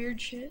that weird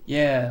shit.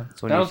 Yeah.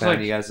 That's when that you was found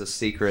like, you guys a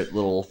secret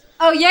little.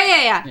 Oh,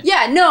 yeah,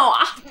 no.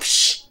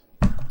 Psh.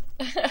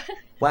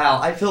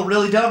 Wow, I feel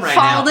really dumb right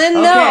Falden,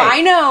 now. no,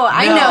 Okay.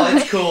 I know.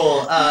 It's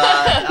cool. No,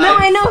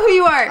 I know who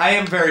you are. I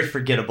am very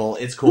forgettable.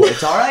 It's cool.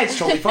 It's all right. It's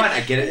totally fine.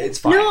 I get it. It's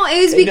fine. No,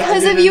 it was Hey,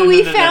 because of you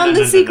we found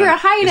the secret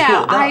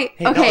hideout. It's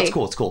cool. No, Okay. it's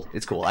cool. It's cool.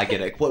 It's cool. I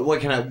get it.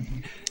 What can I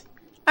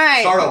All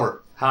right. start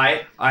over?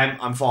 Hi,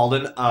 I'm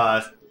Falden.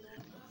 I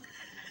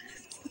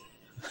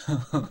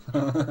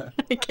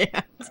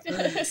can't.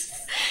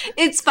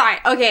 It's fine.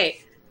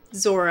 Okay,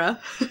 Zora.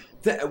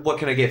 What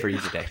can I get for you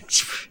today?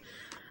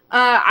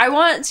 I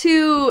want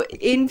to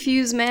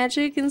infuse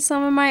magic in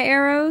some of my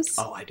arrows.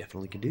 Oh, I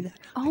definitely can do that.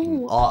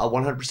 Oh. I'll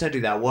 100%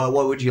 do that. What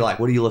would you like?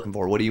 What are you looking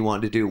for? What do you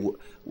want to do?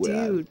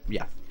 Dude.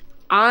 Yeah.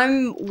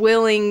 I'm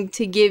willing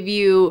to give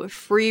you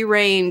free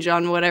range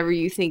on whatever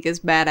you think is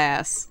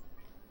badass.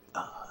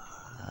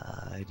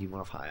 Do you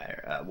want to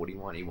fire? What do you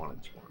want? Do you want him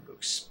to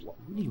explode?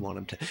 Do you want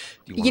him to?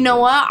 Do You know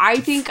him what? I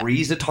to think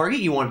freeze a target.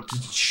 You want to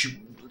shoot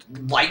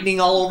lightning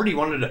all over? Do you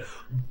want it to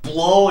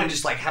blow and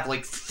just like have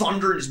like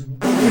thunder? Just...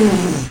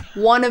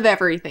 One of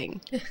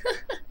everything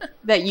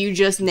that you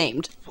just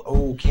named.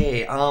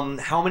 Okay.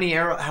 How many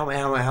arrow? How many?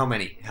 How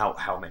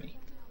many?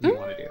 Do you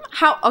want to do?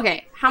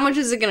 How much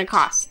is it gonna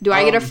cost? Do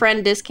I get a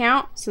friend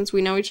discount since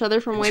we know each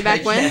other from way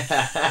back when?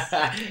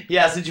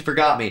 Yeah, since you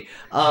forgot me.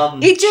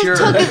 It just sure.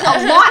 took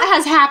a lot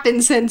has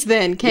happened since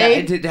then, Yeah, okay?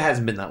 it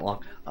hasn't been that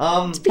long.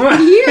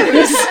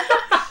 Years.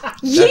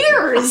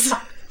 Years.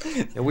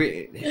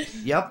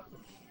 Yep.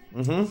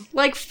 Mm-hmm.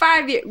 Like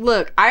 5 years.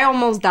 Look, I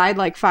almost died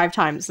like 5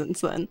 times since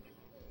then.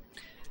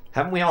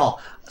 Haven't we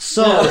all?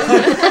 So,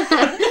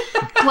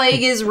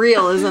 Plague is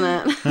real, isn't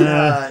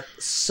it?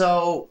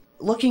 so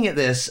looking at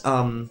this,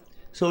 so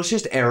it's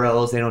just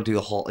arrows. They don't do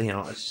the whole,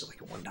 it's just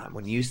like a one-time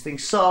one use thing.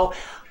 So,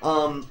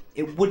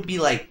 it would be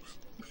like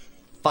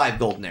 5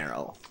 golden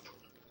arrow.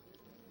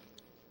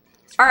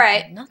 All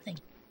right. Nothing.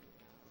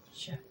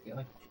 Shit, you're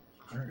like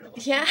 100.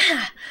 Yeah.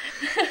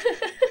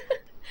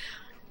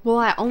 Well,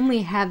 I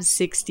only have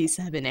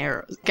 67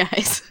 arrows,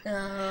 guys.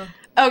 Uh,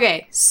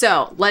 Okay,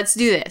 so let's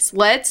do this.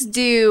 Let's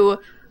do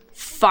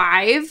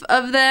 5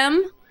 of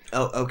them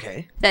Oh,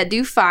 okay. that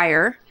do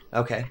fire,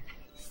 Okay.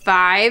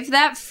 5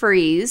 that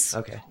freeze,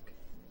 Okay.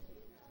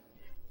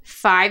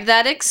 5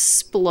 that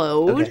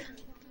explode,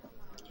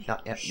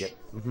 Okay. Yep.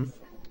 Mm-hmm.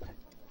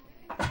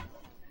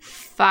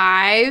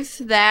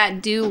 5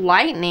 that do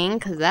lightning,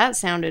 because that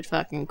sounded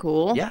fucking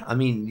cool. Yeah, I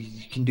mean,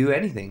 you can do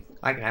anything.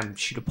 I can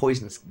shoot a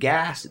poisonous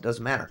gas. It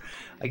doesn't matter.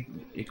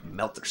 You can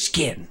melt their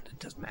skin. It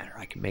doesn't matter.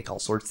 I can make all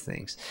sorts of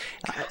things.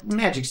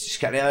 Magic's just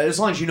kind of, as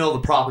long as you know the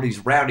properties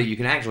around it, you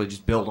can actually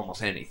just build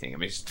almost anything. I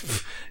mean,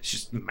 it's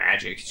just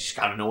magic. You just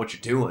gotta know what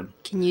you're doing.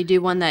 Can you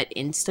do one that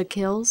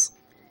insta-kills?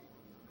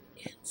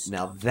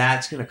 Now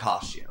that's gonna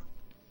cost you.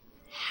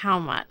 How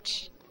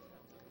much?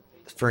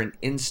 For an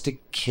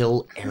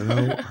insta-kill arrow?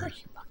 Are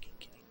you fucking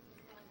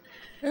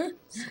kidding?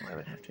 So I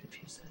would have to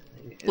infuse that.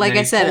 And Like then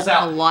I he said, pulls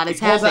out- a lot has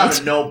He pulls out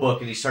happened. a notebook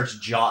and he starts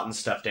jotting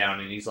stuff down,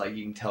 and he's like,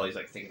 you can tell he's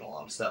like thinking a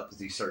lot of stuff because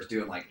he starts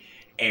doing like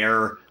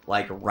air,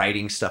 like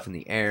writing stuff in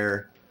the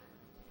air.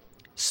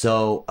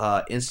 So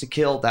insta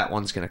kill, that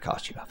one's gonna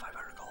cost you about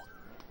 500 gold.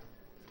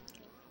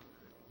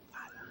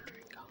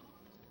 500 gold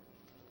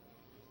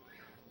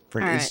for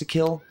an All right. insta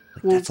kill.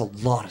 Like, Well, that's a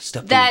lot of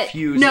stuff to that-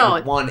 infuse no.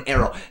 with one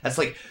arrow. That's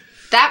like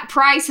That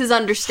price is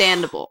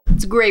understandable.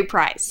 It's a great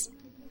price.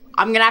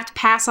 I'm gonna have to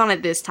pass on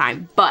it this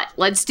time, but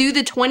let's do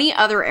the 20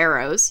 other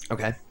arrows.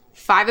 okay,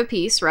 5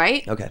 apiece,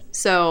 right? okay,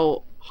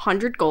 So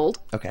 100 gold.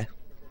 okay,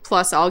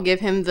 Plus, I'll give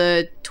him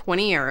the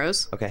 20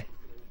 arrows. okay.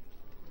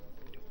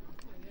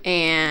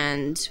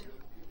 And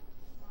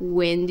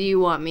when do you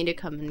want me to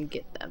come and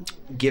get them?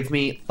 Give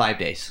me 5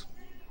 days.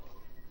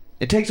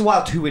 It takes a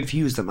while to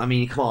infuse them. I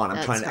mean, come on.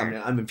 That's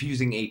I'm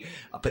infusing a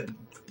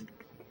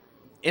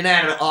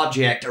inanimate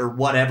object or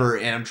whatever,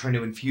 and I'm trying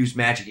to infuse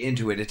magic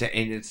into it.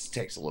 And it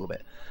takes a little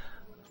bit.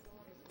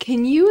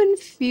 Can you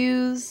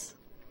infuse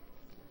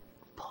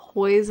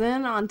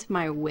poison onto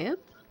my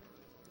whip?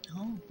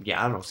 oh.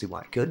 Yeah, I don't see why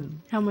I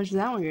couldn't. How much is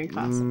that one gonna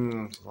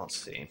cost? Let's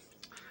see.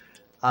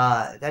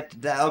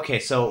 Okay.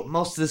 So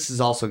most of this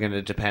is also going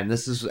to depend.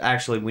 This is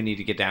actually, we need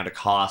to get down to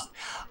cost.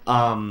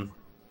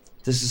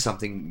 This is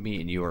something me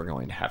and you are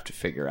going to have to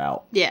figure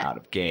out out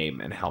of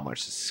game, and how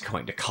much this is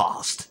going to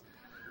cost,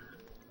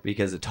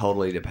 because it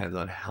totally depends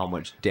on how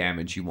much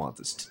damage you want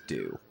this to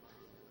do.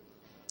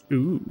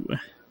 Ooh,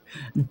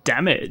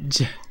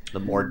 damage. The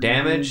more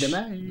damage,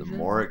 Damage. the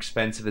more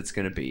expensive it's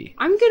going to be.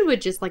 I'm good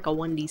with just like a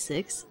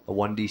 1d6. A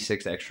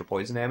 1d6 extra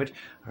poison damage.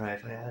 All right,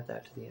 if I add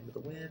that to the end of the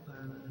whip,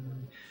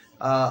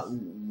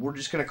 we're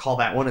just going to call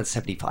that one at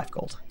 75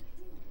 gold.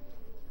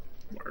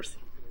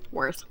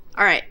 Worth.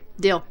 All right,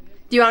 deal.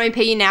 Do you want me to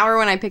pay you now or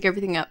when I pick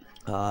everything up?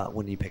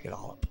 When you pick it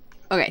all up.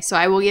 Okay, so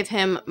I will give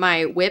him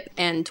my whip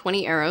and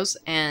 20 arrows,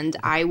 and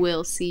I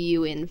will see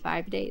you in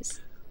 5 days.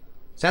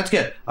 Sounds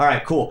good. All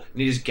right, cool.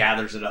 And he just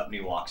gathers it up and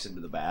he walks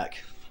into the back.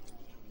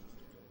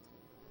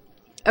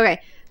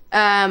 Okay,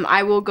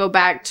 I will go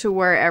back to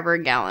wherever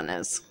Gallon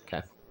is.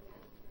 Okay.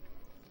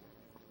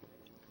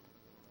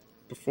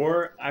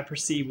 Before I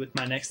proceed with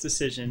my next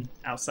decision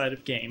outside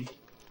of game,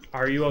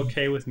 are you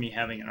okay with me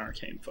having an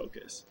arcane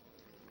focus?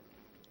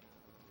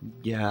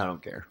 Yeah, I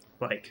don't care.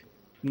 Like,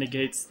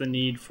 negates the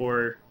need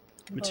for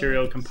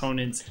material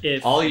components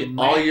if All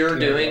you're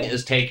doing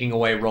is taking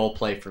away role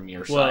play from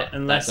your well, side.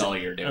 unless That's all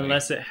you're doing.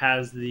 unless it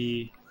has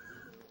the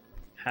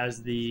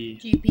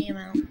GP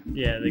amount.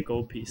 the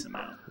gold piece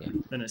amount, Yeah.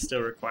 then it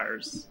still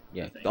requires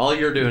yeah, thing. all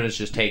you're doing is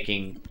just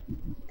taking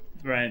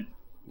right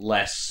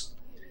less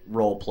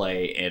role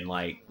play and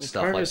like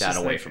stuff like that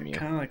away from you.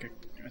 Kind of like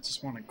I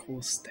just want a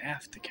cool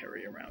staff to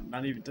carry around.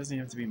 Not even doesn't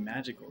even have to be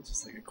magical. It's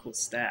just like a cool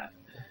staff.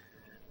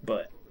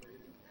 But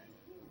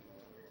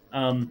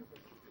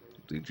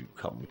Did you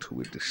come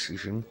to a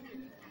decision?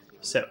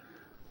 so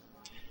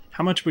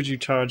how much would you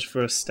charge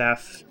for a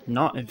staff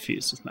not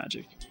infused with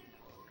magic?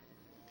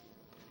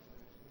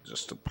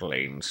 Just a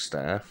plain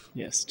staff?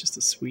 Yes, just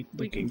a sweet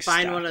We looking can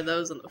find staff. one of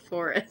those in the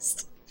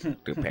forest.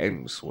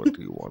 Depends. What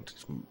do you want?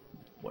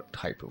 What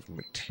type of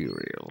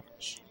material?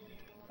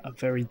 A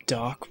very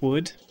dark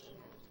wood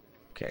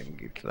Can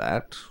get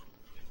that.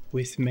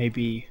 with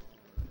maybe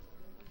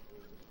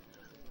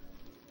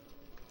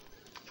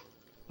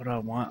what do I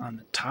want on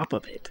the top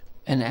of it?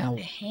 An A owl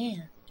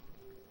hand.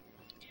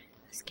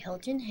 A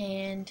skeleton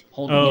hand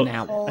holding Oh. an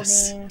owl.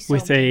 holding With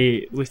something.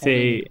 a Holding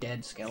a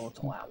dead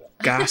skeletal owl.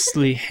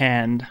 ghastly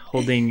hand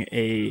holding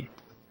a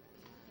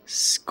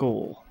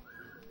skull.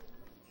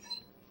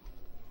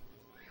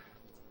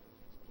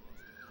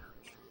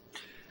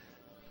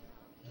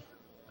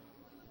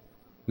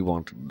 We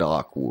want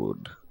dark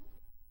wood.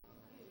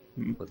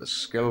 Hmm. With a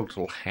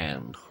skeletal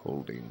hand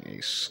holding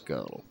a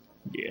skull.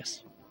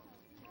 Yes.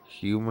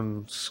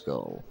 Human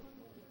skull.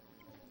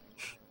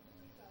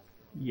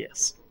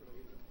 Yes.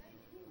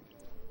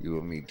 You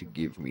will need to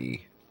give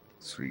me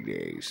 3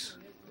 days.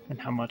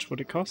 And how much would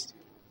it cost?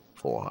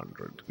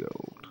 400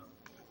 gold.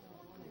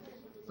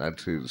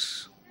 That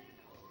is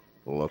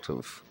a lot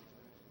of...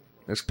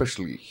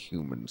 especially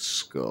human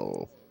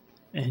skull.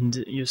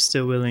 And you're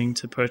still willing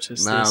to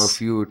purchase Now, this?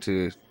 if you were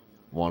to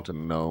want a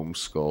gnome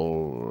skull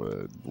or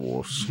a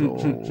dwarf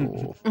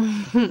skull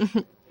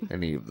or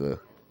any of the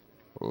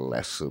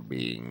lesser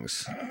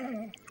beings,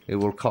 it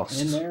will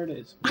cost And there it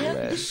is.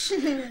 less.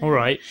 All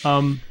right.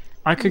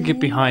 I could get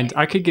behind.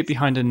 I could get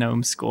behind a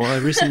gnome skull. I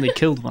recently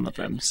killed one of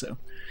them, so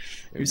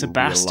It was a will be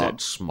a bastard.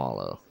 lot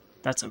smaller.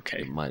 that's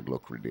okay. It might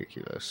look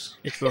ridiculous.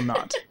 It will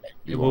not.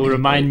 You It will want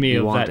remind me you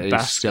of want that a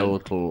bastard.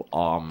 skeletal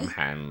arm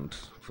hand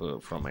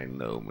from a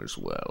gnome as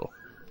well.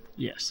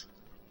 Yes.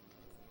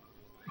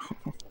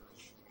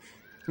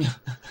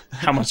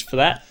 How much for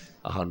that?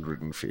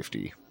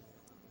 150.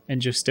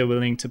 And you're still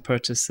willing to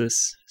purchase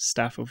this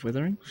staff of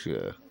withering?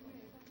 Sure.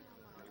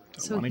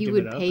 Don't So wanna he give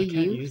would it up. pay I can't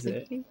you use it.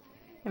 50?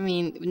 I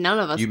mean, none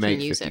of us You can make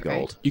use 50 it,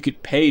 gold. right? You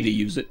could pay to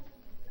use it,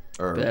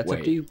 Or but that's wait,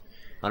 up to you.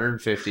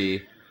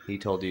 150. He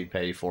told you to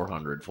pay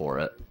 400 for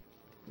it.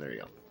 There you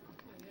go.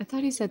 I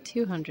thought he said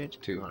 200.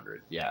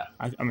 200. Yeah.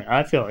 I mean,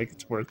 I feel like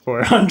it's worth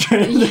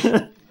 400.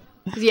 Yeah.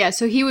 Yeah,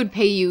 so he would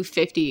pay you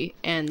 50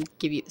 and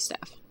give you the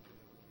staff.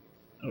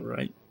 All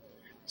right.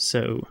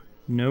 So,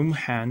 gnome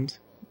hand,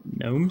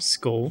 gnome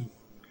skull.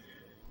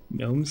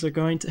 Gnomes are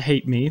going to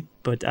hate me,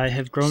 but I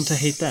have grown to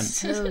hate them.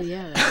 Oh,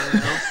 yeah. There we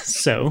go.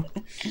 So,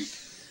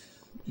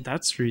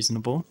 that's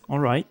reasonable. All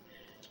right.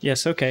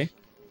 Yes, okay.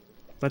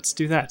 Let's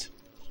do that.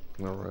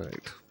 All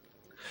right.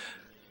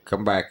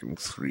 Come back in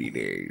 3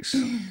 days.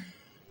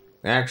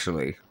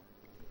 Actually,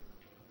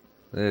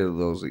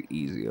 those are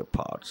easier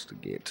parts to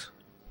get.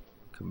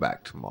 Come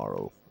back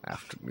tomorrow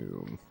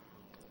afternoon.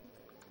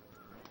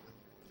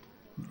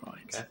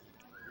 Right.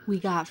 We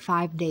got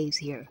 5 days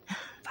here.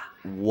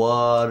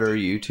 What are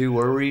you two?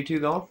 Where were you two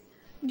going?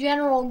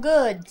 General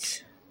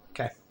goods.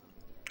 Okay.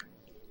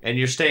 And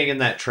you're staying in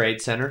that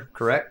trade center,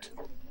 correct?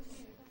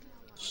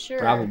 Sure.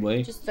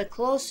 Probably. Just the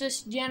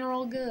closest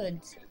general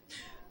goods.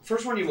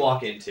 First one you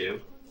walk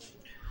into.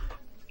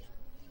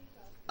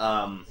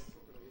 I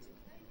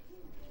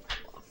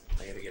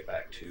gotta get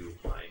back to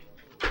my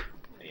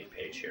main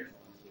page here.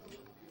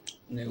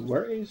 No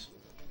worries.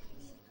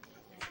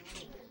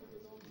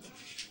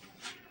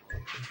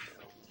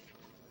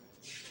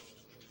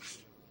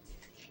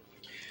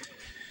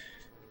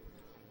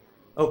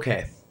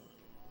 Okay.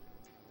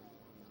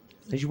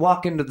 As you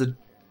walk into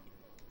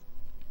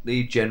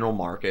the general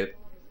market,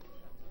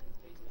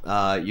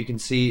 you can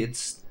see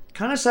it's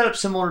kind of set up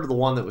similar to the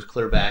one that was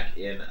clear back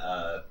in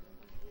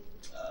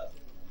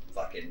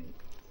fucking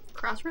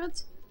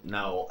Crossroads?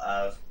 no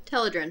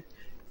Teledrin.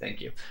 thank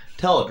you,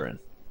 Teledrin.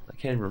 I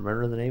can't even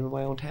remember the name of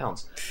my own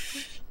towns.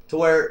 To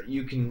where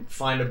you can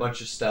find a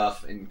bunch of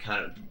stuff and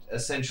kind of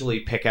essentially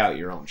pick out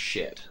your own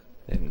shit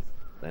and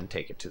then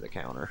take it to the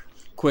counter.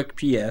 Quick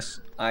PS,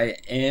 I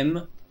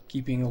am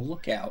keeping a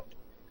lookout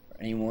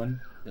for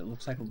anyone that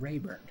looks like a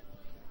Rayburn.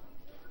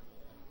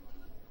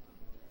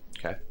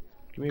 Okay.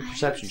 Give me a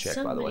perception check,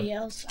 by the way.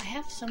 I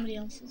have somebody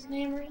else's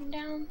name written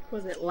down.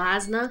 Was it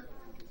Lasna?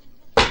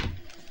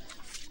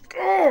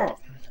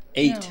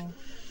 8. No.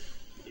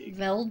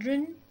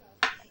 Veldrin?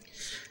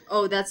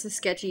 Oh, that's the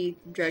sketchy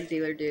drug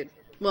dealer dude.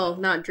 Well,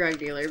 not drug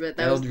dealer, but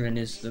that was... Eldrin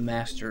is the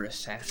master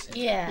assassin.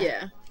 Yeah.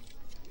 Yeah.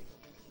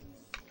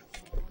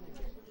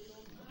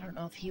 I don't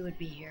know if he would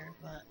be here,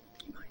 but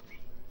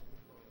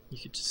You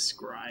could just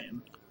scry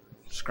him.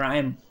 Scry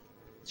him.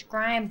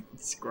 Scrime.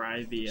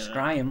 Scry the.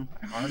 Scry him.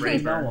 I already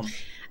Rayburn. know him.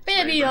 I'm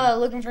gonna be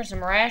looking for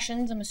some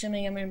rations. I'm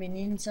assuming I'm gonna be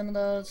needing some of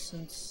those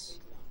since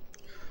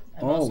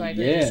I most Oh,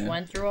 likely yeah. just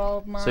went through all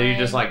of mine. So you're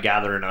just like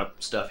gathering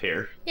up stuff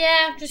here.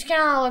 Yeah, just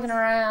kind of looking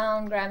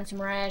around, grabbing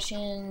some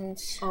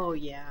rations. Oh,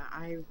 yeah.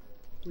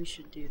 We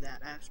should do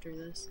that after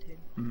this,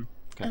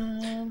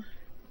 too.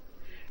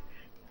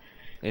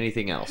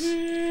 Anything else?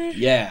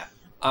 Yeah.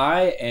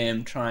 I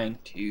am trying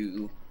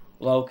to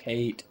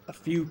locate a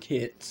few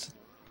kits.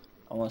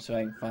 I want to see if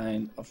I can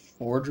find a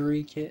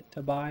forgery kit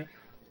to buy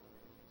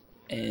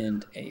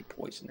and a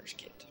poisoner's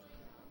kit.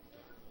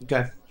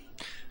 Okay.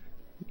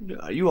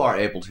 You are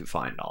able to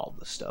find all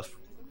this stuff.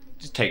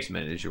 just takes a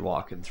minute as you're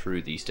walking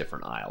through these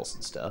different aisles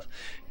and stuff.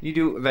 You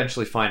do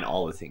eventually find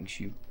all the things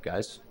you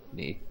guys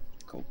need.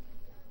 Cool.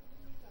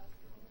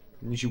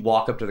 And as you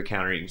walk up to the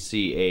counter, you can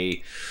see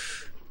a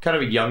kind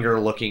of a younger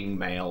looking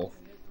male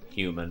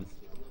human.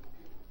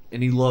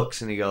 And he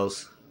looks and he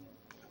goes,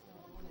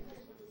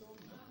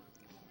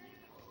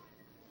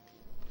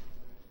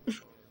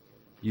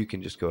 "You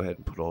can just go ahead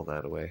and put all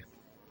that away."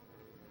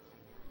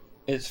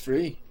 It's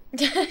free.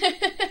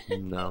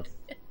 No.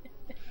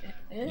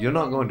 You're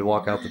not going to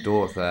walk out the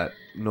door with that,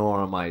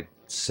 nor am I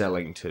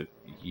selling to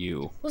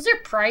you. Was there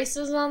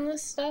prices on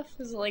this stuff?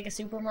 Is it like a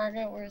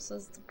supermarket where it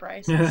says the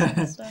prices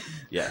and stuff?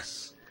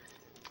 Yes.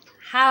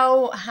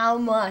 How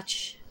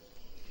much?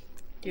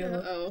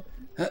 Uh-oh.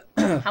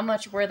 How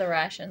much were the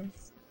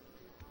rations?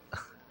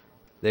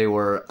 They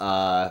were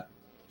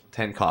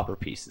 10 copper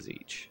pieces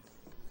each.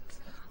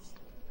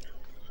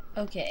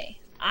 Okay,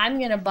 I'm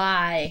gonna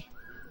buy.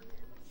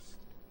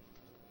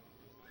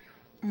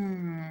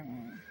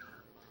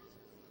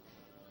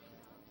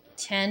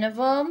 10 of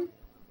them.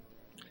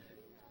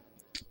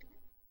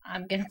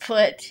 I'm gonna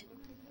put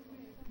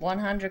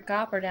 100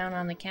 copper down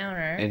on the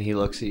counter. And he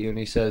looks at you and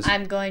he says,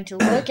 I'm going to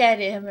look at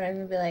him and I'm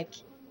gonna be like,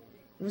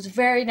 "It was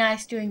very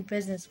nice doing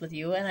business with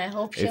you, and I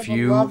hope you If have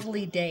you- a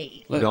lovely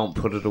day." "Don't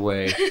put it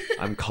away.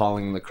 I'm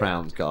calling the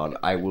Crown's God.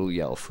 I will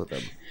yell for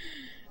them."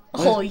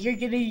 Oh, you're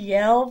gonna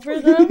yell for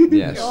them?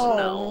 Yes. Oh,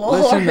 No.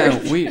 Lord. Listen,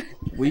 man,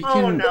 we Oh,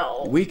 can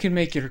no. we can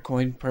make your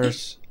coin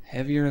purse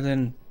heavier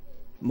than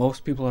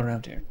most people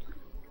around here.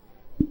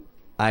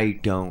 I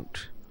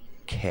don't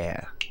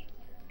care.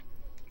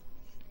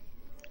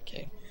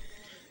 Okay.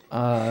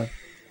 Okay.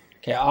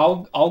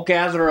 I'll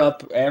gather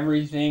up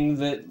everything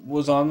that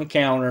was on the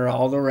counter,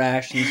 all the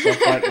rations, stuff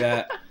like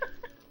that.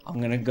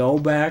 I'm gonna go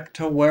back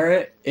to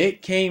where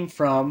it came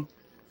from.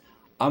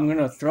 I'm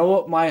gonna throw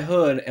up my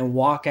hood and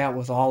walk out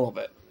with all of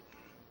it.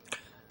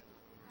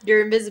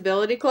 Your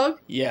invisibility cloak?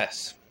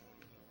 Yes,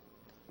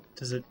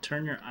 Does it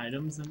turn your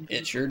items into?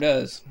 it sure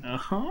does.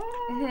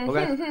 Oh.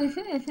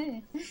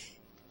 Okay.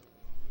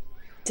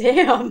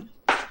 Damn.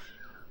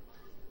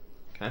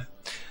 Okay.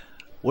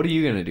 What are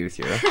you going to do,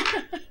 Thera?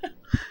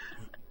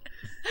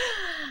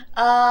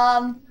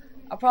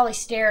 I'll probably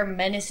stare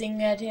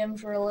menacing at him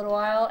for a little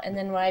while, and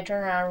then when I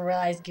turn around and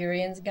realize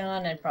Girian's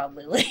gone, I'd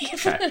probably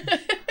leave. Okay.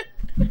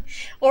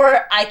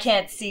 Or I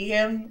can't see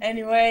him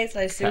anyway, so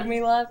I assume Okay.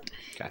 he left.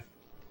 Okay.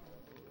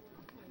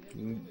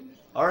 You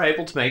are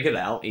able to make it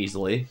out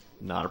easily.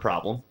 Not a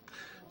problem.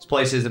 This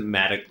place isn't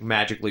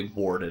magically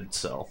warded,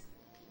 so...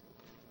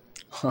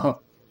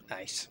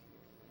 Nice.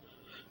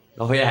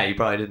 Oh yeah, you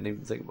probably didn't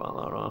even think about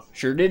that, huh?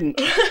 Sure didn't.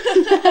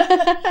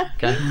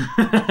 Okay.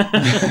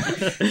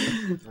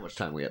 How much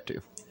time we up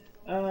to?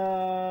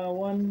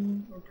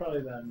 We're probably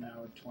about an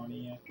hour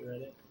 20 after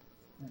Reddit.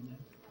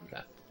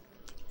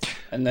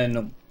 And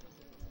then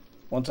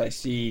once I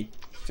see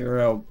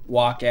Thera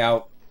walk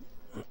out,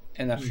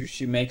 and after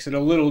she makes it a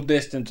little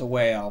distance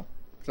away, I'll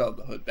throw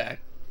the hood back.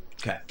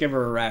 Okay. Give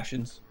her her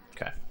rations.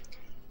 Okay.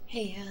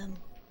 Hey,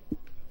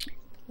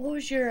 what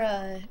was your,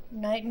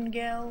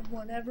 nightingale,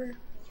 whatever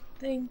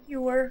thing you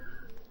were?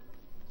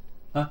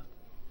 Huh?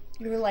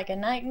 You were like a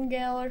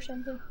nightingale or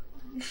something?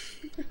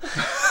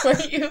 Were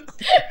you,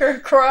 or a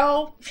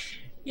crow?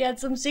 You had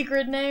some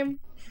secret name?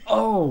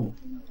 Oh,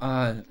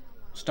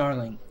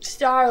 Starling.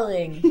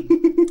 Starling.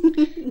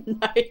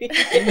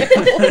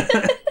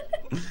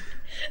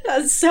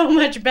 That's so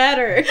much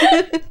better.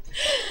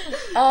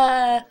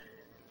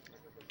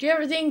 Do you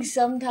ever think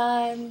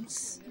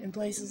sometimes in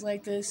places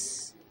like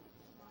this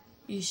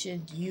you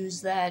should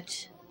use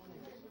that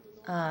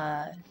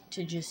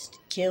to just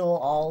kill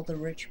all the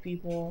rich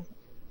people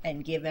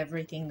and give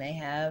everything they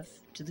have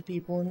to the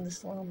people in the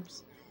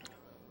slums?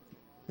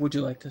 Would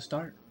you like to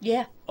start?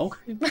 Yeah.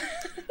 Okay.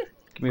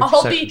 Give me a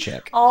perception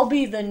check. I'll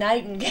be the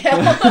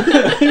nightingale.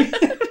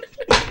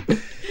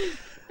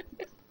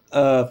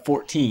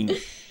 14.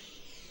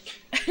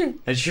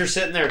 As you're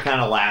sitting there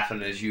kind of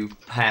laughing as you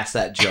pass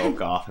that joke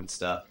off and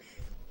stuff,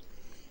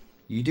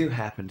 you do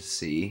happen to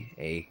see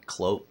a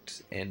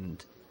cloaked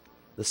and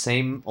the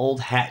same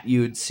old hat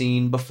you'd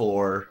seen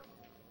before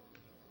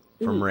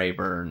from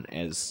Rayburn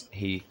as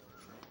he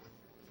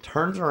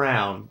turns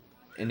around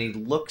and he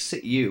looks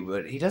at you,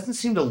 but he doesn't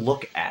seem to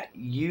look at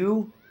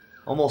you,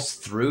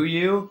 almost through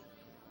you.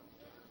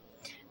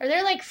 Are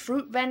there like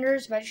fruit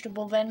vendors,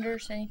 vegetable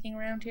vendors, anything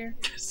around here?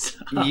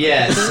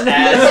 Yes,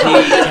 as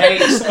he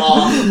takes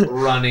off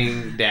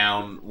running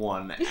down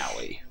one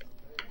alley.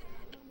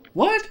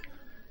 What?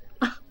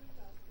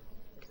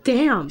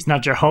 Damn. He's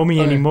not your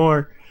homie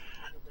anymore.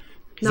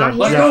 He's Not out,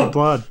 here. he's out for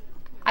blood.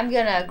 I'm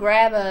gonna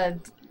grab a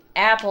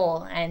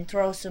apple and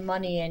throw some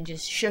money and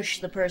just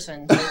shush the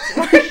person. So it's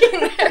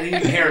working. And you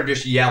can hear him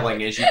just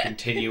yelling as you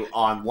continue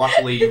on.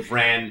 Luckily, you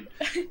ran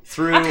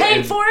through. I paid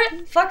and- for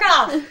it. Fuck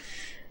off.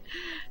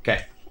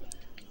 Okay.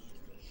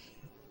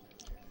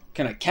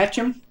 Can I catch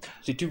him?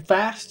 Is he too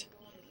fast?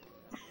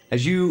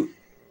 As you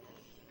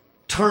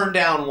turn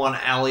down one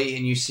alley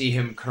and you see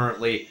him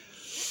currently,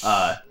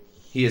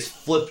 he is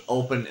flipped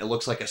open. It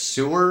looks like a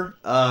sewer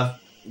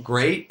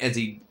great as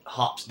he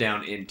hops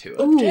down into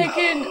it.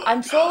 Ooh.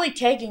 I'm slowly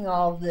taking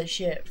all of this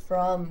shit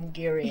from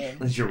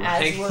Girion As you're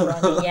as running. we're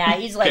running. Yeah,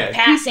 he's like Okay.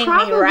 passing He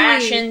probably- me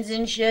rations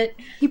and shit.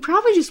 He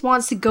probably just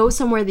wants to go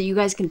somewhere that you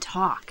guys can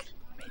talk.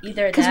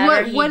 Either 'Cause that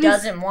what- or he what is-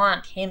 doesn't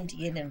want him to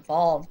get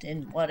involved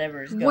in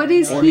whatever's going on. What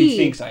is Or he? he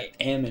thinks I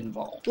am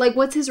involved. Like,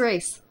 what's his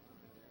race?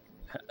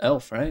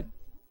 Elf, right?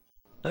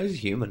 Oh, he's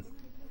human.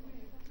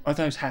 I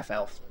thought he was half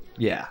elf.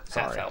 Yeah, Half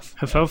sorry. elf.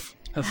 Huff.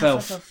 Half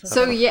elf.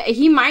 So yeah,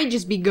 he might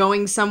just be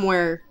going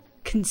somewhere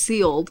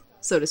concealed,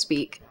 so to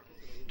speak.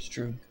 It's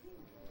true.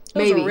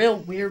 That was Maybe. a real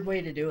weird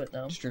way to do it,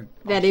 though. It's true.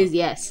 That is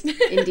yes,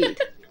 indeed.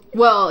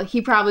 Well,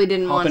 he probably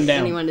didn't want Hopping down.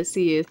 anyone to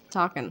see you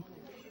talking.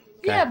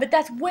 Yeah, but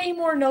that's way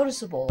more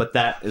noticeable But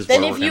that is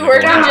than where if we're you gonna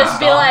were to go now. just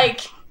be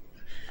like,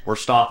 We're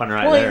stopping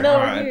right pulling there.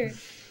 over Alright. here.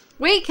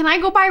 Wait, can I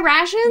go buy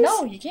rations?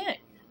 No, you can't.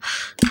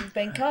 You've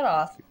been cut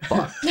off.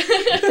 Fucked.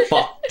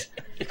 Fucked.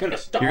 You're gonna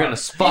stop. You're gonna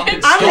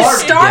fucking I'm starve gonna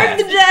starve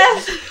to to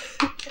death.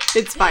 death.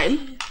 It's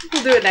fine.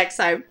 We'll do it next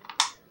time.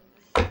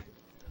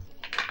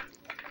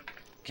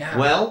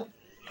 Well,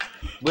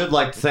 we'd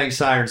like to thank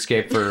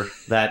Sirenscape for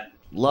that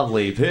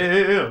lovely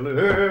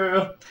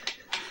pill.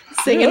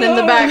 Singing in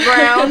the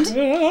background.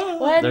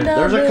 When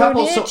There's the a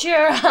couple moon so- hits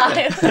your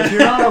eye. If you're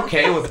not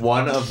okay with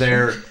one of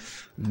their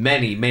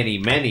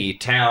many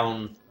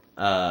town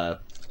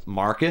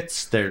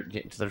markets,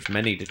 there's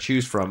many to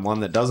choose from. One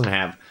that doesn't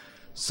have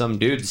some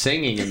dude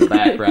singing in the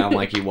background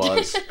like he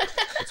was.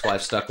 That's why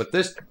I've stuck with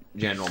this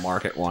general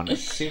market one. It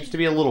seems to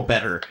be a little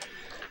better.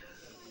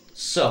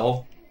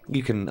 So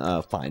you can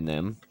find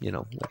them. You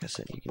know, like I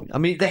said, you can. I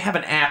mean, they have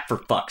an app for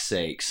fuck's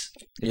sakes.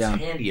 It's Yeah.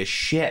 handy as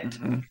shit.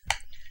 Mhm.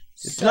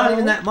 It's not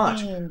even that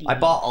much. handy. I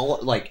bought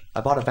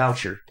a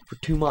voucher for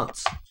 2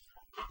 months.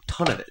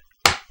 Ton of it.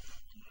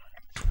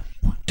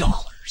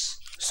 $21.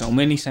 So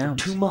many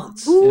sounds. 2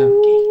 months.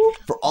 Ooh.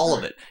 For all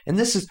of it. And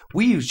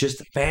we use just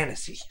the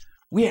fantasy.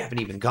 We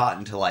haven't even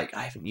gotten to I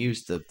haven't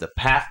used the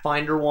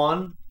Pathfinder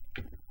one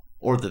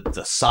or the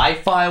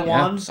sci-fi Yeah,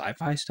 one.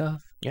 sci-fi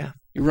stuff. Yeah.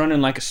 You're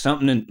running like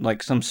something in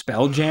like some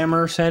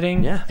Spelljammer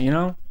setting. Yeah. You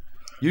know.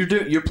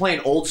 You're playing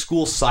old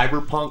school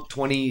Cyberpunk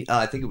 20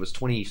 I think it was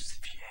 20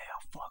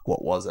 fuck,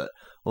 what was it?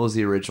 What was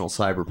the original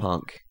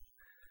Cyberpunk?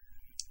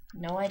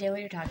 No idea what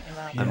you're talking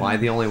about. Am I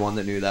the only one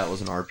that knew that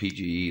was an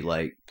RPG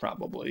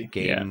Probably.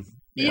 game?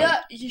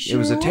 Yeah, you It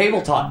was a sure?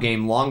 tabletop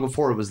game long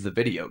before it was the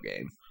video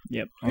game.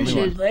 Yep. We Only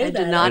should one. play I did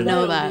that. not I know thought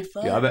it would that.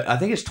 be Yeah, fun. I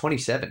think it's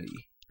 2070.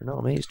 Or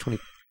no, maybe it's 20.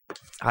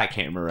 I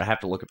can't remember. I have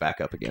to look it back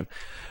up again.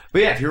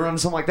 But yeah, if you're running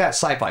something like that,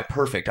 sci-fi,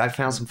 perfect. I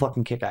found some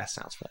fucking kick-ass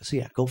sounds for that. So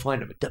yeah, go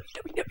find them at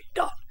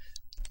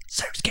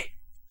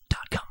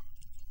www.sirenscape.com.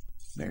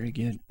 Very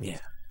good. Yeah.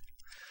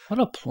 What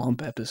a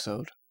plump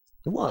episode.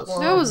 It was.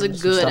 That was a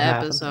Some good stuff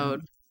happened.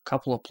 episode.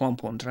 Couple of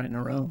plump ones right in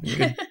a row.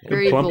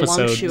 Very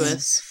plump-isodes.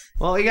 voluptuous.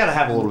 Well, you got to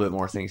have a little bit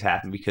more things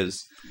happen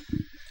because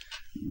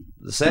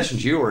the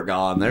sessions you were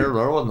gone, there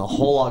wasn't a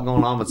whole lot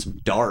going on with some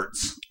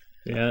darts.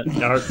 Yeah,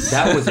 darts.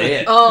 That was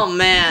it. Oh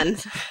man.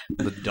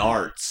 The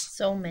darts.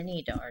 So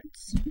many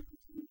darts.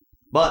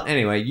 But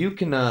anyway, you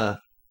can, if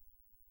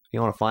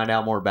you want to find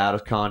out more about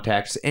us,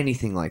 contacts,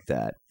 anything like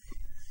that,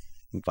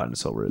 you can find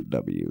us over at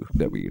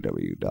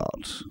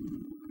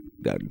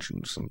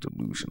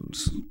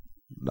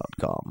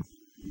www.dungeonsanddelusions.com.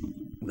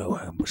 No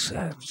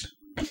ampersand.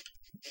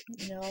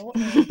 No.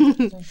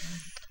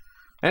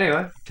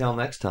 Anyway, till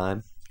next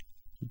time.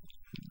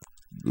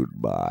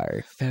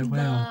 Goodbye.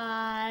 Farewell.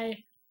 Bye.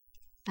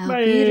 Auf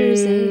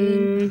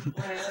Wiedersehen.